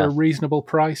for a reasonable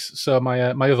price. So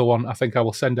my other one, I think I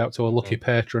will send out to a lucky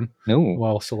patron, who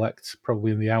I'll select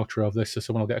probably in the outro of this, so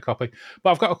someone will get a copy.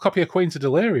 But I've got a copy of Queens of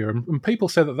Deliria, and people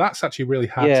say that that's actually really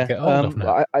hard to get hold of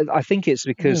now. I think it's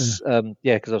because,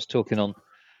 because I was talking on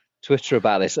Twitter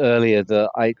about this earlier,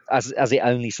 that as it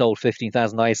only sold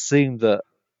 15,000, I assumed that,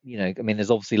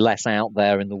 there's obviously less out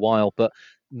there in the wild, but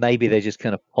maybe they just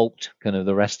kind of pulped kind of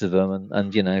the rest of them,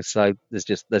 and so there's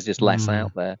just less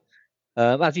out there.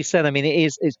 As you said,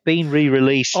 it's been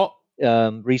re-released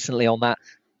recently on that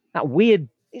weird.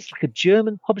 It's like a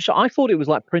German publisher. I thought it was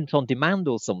like print on demand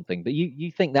or something, but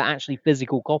you think they're actually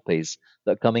physical copies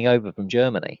that are coming over from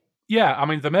Germany? Yeah,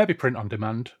 there may be print on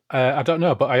demand. I don't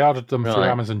know, but I ordered them through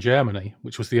Amazon Germany,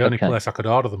 which was the only place I could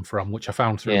order them from, which I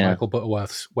found through Michael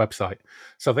Butterworth's website.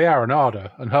 So they are an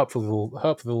order, and hopefully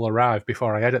they'll arrive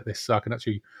before I edit this, so I can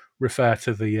actually refer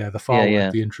to the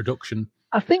forward, the introduction.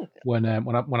 I think when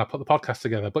I put the podcast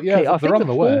together, but they're on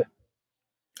the way.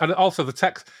 And also the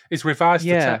text is revised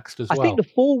to text as well. I think the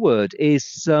forward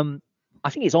is, I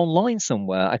think it's online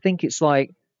somewhere. I think it's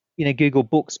like, Google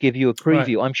Books give you a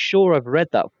preview. Right. I'm sure I've read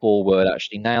that foreword,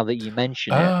 actually, now that you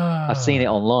mention it. I've seen it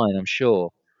online, I'm sure.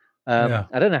 I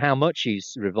don't know how much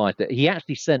he's revised it. He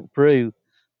actually sent through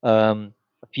a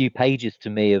few pages to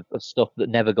me of stuff that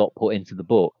never got put into the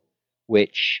book,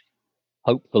 which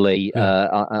hopefully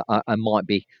I might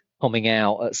be coming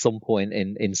out at some point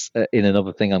in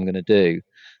another thing I'm going to do,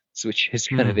 which is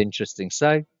kind of interesting.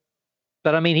 So,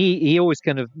 but he always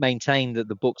kind of maintained that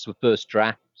the books were first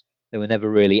draft. They were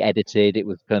never really edited. It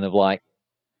was kind of like,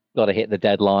 got to hit the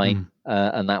deadline,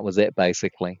 and that was it,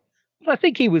 basically. But I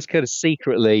think he was kind of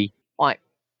secretly like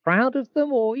proud of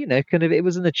them, or kind of, it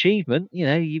was an achievement.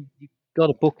 You got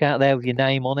a book out there with your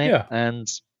name on it,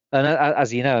 and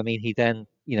as you know, he then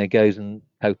goes and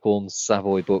co-forms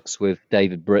Savoy Books with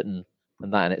David Britton,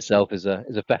 and that in itself is a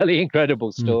fairly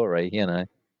incredible story.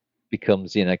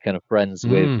 Becomes kind of friends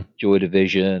with Joy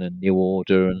Division and New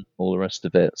Order and all the rest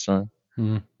of it. So.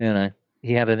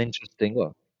 He had an interesting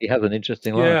life. Yeah,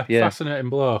 fascinating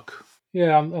bloke.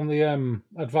 Yeah, on the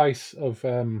advice of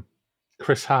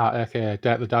Chris Hart, aka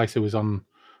Dirk the Dice, who was on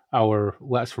our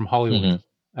Letters from Hollywood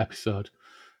episode,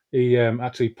 he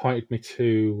actually pointed me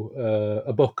to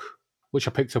a book which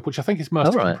I picked up, which I think is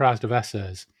mostly comprised of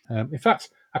essays. In fact,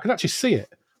 I can actually see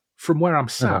it from where I'm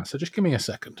sat, so just give me a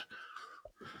second.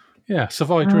 Yeah,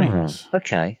 Savoy Dreams.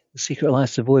 Okay, The Secret Life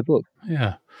Savoy book.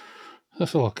 Yeah.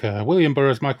 Let's look. William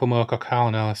Burroughs, Michael Moorcock,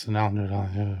 Alan Ellis, and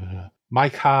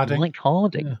Mike Harding.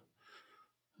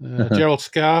 Gerald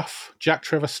Scarfe, Jack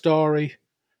Trevor Story,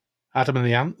 Adam and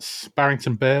the Ants,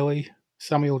 Barrington Bailey,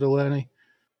 Samuel Delaney.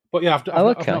 But yeah, I've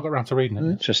not got around to reading it.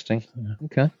 Interesting.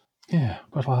 Okay. Yeah,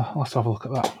 but let's have a look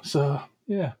at that. So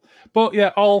yeah, but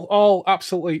yeah, all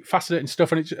absolutely fascinating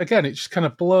stuff, and it just kind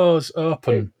of blows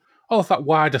open all of that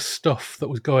wider stuff that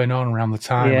was going on around the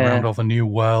time, around all the new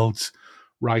worlds.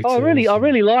 Writers. Oh, I really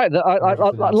like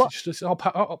that. It's all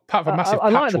part of a massive I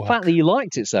like patchwork. the fact that you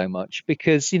liked it so much,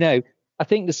 because I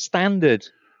think there's a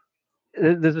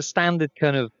standard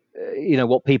kind of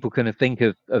what people kind of think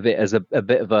of it as a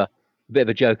bit of a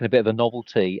joke and a bit of a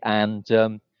novelty, and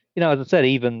as I said,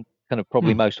 even kind of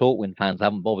probably most Hawkwind fans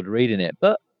haven't bothered reading it.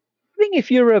 But I think if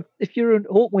you're a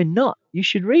Hawkwind nut, you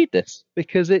should read this,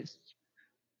 because it's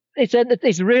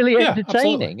really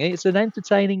entertaining. Absolutely. It's an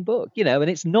entertaining book, and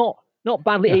it's not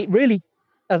badly. It really,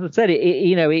 as I said,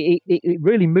 it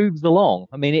really moves along.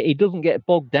 It doesn't get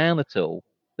bogged down at all.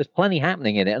 There's plenty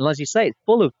happening in it, and as you say, it's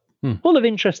full of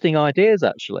interesting ideas.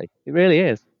 Actually, it really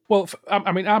is. Well,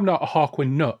 I'm not a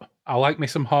Hawkwind nut. I like me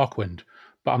some Hawkwind,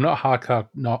 but I'm not a hardcore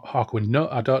Hawkwind nut.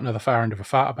 I don't know the far end of a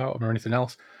fart about him or anything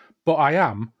else. But I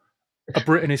am a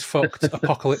Britain is fucked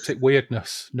apocalyptic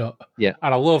weirdness nut. Yeah,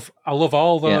 and I love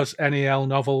all those NEL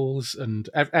novels and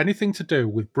anything to do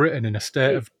with Britain in a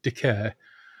state of decay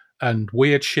and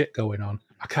weird shit going on.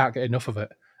 I can't get enough of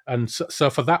it, and so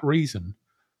for that reason,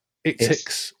 it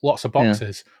ticks lots of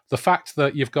boxes. Yeah. The fact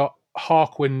that you've got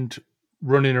Hawkwind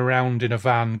running around in a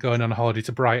van going on a holiday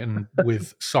to Brighton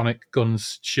with sonic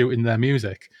guns shooting their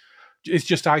music is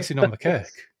just icing on the cake.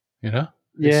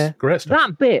 It's great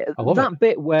stuff. That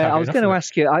bit where I was going to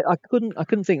ask you, I couldn't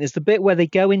think. There's the bit where they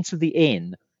go into the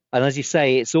inn And as you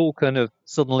say, it's all kind of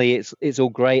suddenly it's all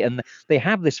great, and they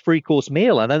have this 3-course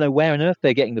meal. I don't know where on earth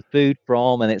they're getting the food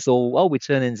from, and it's all, oh, we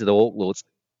turn into the Hawklords,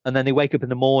 and then they wake up in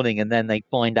the morning, and then they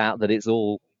find out that it's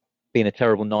all been a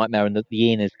terrible nightmare, and that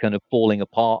the inn is kind of falling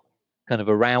apart, kind of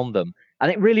around them.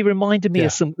 And it really reminded me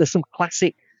of Yeah. there's some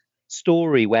classic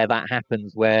story where that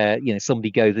happens, where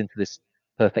somebody goes into this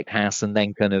perfect house, and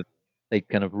then they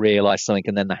kind of realize something,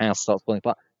 and then the house starts falling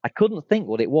apart. I couldn't think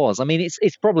what it was. I mean,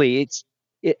 it's probably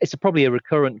a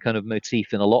recurrent kind of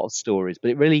motif in a lot of stories, but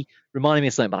it really reminded me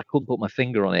of something, but I couldn't put my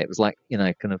finger on it. It was like,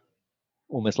 kind of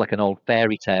almost like an old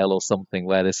fairy tale or something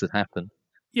where this had happened.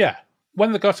 Yeah.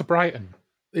 When they go to Brighton,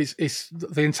 it's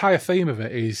the entire theme of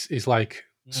it is like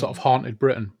sort of haunted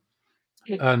Britain.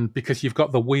 And because you've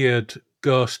got the weird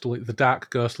the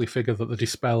dark ghostly figure that they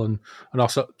dispel and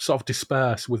also sort of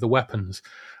disperse with the weapons.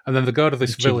 And then they go to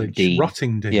this village,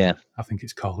 Rottingdean, yeah. I think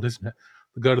it's called, isn't it?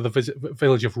 They go to the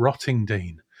village of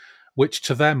Rottingdean, which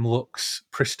to them looks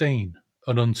pristine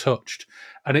and untouched.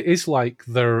 And it is like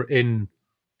they're in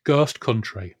ghost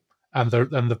country, and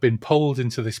they've been pulled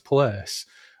into this place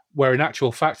where in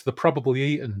actual fact they're probably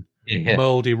eating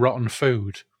mouldy, rotten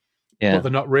food, but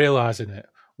they're not realising it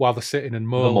while they're sitting, and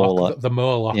the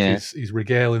Morlock is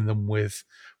regaling them with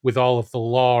all of the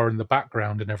lore and the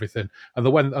background and everything. And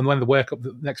when they wake up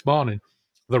the next morning,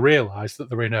 they realise that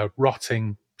they're in a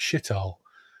rotting shithole,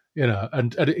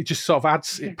 and it just sort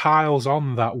of it piles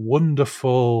on that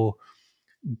wonderful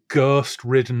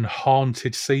ghost-ridden,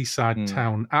 haunted seaside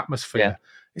town atmosphere.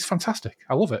 It's fantastic.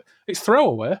 I love it. It's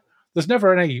throwaway. There's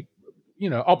never any,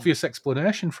 obvious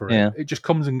explanation for it. Yeah. It just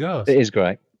comes and goes. It is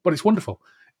great. But it's wonderful.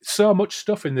 So much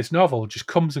stuff in this novel just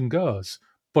comes and goes,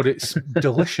 but it's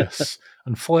delicious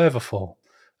and flavourful.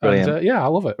 Brilliant. And I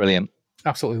love it. Brilliant.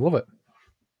 Absolutely love it.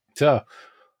 So,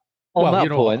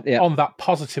 on that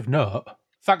positive note,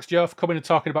 thanks, Joe, for coming and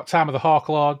talking about Time of the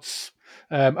Hawklords.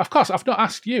 Of course, I've not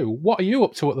asked you, what are you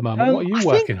up to at the moment? What are you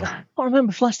working on? I can't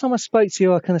remember. Last time I spoke to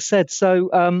you, I kind of said, so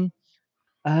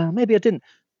maybe I didn't.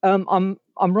 I'm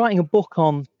writing a book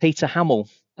on Peter Hamill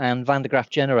and Van de Graaff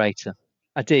Generator.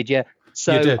 I did, yeah.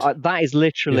 So that is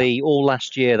literally all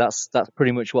last year. That's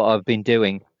pretty much what I've been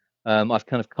doing. I've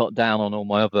kind of cut down on all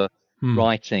my other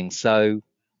writing. So,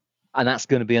 and that's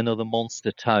going to be another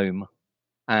monster tome.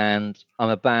 And I'm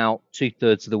about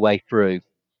 2/3 of the way through,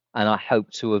 and I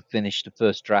hope to have finished the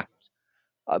first draft.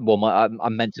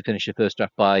 I'm meant to finish the first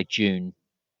draft by June,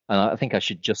 and I think I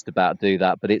should just about do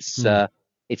that. But it's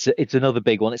another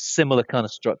big one. It's similar kind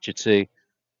of structure to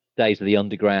Days of the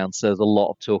Underground. So there's a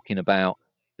lot of talking about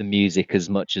the music as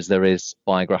much as there is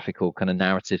biographical kind of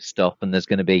narrative stuff, and there's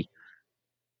going to be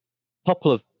a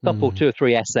couple, 2 or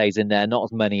 3 essays in there, not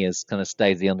as many as kind of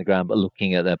Days of the Underground, but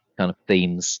looking at the kind of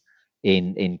themes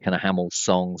in kind of Hamill's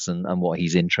songs and what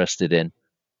he's interested in.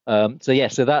 So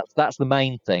that's the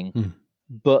main thing.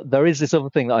 But there is this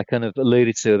other thing that I kind of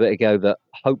alluded to a bit ago that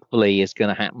hopefully is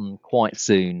going to happen quite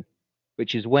soon,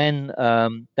 which is when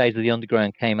Days of the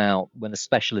Underground came out, when the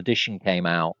special edition came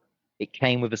out, it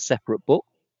came with a separate book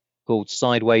called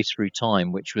Sideways Through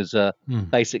Time, which was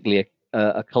basically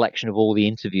a collection of all the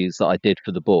interviews that I did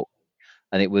for the book.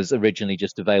 And it was originally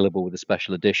just available with a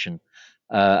special edition.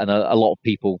 And a lot of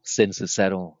people since have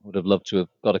said, would have loved to have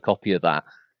got a copy of that.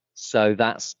 So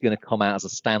that's going to come out as a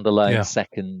standalone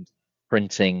second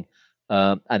printing.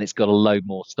 And it's got a load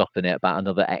more stuff in it, about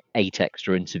another 8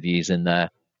 extra interviews in there.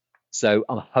 So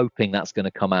I'm hoping that's going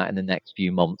to come out in the next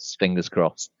few months, fingers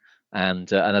crossed.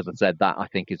 And as I said, that I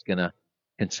think is going to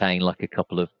contain like a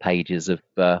couple of pages of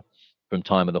from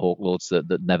Time of the Hawklords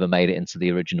that never made it into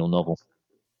the original novel.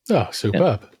 Oh,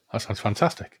 superb. Yeah. That sounds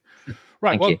fantastic.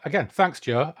 Right, Thank you. Again, thanks,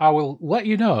 Joe. I will let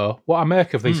you know what I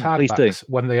make of these hardbacks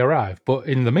when they arrive. But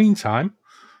in the meantime,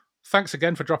 thanks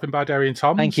again for dropping by Derry and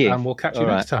Tom's. Thank you. And we'll catch you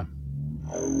next time.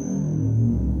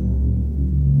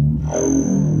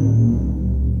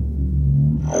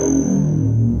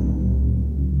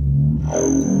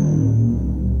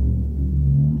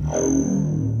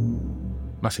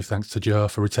 Massive thanks to Joe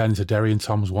for returning to Derry and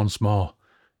Tom's once more.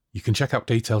 You can check out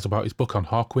details about his book on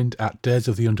Hawkwind at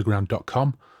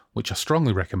daysoftheunderground.com, which I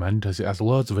strongly recommend as it has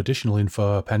loads of additional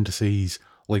info, appendices,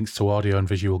 links to audio and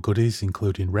visual goodies,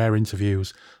 including rare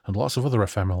interviews and lots of other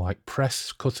ephemera like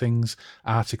press cuttings,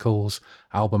 articles,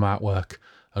 album artwork,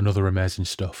 and other amazing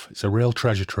stuff. It's a real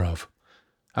treasure trove.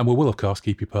 And we will, of course,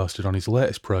 keep you posted on his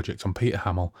latest project on Peter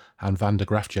Hamill and Van de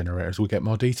Graaff Generator as we get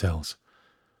more details.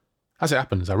 As it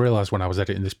happens, I realised when I was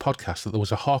editing this podcast that there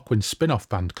was a Hawkwind spin-off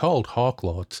band called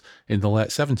Hawklords in the late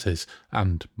 70s,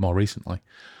 and more recently.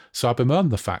 So I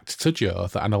bemoaned the fact to Joe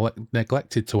that I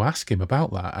neglected to ask him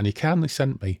about that, and he kindly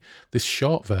sent me this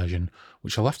short version,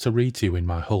 which I'll have to read to you in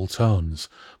my whole tones,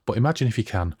 but imagine if you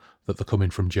can that they're coming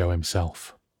from Joe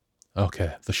himself.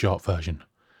 Okay, the short version.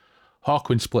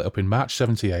 Hawkwind split up in March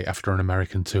 78 after an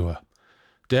American tour.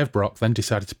 Dave Brock then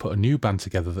decided to put a new band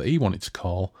together that he wanted to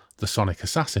call the Sonic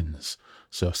Assassins,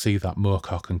 so see that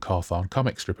Moorcock and Cawthorne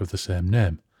comic strip of the same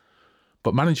name.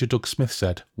 But manager Doug Smith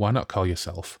said, why not call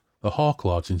yourself the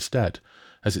Hawklords instead,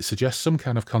 as it suggests some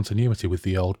kind of continuity with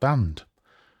the old band.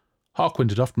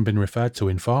 Hawkwind had often been referred to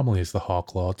informally as the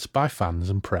Hawklords by fans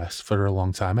and press for a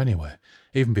long time anyway,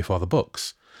 even before the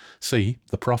books. See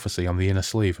The Prophecy on the inner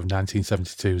sleeve of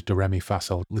 1972's De Remi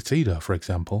Facel Litido, for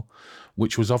example,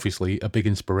 which was obviously a big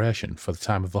inspiration for the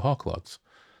time of the Hawklords.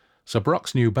 So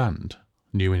Brock's new band,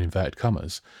 new in inverted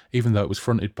commas, even though it was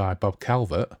fronted by Bob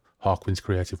Calvert, Hawkwind's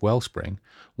creative wellspring,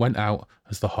 went out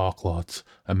as the Hawklords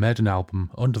and made an album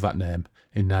under that name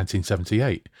in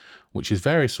 1978, which is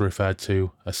variously referred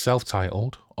to as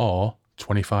self-titled or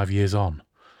 25 Years On.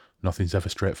 Nothing's ever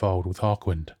straightforward with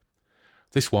Hawkwind.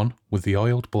 This one with the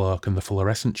oiled bloke and the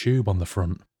fluorescent tube on the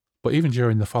front. But even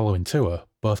during the following tour,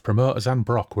 both promoters and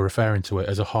Brock were referring to it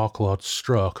as a Hawklords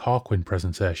stroke Hawkwind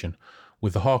presentation,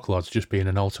 with the Hawklords just being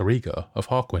an alter ego of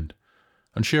Hawkwind.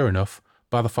 And sure enough,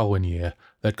 by the following year,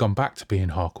 they'd gone back to being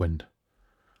Hawkwind.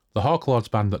 The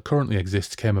Hawklords band that currently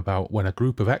exists came about when a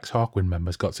group of ex-Hawkwind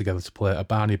members got together to play a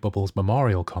Barney Bubbles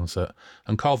memorial concert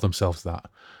and called themselves that,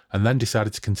 and then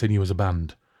decided to continue as a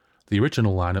band. The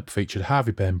original lineup featured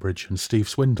Harvey Bainbridge and Steve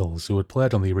Swindles, who had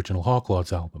played on the original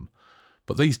Hawklords album.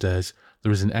 But these days,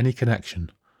 there isn't any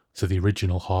connection to the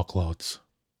original Hawklords.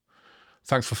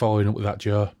 Thanks for following up with that,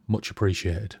 Joe. Much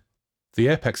appreciated. The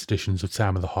Apex editions of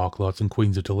Time of the Hawklords and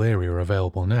Queens of Deliria are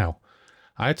available now.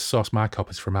 I had to source my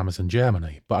copies from Amazon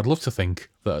Germany, but I'd love to think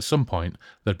that at some point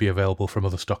they'd be available from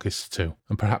other stockists too,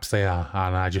 and perhaps they are,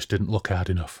 and I just didn't look hard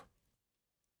enough.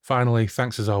 Finally,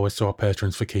 thanks as always to our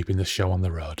patrons for keeping this show on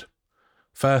the road.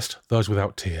 First, those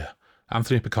without tier: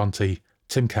 Anthony Piconti,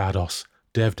 Tim Cardos,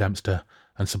 Dave Dempster,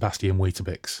 and Sebastian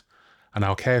Weetabix. And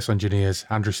our chaos engineers: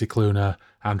 Andrew Cicluna,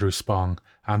 Andrew Spong,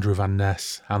 Andrew Van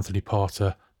Ness, Anthony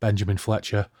Porter, Benjamin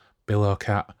Fletcher, Bill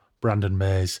O'Cat, Brandon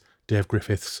Mays, Dave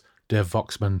Griffiths, Dave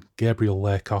Voxman, Gabriel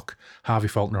Laycock, Harvey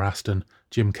Faulkner Aston,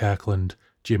 Jim Kirkland,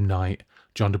 Jim Knight,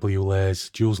 John W. Lays,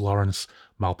 Jules Lawrence,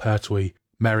 Mal Pertwee,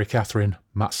 Mary Catherine,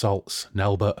 Matt Saltz,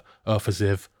 Nelbert, Ophir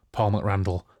Ziv, Paul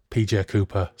McRandall, PJ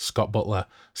Cooper, Scott Butler,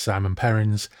 Simon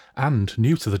Perrins, and,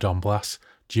 new to the Don Blas,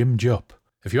 Jim Jupp.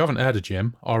 If you haven't heard of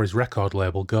Jim, or his record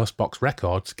label Ghostbox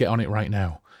Records, get on it right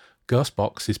now.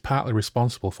 Ghostbox is partly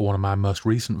responsible for one of my most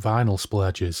recent vinyl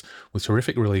splurges, with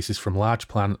terrific releases from Large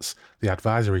Plants, The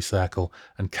Advisory Circle,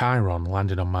 and Chiron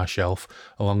landing on my shelf,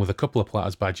 along with a couple of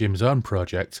platters by Jim's own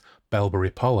project,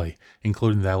 Bellbury Polly,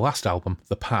 including their last album,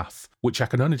 The Path, which I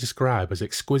can only describe as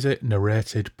exquisite,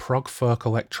 narrated, prog folk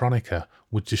electronica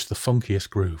with just the funkiest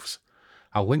grooves.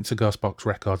 I'll link to Ghostbox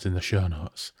Records in the show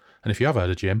notes. And if you have heard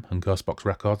of Jim and Ghostbox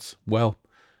Records, well,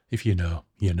 if you know,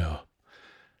 you know.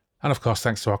 And of course,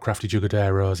 thanks to our crafty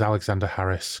jugaderos, Alexander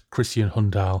Harris, Christian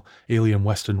Hundal, Elian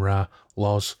Weston Ra,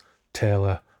 Loz,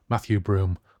 Taylor, Matthew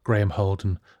Broom, Graham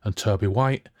Holden, and Toby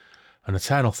White. An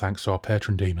eternal thanks to our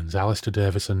patron demons, Alistair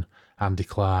Davison, Andy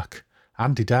Clark,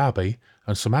 Andy Darby,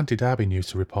 and some Andy Darby news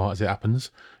to report as it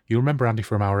happens. You remember Andy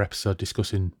from our episode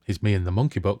discussing his Me and the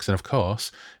Monkey books, and of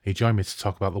course, he joined me to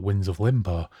talk about The Winds of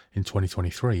Limbo in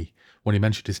 2023, when he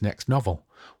mentioned his next novel.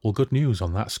 Well, good news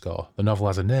on that score. The novel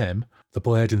has a name, The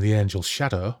Blade in the Angel's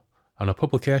Shadow, and a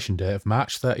publication date of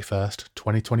March 31st,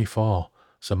 2024.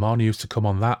 So more news to come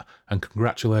on that, and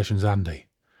congratulations, Andy.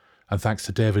 And thanks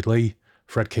to David Lee,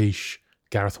 Fred Quiche,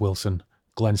 Gareth Wilson,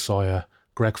 Glenn Sawyer,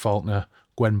 Greg Faulkner,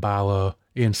 Gwen Barlow,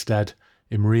 Ian Stead,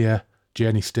 Imria,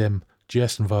 Janie Stim,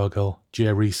 Jason Vogel,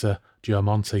 Jay Reeser, Joe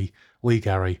Monty, Lee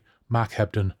Gary, Mark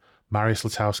Hebden, Marius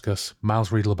Latauskas,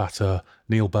 Miles Reed-Labateau,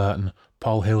 Neil Burton,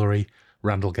 Paul Hillary,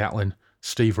 Randall Gatlin,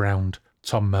 Steve Round,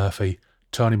 Tom Murphy,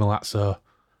 Tony Malazzo,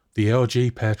 the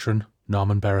OG patron,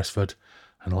 Norman Beresford,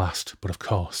 and last, but of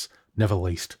course, never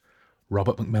least,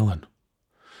 Robert McMillan.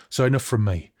 So enough from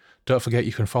me. Don't forget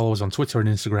you can follow us on Twitter and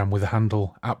Instagram with the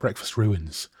handle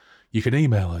 @BreakfastRuins. You can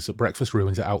email us at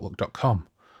breakfastruins@outlook.com.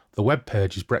 The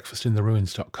webpage is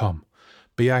breakfastintheruins.com.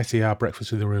 BITR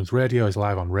Breakfast in the Ruins Radio is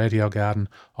live on Radio Garden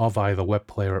or via the web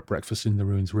player at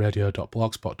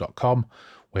breakfastintheruinsradio.blogspot.com.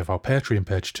 We have our Patreon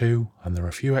page too, and there are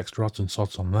a few extra odds and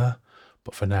sods on there.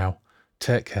 But for now,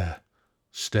 take care,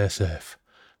 stay safe,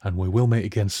 and we will meet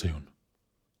again soon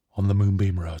on the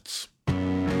Moonbeam Roads.